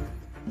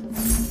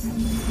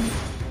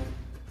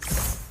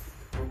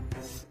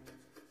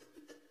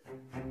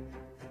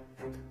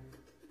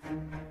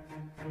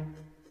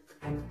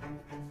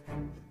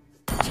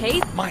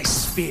 My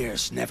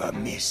spears never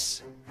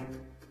miss.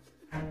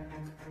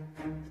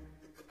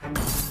 For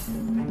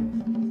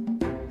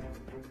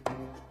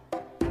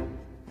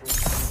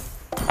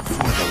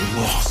the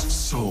lost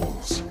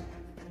souls.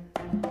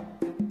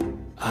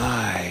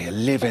 I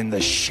live in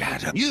the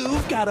shadow.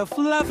 You've got a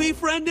fluffy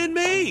friend in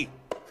me!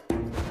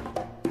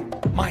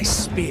 My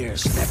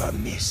spears never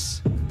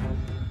miss.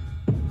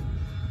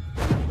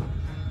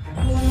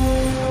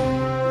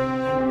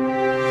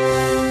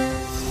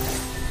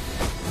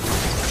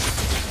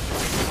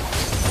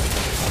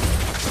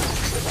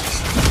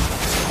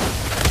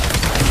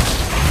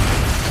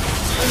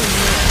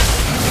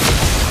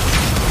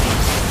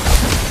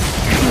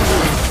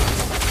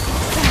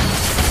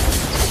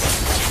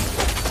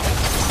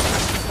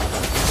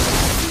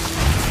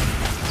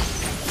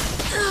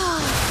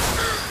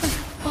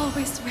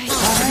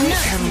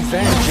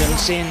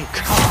 Vengeance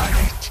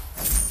incarnate.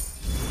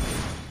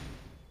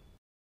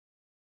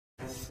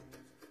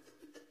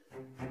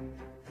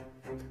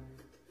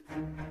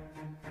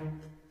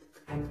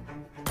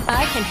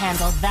 I can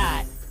handle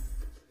that.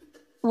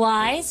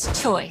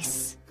 Wise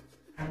choice.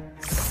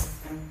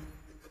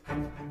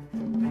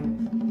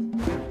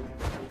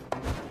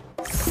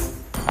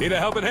 Need a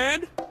helping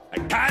hand? A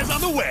guy's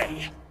on the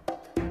way!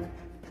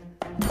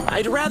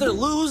 I'd rather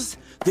lose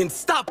than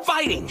stop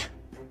fighting!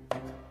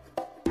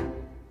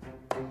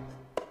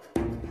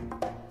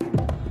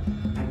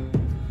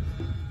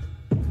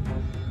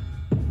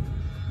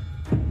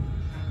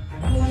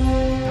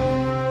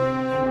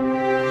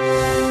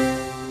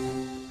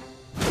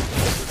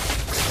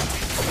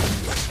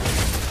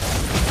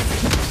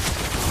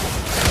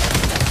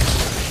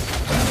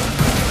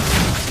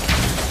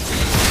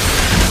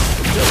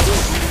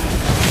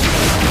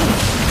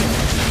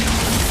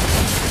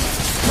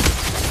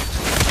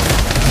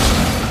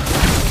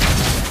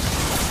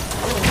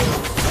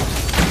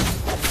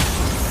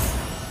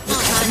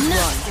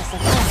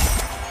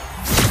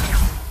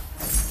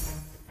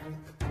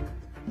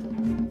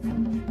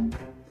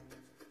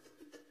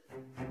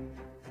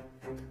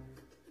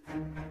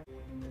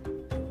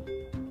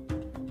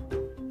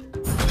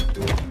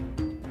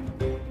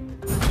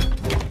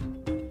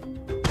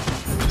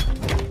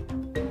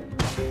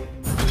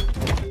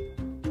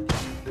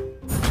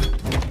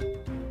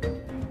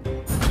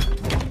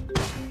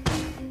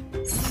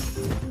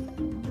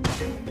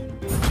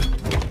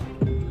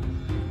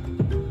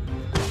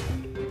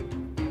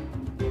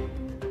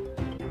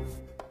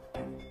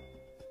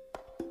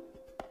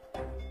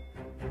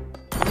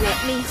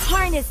 Let me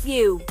harness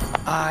you!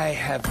 I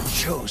have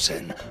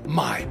chosen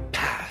my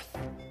path.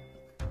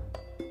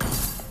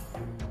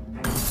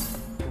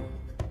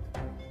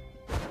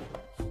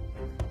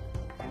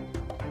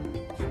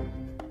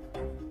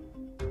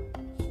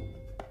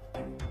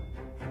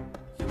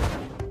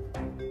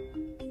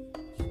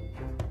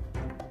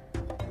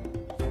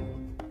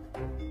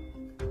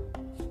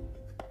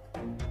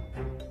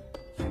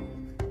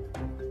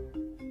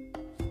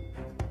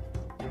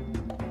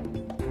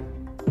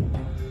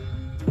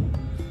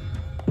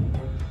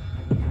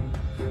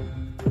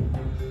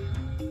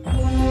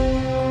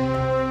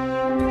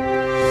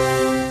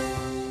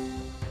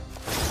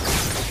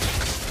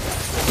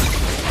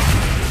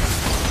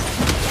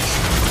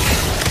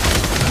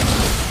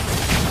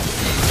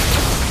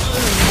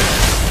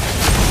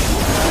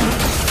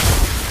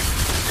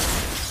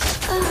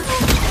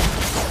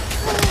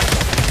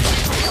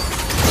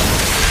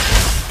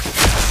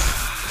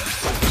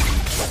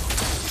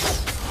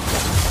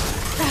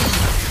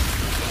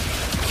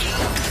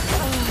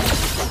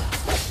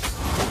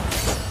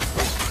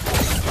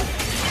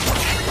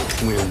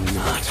 We're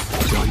not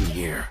done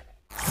here.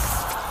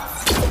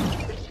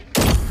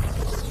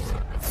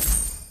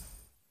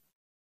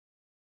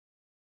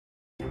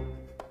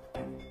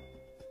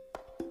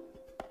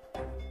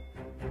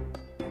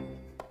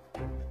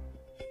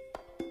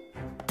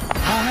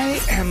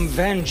 I am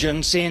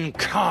vengeance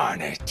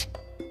incarnate.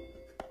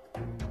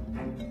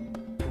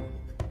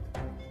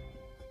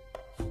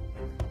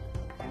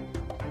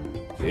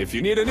 If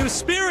you need a new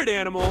spirit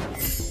animal,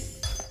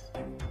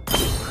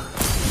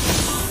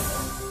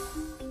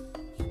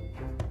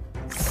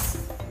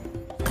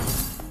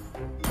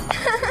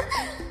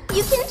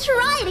 you can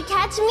try to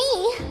catch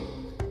me.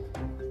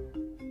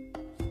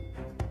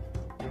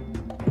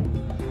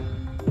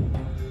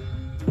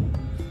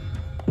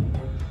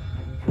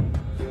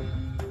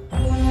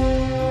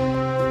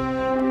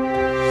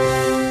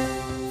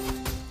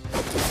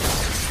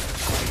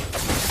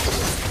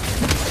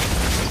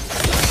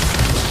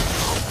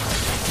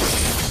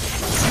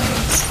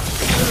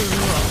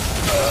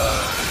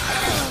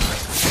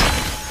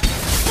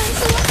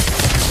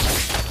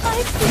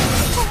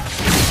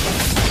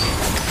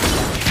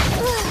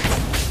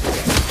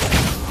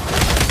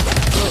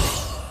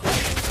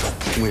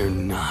 We're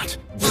not.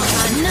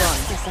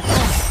 Enough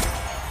disappointment.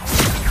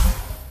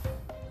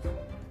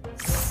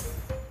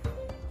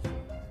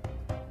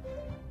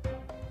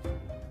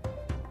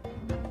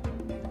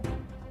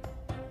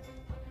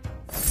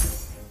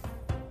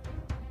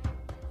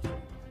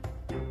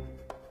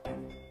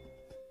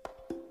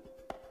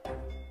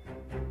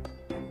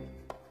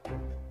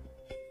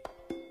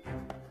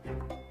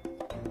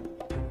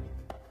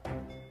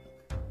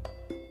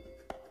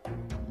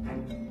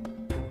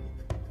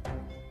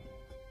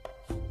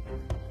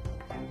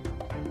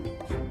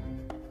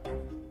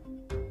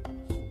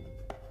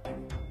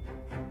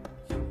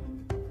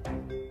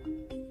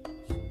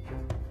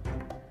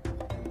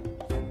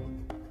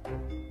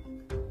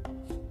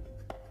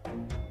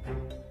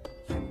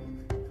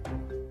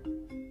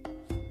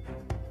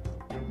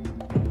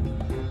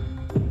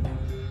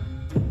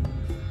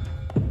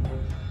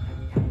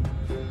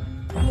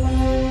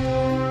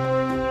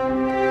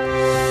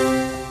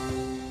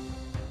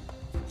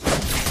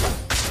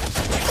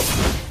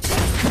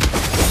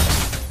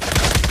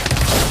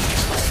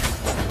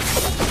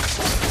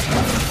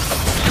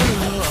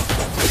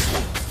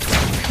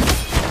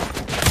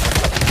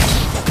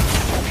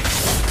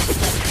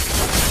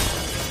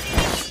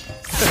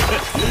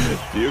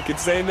 You can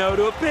say no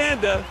to a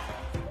panda.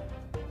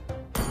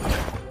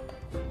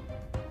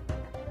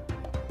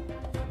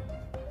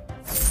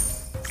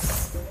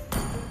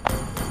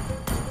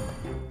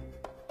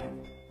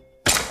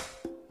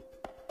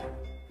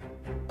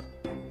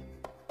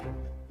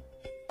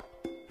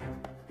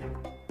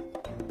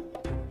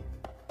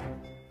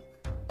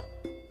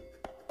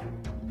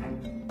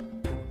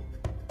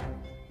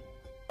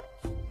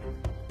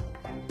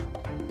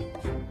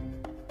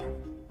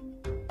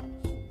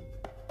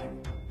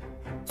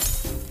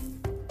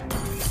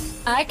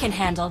 I can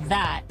handle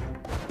that.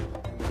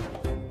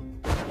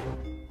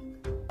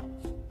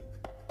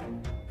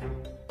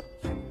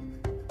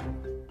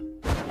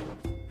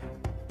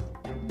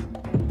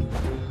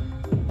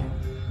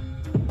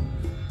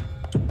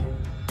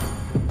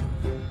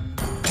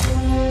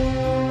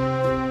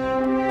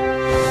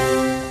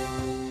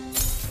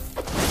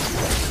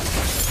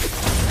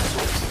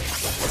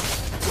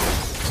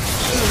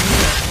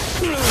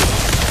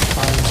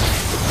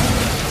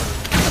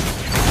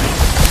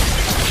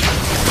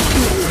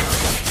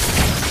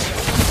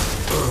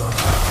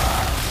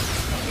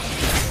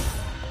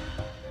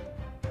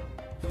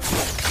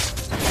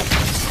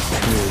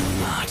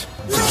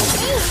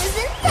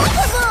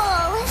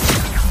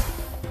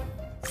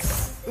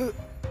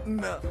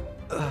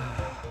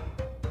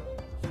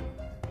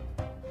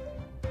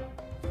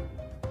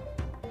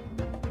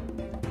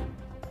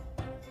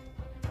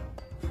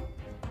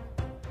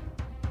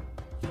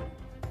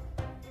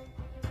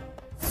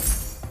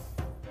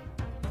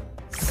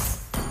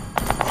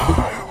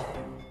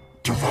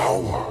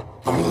 Devour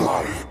the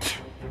light.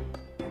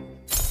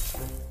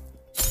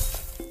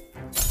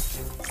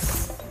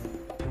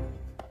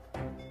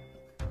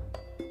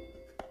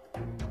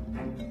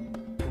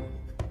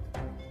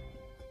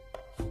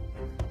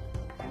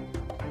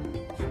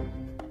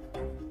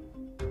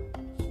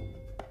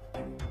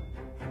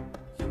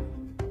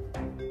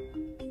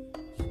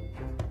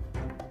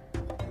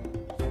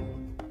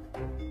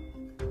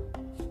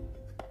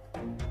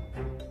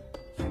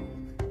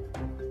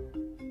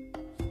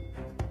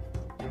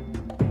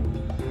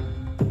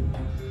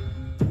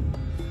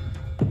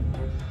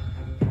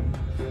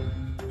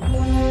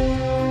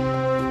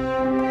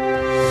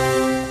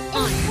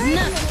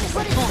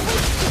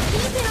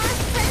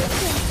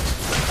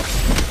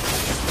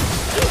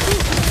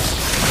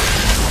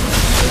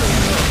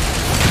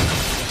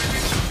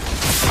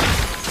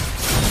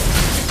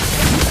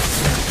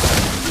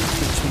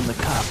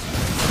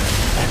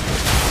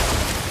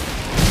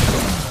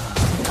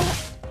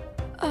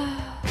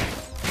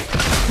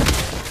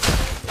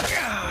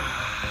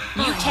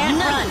 You can't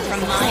run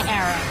from my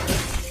arrow.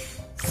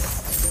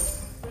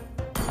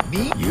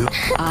 Me? You?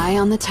 Eye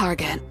on the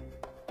target.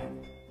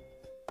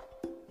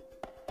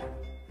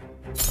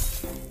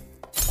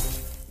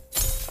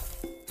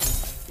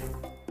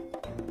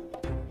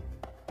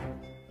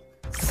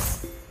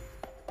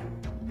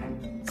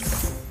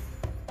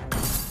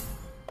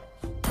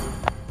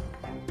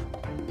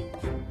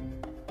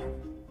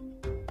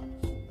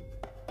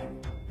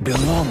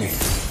 Belonging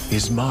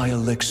is my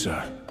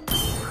elixir.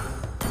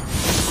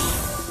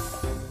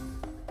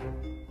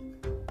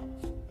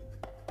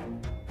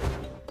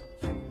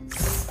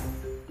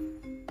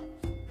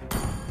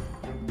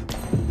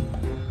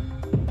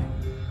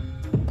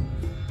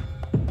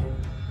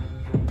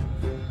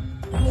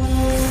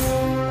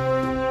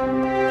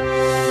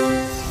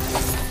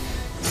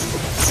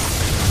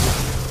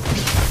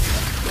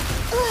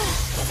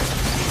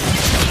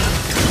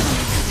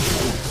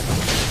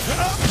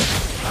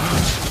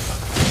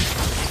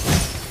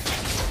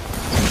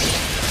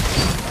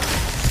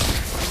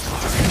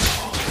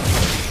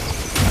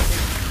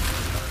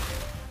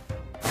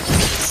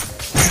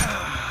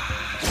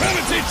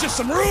 Teach you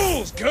some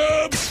rules,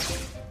 Cubs!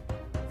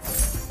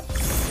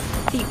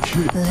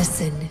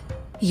 Listen,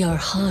 your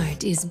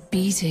heart is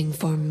beating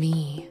for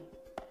me.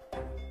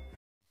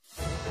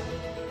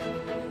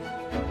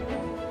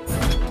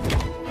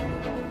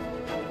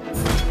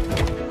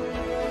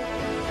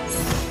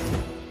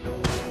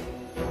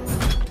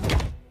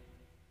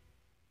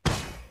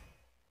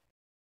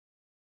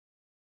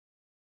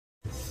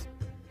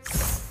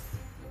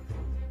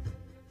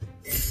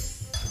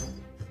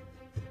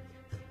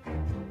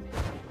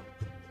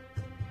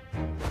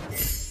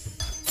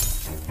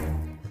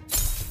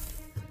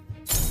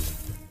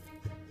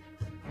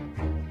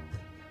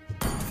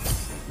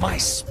 My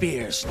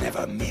spears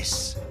never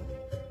miss.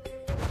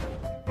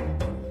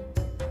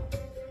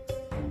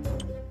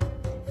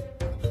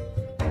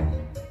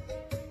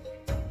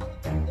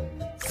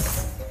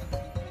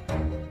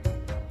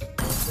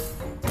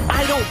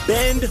 I don't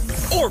bend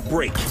or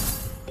break.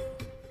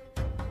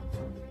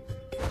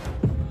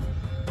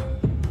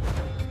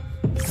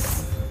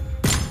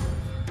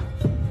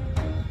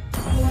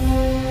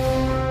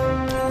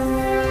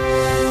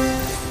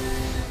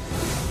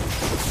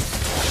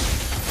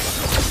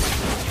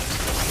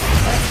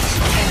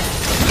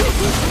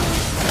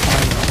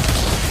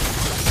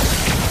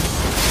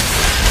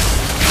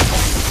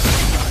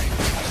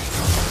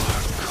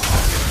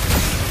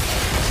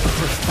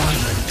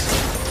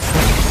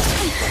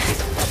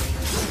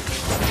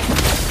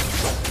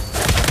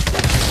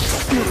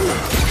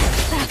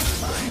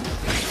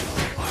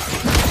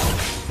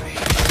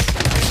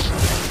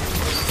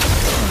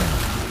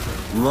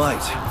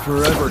 Light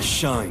forever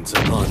shines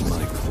upon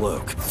my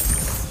cloak.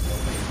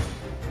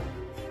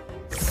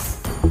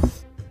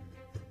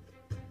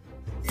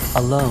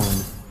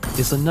 Alone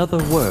is another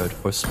word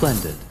for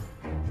splendid.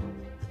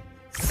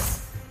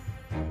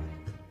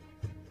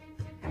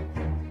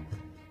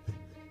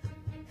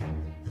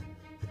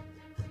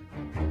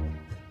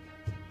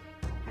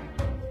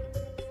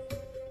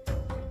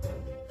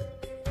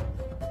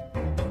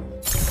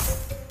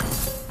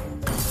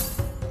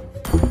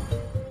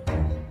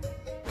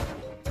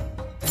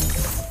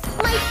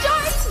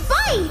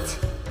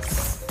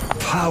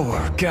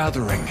 Power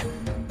gathering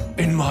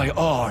in my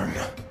arm.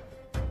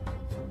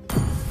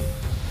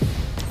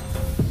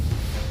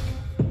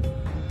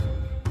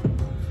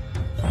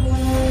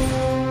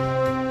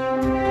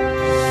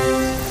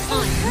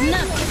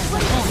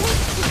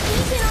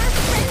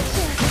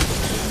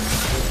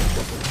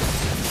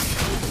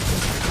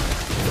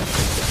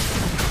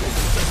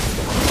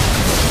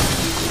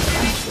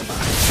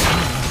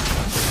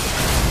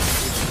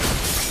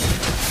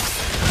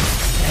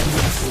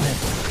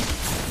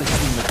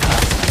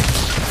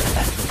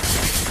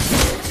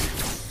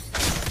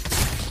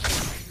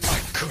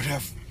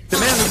 The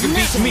man who can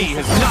beat me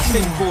has not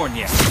been born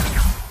yet.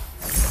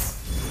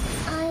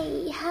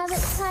 I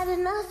haven't had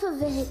enough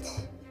of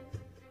it.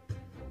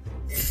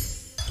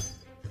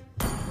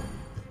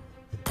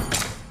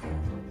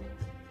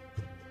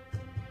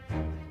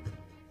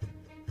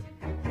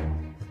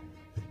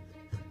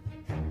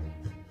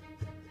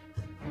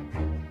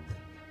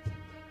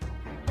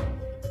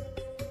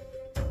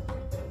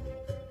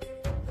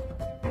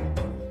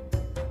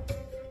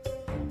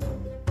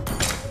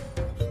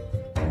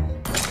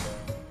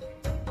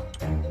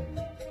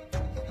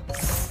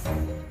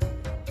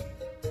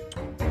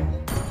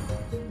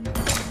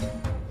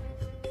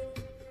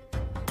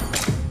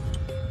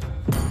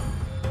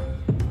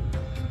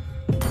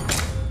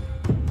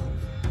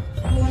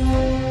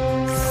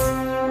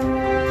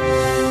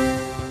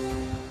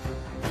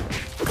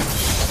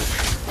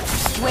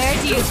 Where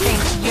do you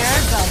think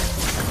you're going?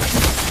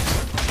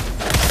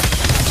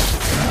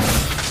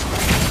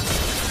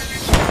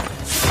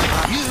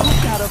 You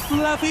got a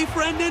fluffy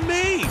friend in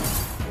me!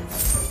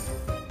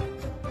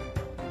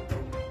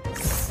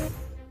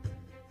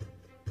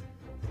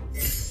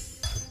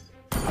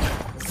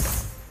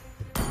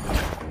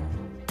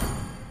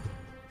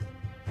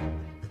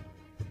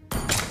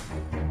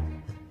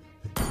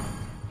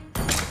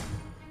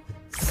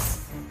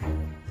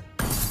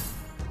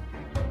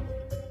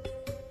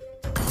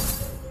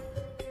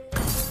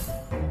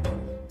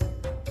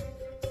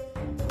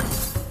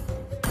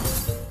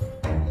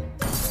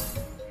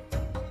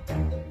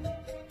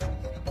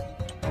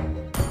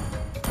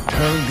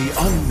 Turn the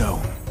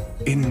unknown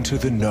into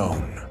the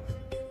known.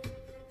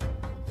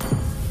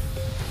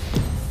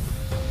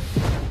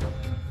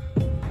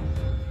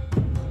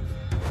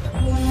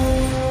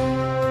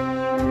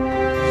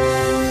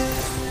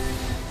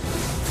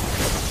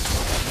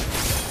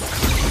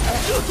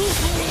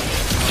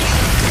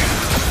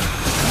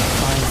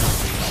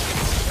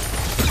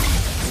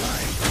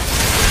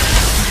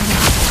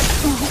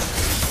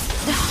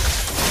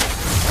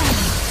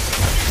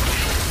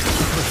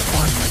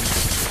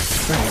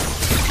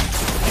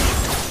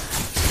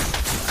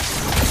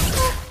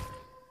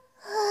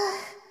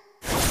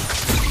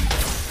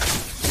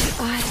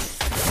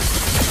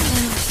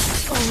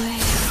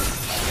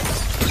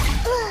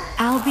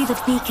 I'll be the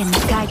beacon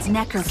that guides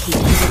Necrokeep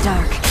in the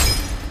dark.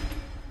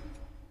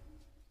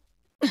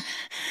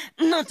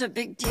 Not a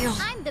big deal.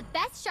 I'm the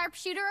best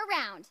sharpshooter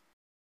around.